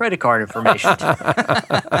give my credit card information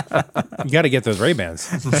to? You got to get those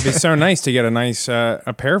Ray-Bans. It'd be so nice to get a nice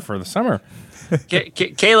a pair for the summer.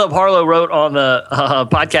 Caleb Harlow wrote on the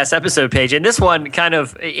podcast episode page, and this one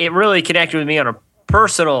it really connected with me on a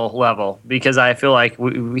personal level because I feel like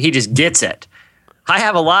he just gets it. I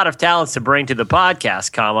have a lot of talents to bring to the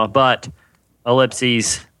podcast, but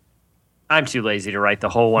ellipses. I'm too lazy to write the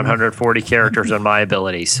whole 140 characters on my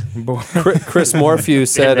abilities. Chris Morphew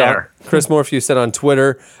said. Chris Morphew said on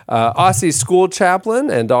Twitter, Aussie school chaplain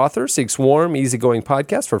and author seeks warm, easygoing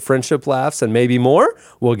podcast for friendship, laughs, and maybe more.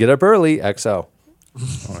 We'll get up early. XO.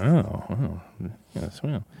 Wow. Yes,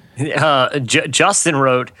 wow. Justin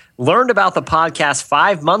wrote, learned about the podcast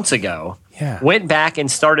 5 months ago. Yeah. Went back and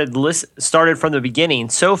started from the beginning.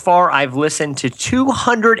 So far, I've listened to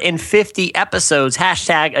 250 episodes.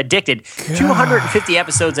 #addicted. 250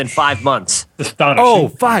 episodes in 5 months. Astonishing. Oh,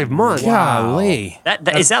 5 months. Golly.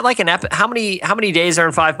 Is that like how many days are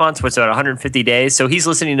in 5 months? What's that? 150 days. So he's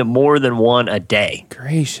listening to more than one a day.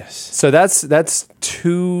 Gracious. So that's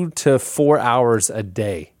 2 to 4 hours a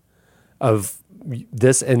day of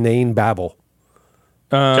this inane babble.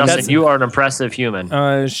 Justin, you are an impressive human.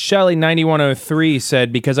 Shelly 9103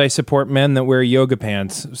 said, because I support men that wear yoga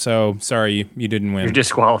pants. So sorry, you didn't win. You're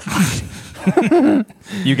disqualified.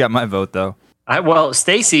 You got my vote, though.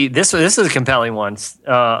 Stacy, this is a compelling one.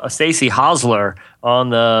 Stacy Hosler on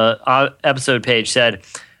the episode page said,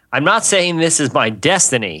 I'm not saying this is my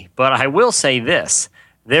destiny, but I will say this.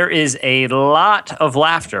 There is a lot of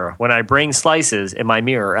laughter when I bring slices in my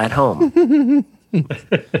mirror at home.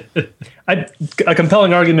 A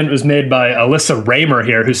compelling argument was made by Alyssa Raymer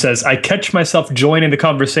here, who says, I catch myself joining the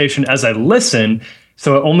conversation as I listen,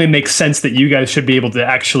 so it only makes sense that you guys should be able to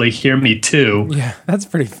actually hear me too. Yeah, that's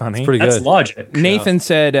pretty funny. Pretty That's good. logic. Nathan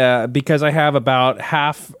said, because I have about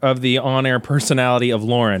half of the on-air personality of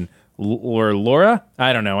Lauren. Or Laura?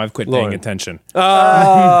 I don't know. I've quit paying attention.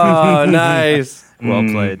 Oh, nice. Well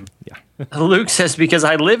played. Yeah. Luke says, because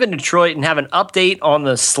I live in Detroit and have an update on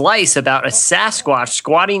the slice about a Sasquatch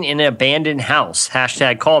squatting in an abandoned house.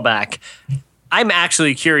 #callback. I'm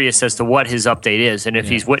actually curious as to what his update is and if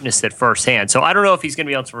he's witnessed it firsthand. So I don't know if he's going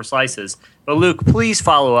to be on for slices. But Luke, please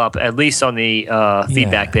follow up, at least on the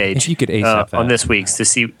feedback page. If you could ASAP that. on this week's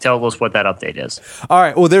to tell us what that update is. All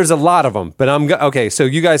right. Well, there's a lot of them, but okay. So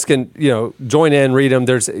you guys can join in, read them.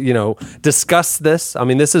 There's discuss this. I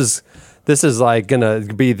mean, this is like going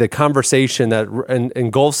to be the conversation that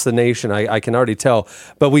engulfs the nation. I can already tell.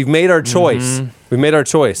 But we've made our choice. We've made our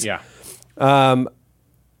choice. Yeah.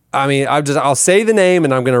 I mean, I'll say the name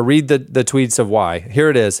and I'm going to read the tweets of why. Here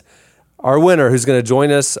it is. Our winner, who's going to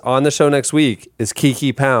join us on the show next week, is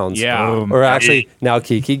Kiki Pounds. Yeah. Or actually, now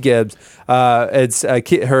Kiki Gibbs. It's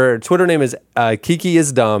her Twitter name is Kiki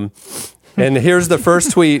is Dumb. And here's the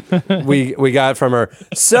first tweet we got from her.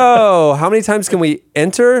 So, how many times can we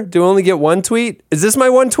enter? Do we only get one tweet? Is this my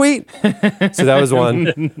one tweet? So that was one.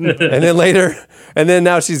 And then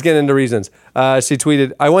now she's getting into reasons. She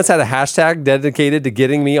tweeted, I once had a hashtag dedicated to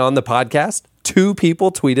getting me on the podcast. 2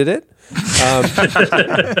 people tweeted it.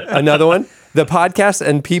 Another one. The podcast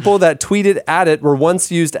and people that tweeted at it were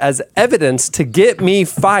once used as evidence to get me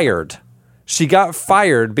fired. She got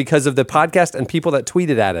fired because of the podcast and people that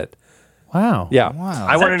tweeted at it. Wow. Yeah. Wow.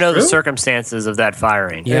 I want to know the circumstances of that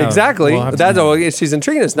firing. Yeah, exactly. She's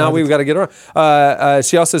intriguing us. Now we've got to get her on.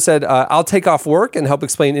 She also said, I'll take off work and help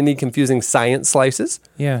explain any confusing science slices.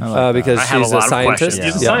 Yeah. Because I have she's a lot a of scientist. questions.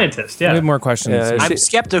 She's a scientist. We Yeah. have more questions. Yeah, I'm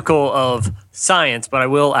skeptical of science, but I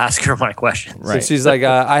will ask her my questions. Right. So she's like,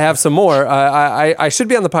 I have some more. I should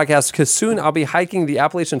be on the podcast because soon I'll be hiking the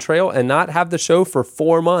Appalachian Trail and not have the show for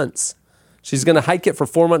 4 months. She's going to hike it for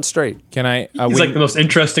 4 months straight. Can I? She's like the most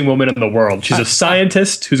interesting woman in the world. She's a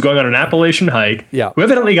scientist who's going on an Appalachian hike. Yeah. Who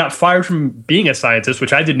evidently got fired from being a scientist,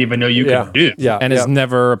 which I didn't even know you could do. Yeah. and has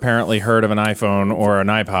never apparently heard of an iPhone or an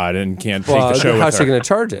iPod and can't take the show how's with she her. going to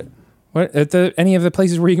charge it? What, at any of the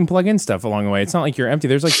places where you can plug in stuff along the way? It's not like you're empty.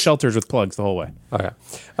 There's like shelters with plugs the whole way. Okay.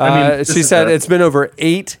 this She is said a- it's been over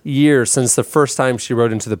 8 years since the first time she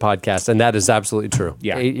wrote into the podcast, and that is absolutely true.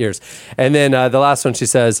 Yeah. 8 years. And then the last one, she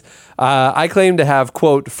says, I claim to have,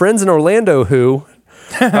 quote, friends in Orlando who,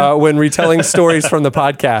 when retelling stories from the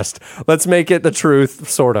podcast. Let's make it the truth,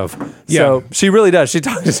 sort of. So she really does. She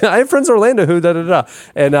talks. I have friends in Orlando who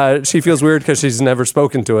and she feels weird because she's never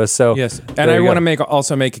spoken to us. So Yes, and I want to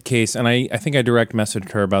also make a case, and I think I direct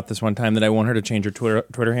messaged her about this one time that I want her to change her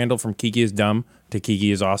Twitter handle from Kiki is dumb to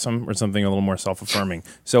Kiki is awesome or something a little more self-affirming.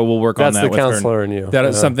 So we'll work on That's that the with her. counselor in you. That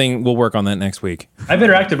is something we'll work on that next week. I've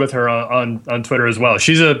interacted with her on Twitter as well.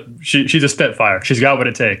 She's a spitfire. She's got what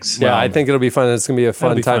it takes. Yeah, I think it'll be fun. It's going to be a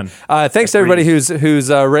fun be time. fun. Thanks to everybody who's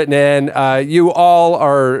written in. You all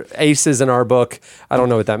are aces in our book. I don't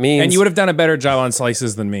know what that means. And you would have done a better job on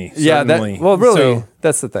slices than me. Yeah, certainly. really, So,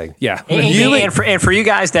 that's the thing. yeah. And for you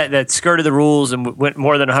guys that skirted the rules and went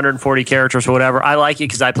more than 140 characters or whatever, I like it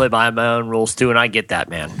because I play by my own rules too, and I get that,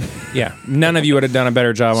 man. Yeah. None of you would have done a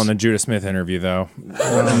better job on the Judah Smith interview, though.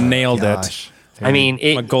 Nailed Gosh. I mean,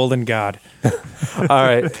 it. A golden god. All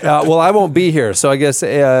right. Well, I won't be here, so I guess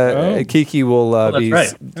Kiki will be right.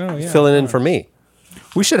 filling in for me.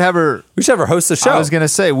 We should have her. We should have her host the show. I was going to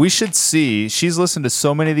say, we should see. She's listened to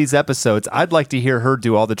so many of these episodes. I'd like to hear her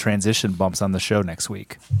do all the transition bumps on the show next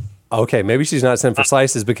week. Okay, maybe she's not sent for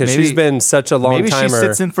slices because maybe- she's been such a long Maybe timer. she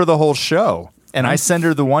sits in for the whole show. And I send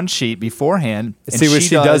her the one sheet beforehand. And See what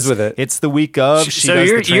she does with it. It's the week of. She so does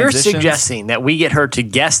you're the transitions. suggesting that we get her to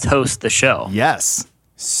guest host the show? Yes.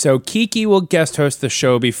 So Kiki will guest host the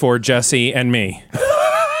show before Jesse and me.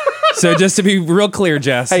 So just to be real clear,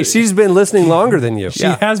 Jess. Hey, she's been listening longer than you. She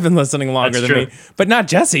has been listening longer That's than true. me, but not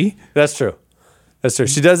Jesse. That's true. That's true.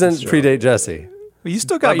 She doesn't predate Jesse. Well, you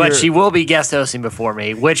still got But your. she will be guest hosting before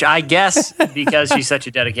me, which I guess because she's such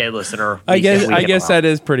a dedicated listener. I guess we get along. that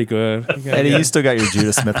is pretty good. Eddie, you still got your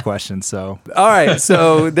Judah Smith question. So All right,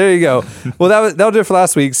 so there you go. Well, that'll do it for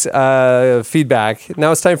last week's feedback.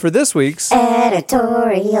 Now it's time for this week's.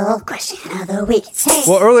 Editorial question of the week.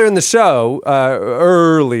 Well, early in the show,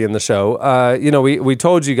 we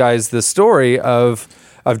told you guys the story of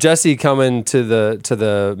Jesse coming to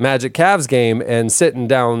the Magic Cavs game and sitting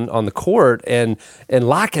down on the court and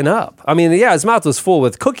locking up. I mean, yeah, his mouth was full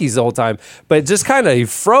with cookies the whole time, but just kind of he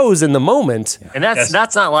froze in the moment. And that's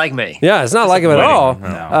not like me. Yeah, it's not like him at all.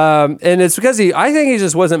 And it's because I think he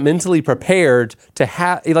just wasn't mentally prepared to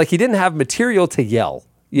have, like, he didn't have material to yell.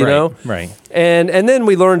 You know, right? And then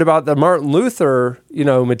we learned about the Martin Luther,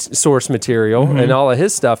 source material and all of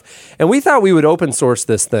his stuff. And we thought we would open source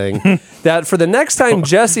this thing that for the next time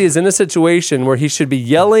Jesse is in a situation where he should be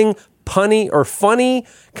yelling punny or funny,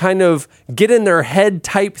 kind of get in their head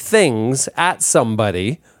type things at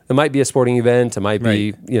somebody. It might be a sporting event. It might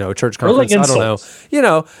be, a church conference. I don't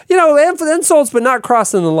know. Insults, but not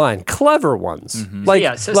crossing the line. Clever ones.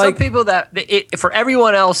 Some people for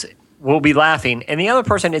everyone else will be laughing, and the other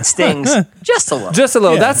person it stings just a little. Just a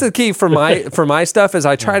little. Yeah. That's the key for my stuff. Is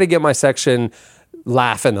I try to get my section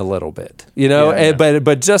laughing a little bit,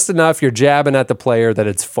 but just enough you're jabbing at the player that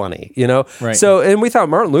it's funny, Right. So, and we thought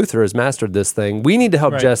Martin Luther has mastered this thing. We need to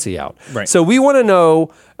help Jesse out. Right. So we want to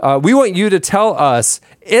know, we want you to tell us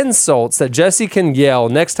insults that Jesse can yell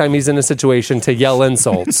next time he's in a situation to yell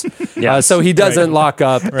insults. So he doesn't lock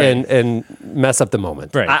up and mess up the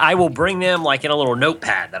moment. Right. I will bring them like in a little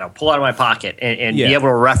notepad that I'll pull out of my pocket and be able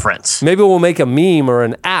to reference. Maybe we'll make a meme or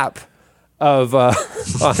an app of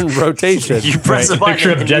on rotation. You press the button.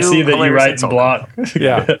 Picture of Jesse that you write in block.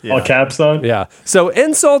 Yeah. All caps on. Yeah. So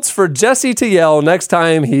insults for Jesse to yell next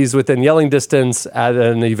time he's within yelling distance at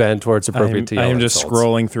an event where it's appropriate to yell. I am just insults.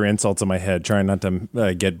 scrolling through insults in my head, trying not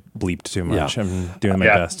to get bleeped too much. Yeah. I'm doing my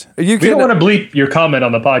best. We don't want to bleep your comment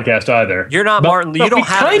on the podcast either. You're not Martin. You but don't we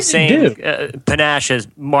have the kinda same do. panache as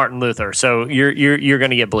Martin Luther, so you're going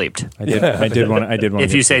to get bleeped. I did want.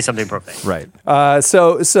 If you say something profane. Right.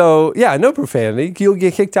 So yeah, no profanity. You'll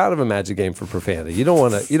get kicked out of a Magic game for profanity. You don't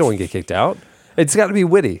want to get kicked out. It's got to be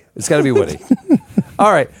witty.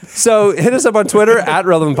 All right. So hit us up on Twitter at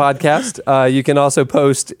Relevant Podcast. You can also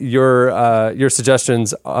post your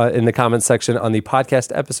suggestions in the comments section on the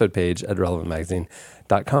podcast episode page at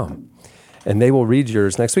relevantmagazine.com. And they will read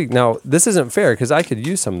yours next week. Now, this isn't fair because I could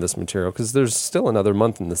use some of this material because there's still another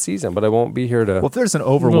month in the season, but I won't be here to... Well, if there's an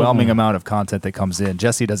overwhelming amount of content that comes in,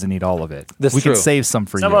 Jesse doesn't need all of it. That's we true. can save some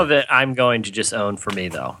for you. Some of it I'm going to just own for me,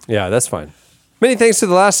 though. Yeah, that's fine. Many thanks to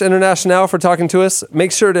The Last International for talking to us.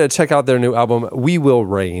 Make sure to check out their new album, We Will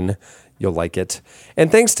Reign. You'll like it.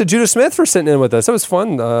 And thanks to Judah Smith for sitting in with us. It was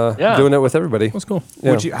fun doing it with everybody. It was cool.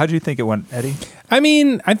 Yeah. How do you think it went, Eddie? I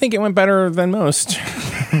mean, I think it went better than most.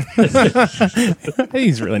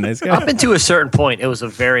 He's a really nice guy. Up until a certain point, it was a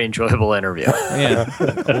very enjoyable interview. Yeah,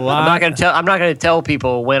 I'm not going to tell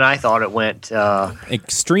people when I thought it went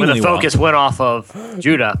extremely when the focus went off of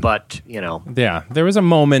Judah, but Yeah, there was a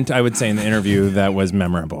moment I would say in the interview that was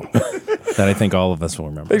memorable. That I think all of us will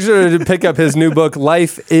remember. Make sure to pick up his new book,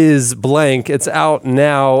 Life is Blank. It's out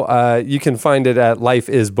now. You can find it at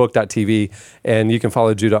lifeisbook.tv, and you can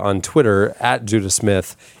follow Judah on Twitter at Judah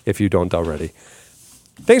Smith if you don't already.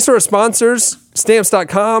 Thanks to our sponsors,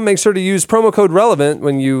 Stamps.com. Make sure to use promo code RELEVANT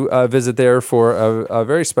when you visit there for a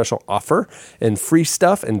very special offer and free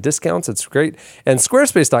stuff and discounts. It's great. And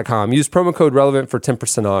Squarespace.com. Use promo code RELEVANT for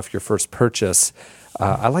 10% off your first purchase.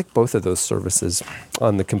 I like both of those services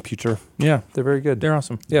on the computer. Yeah. They're very good. They're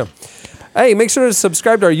awesome. Yeah. Hey, make sure to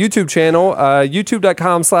subscribe to our YouTube channel,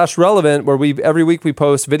 youtube.com/relevant, where every week we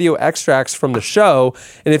post video extracts from the show.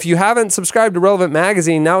 And if you haven't subscribed to Relevant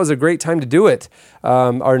Magazine, now is a great time to do it.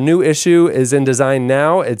 Our new issue is in design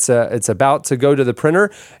now. It's about to go to the printer.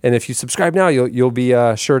 And if you subscribe now, you'll be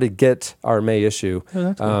sure to get our May issue. Oh,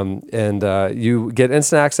 that's cool. And you get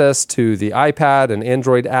instant access to the iPad and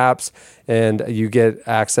Android apps. And you get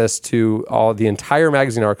access to the entire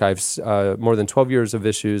magazine archives, more than 12 years of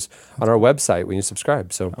issues on our website when you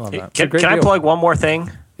subscribe. So Can I plug one more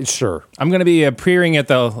thing? Sure. I'm going to be appearing at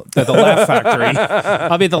the Laugh Factory.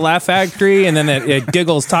 I'll be at the Laugh Factory and then at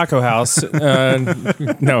Giggles Taco House.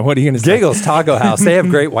 No, what are you going to say? Giggles Taco House. They have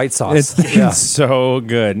great white sauce. It's so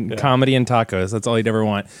good. Yeah. Comedy and tacos. That's all you'd ever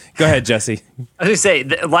want. Go ahead, Jesse. I was going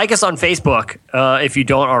to say, like us on Facebook if you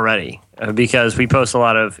don't already. Because we post a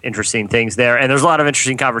lot of interesting things there, and there's a lot of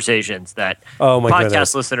interesting conversations that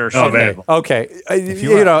podcast listeners should know. Okay,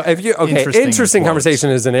 interesting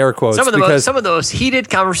conversation is in air quotes. Some of those heated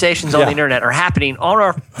conversations on the internet are happening on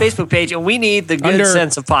our Facebook page, and we need the good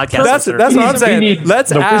sense of podcast listeners. That's what I'm saying.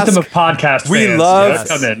 Let's ask. Wisdom of podcast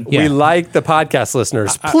fans. We like the podcast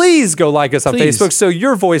listeners. Please go like us on Facebook so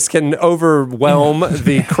your voice can overwhelm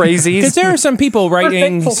the crazies. Because there are some people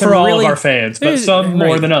writing some for all of our fans, but some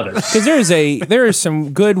more than others. There is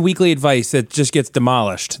some good weekly advice that just gets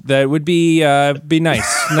demolished. That would be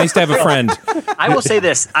nice. Nice to have a friend. I will say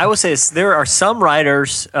this. There are some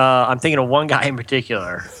writers. I'm thinking of one guy in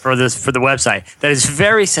particular for the website that is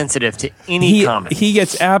very sensitive to any comment. He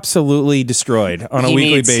gets absolutely destroyed on a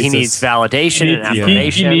weekly basis. He needs validation and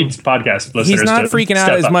affirmation. He needs podcast listeners. He's not freaking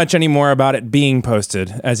out as up. much anymore about it being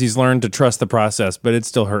posted as he's learned to trust the process, but it's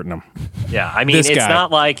still hurting him. Yeah, I mean, it's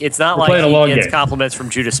not like he gets compliments from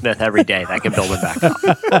Judah Smith every day that can build him back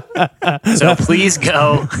up. So please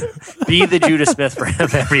go be the Judah Smith for him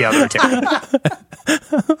every other day.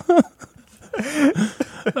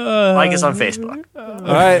 Like us on Facebook.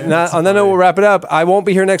 All right, on that note, we'll wrap it up. I won't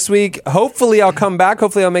be here next week. Hopefully, I'll come back.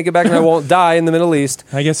 Hopefully, I'll make it back and I won't die in the Middle East.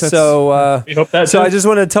 I guess that's... So, we hope that so too. I just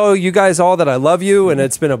want to tell you guys all that I love you, and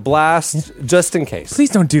it's been a blast, just in case. Please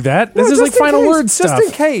don't do that. This is like final word stuff. Just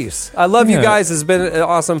in case. I love you guys. It's been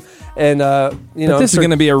awesome. And, this is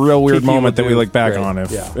going to be a real weird moment that we look back on.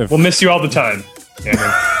 If we'll miss you all the time.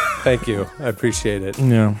 Thank you. I appreciate it.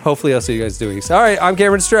 Yeah. Hopefully I'll see you guys doing this. All right, I'm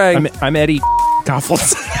Cameron Strang. I'm Eddie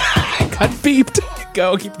Koffels. Got beeped.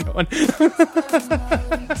 Go, keep going.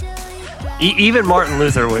 Even Martin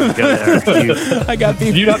Luther wouldn't go there. I got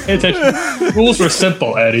beeped. You don't pay attention. Rules were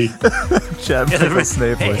simple, Eddie.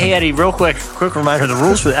 Hey, Eddie, real quick reminder. The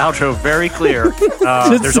rules for the outro are very clear.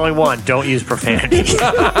 There's only one. Don't use profanity.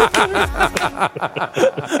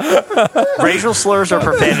 Racial slurs or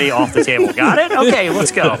profanity off the table. Got it? Okay,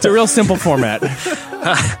 let's go. It's a real simple format.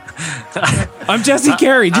 I'm Jesse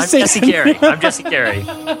Carey. I'm Jesse Carey. I'm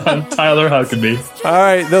Tyler Huckabee. All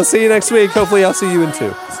right, they'll see you next week. Hopefully I'll see you in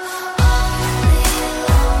 2.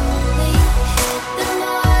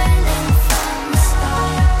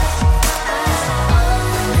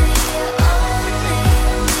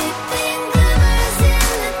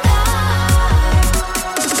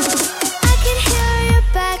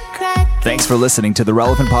 Thanks for listening to The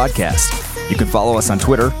Relevant Podcast. You can follow us on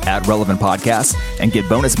Twitter @Relevant Podcast and get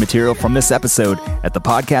bonus material from this episode at the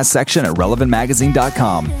podcast section at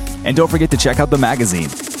relevantmagazine.com. And don't forget to check out the magazine.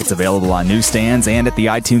 It's available on newsstands and at the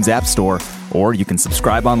iTunes App Store, or you can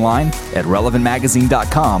subscribe online at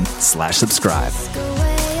relevantmagazine.com/subscribe.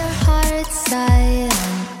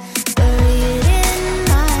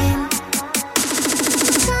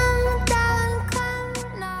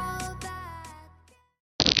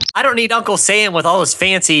 I don't need Uncle Sam with all his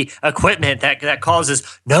fancy equipment that causes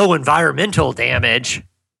no environmental damage.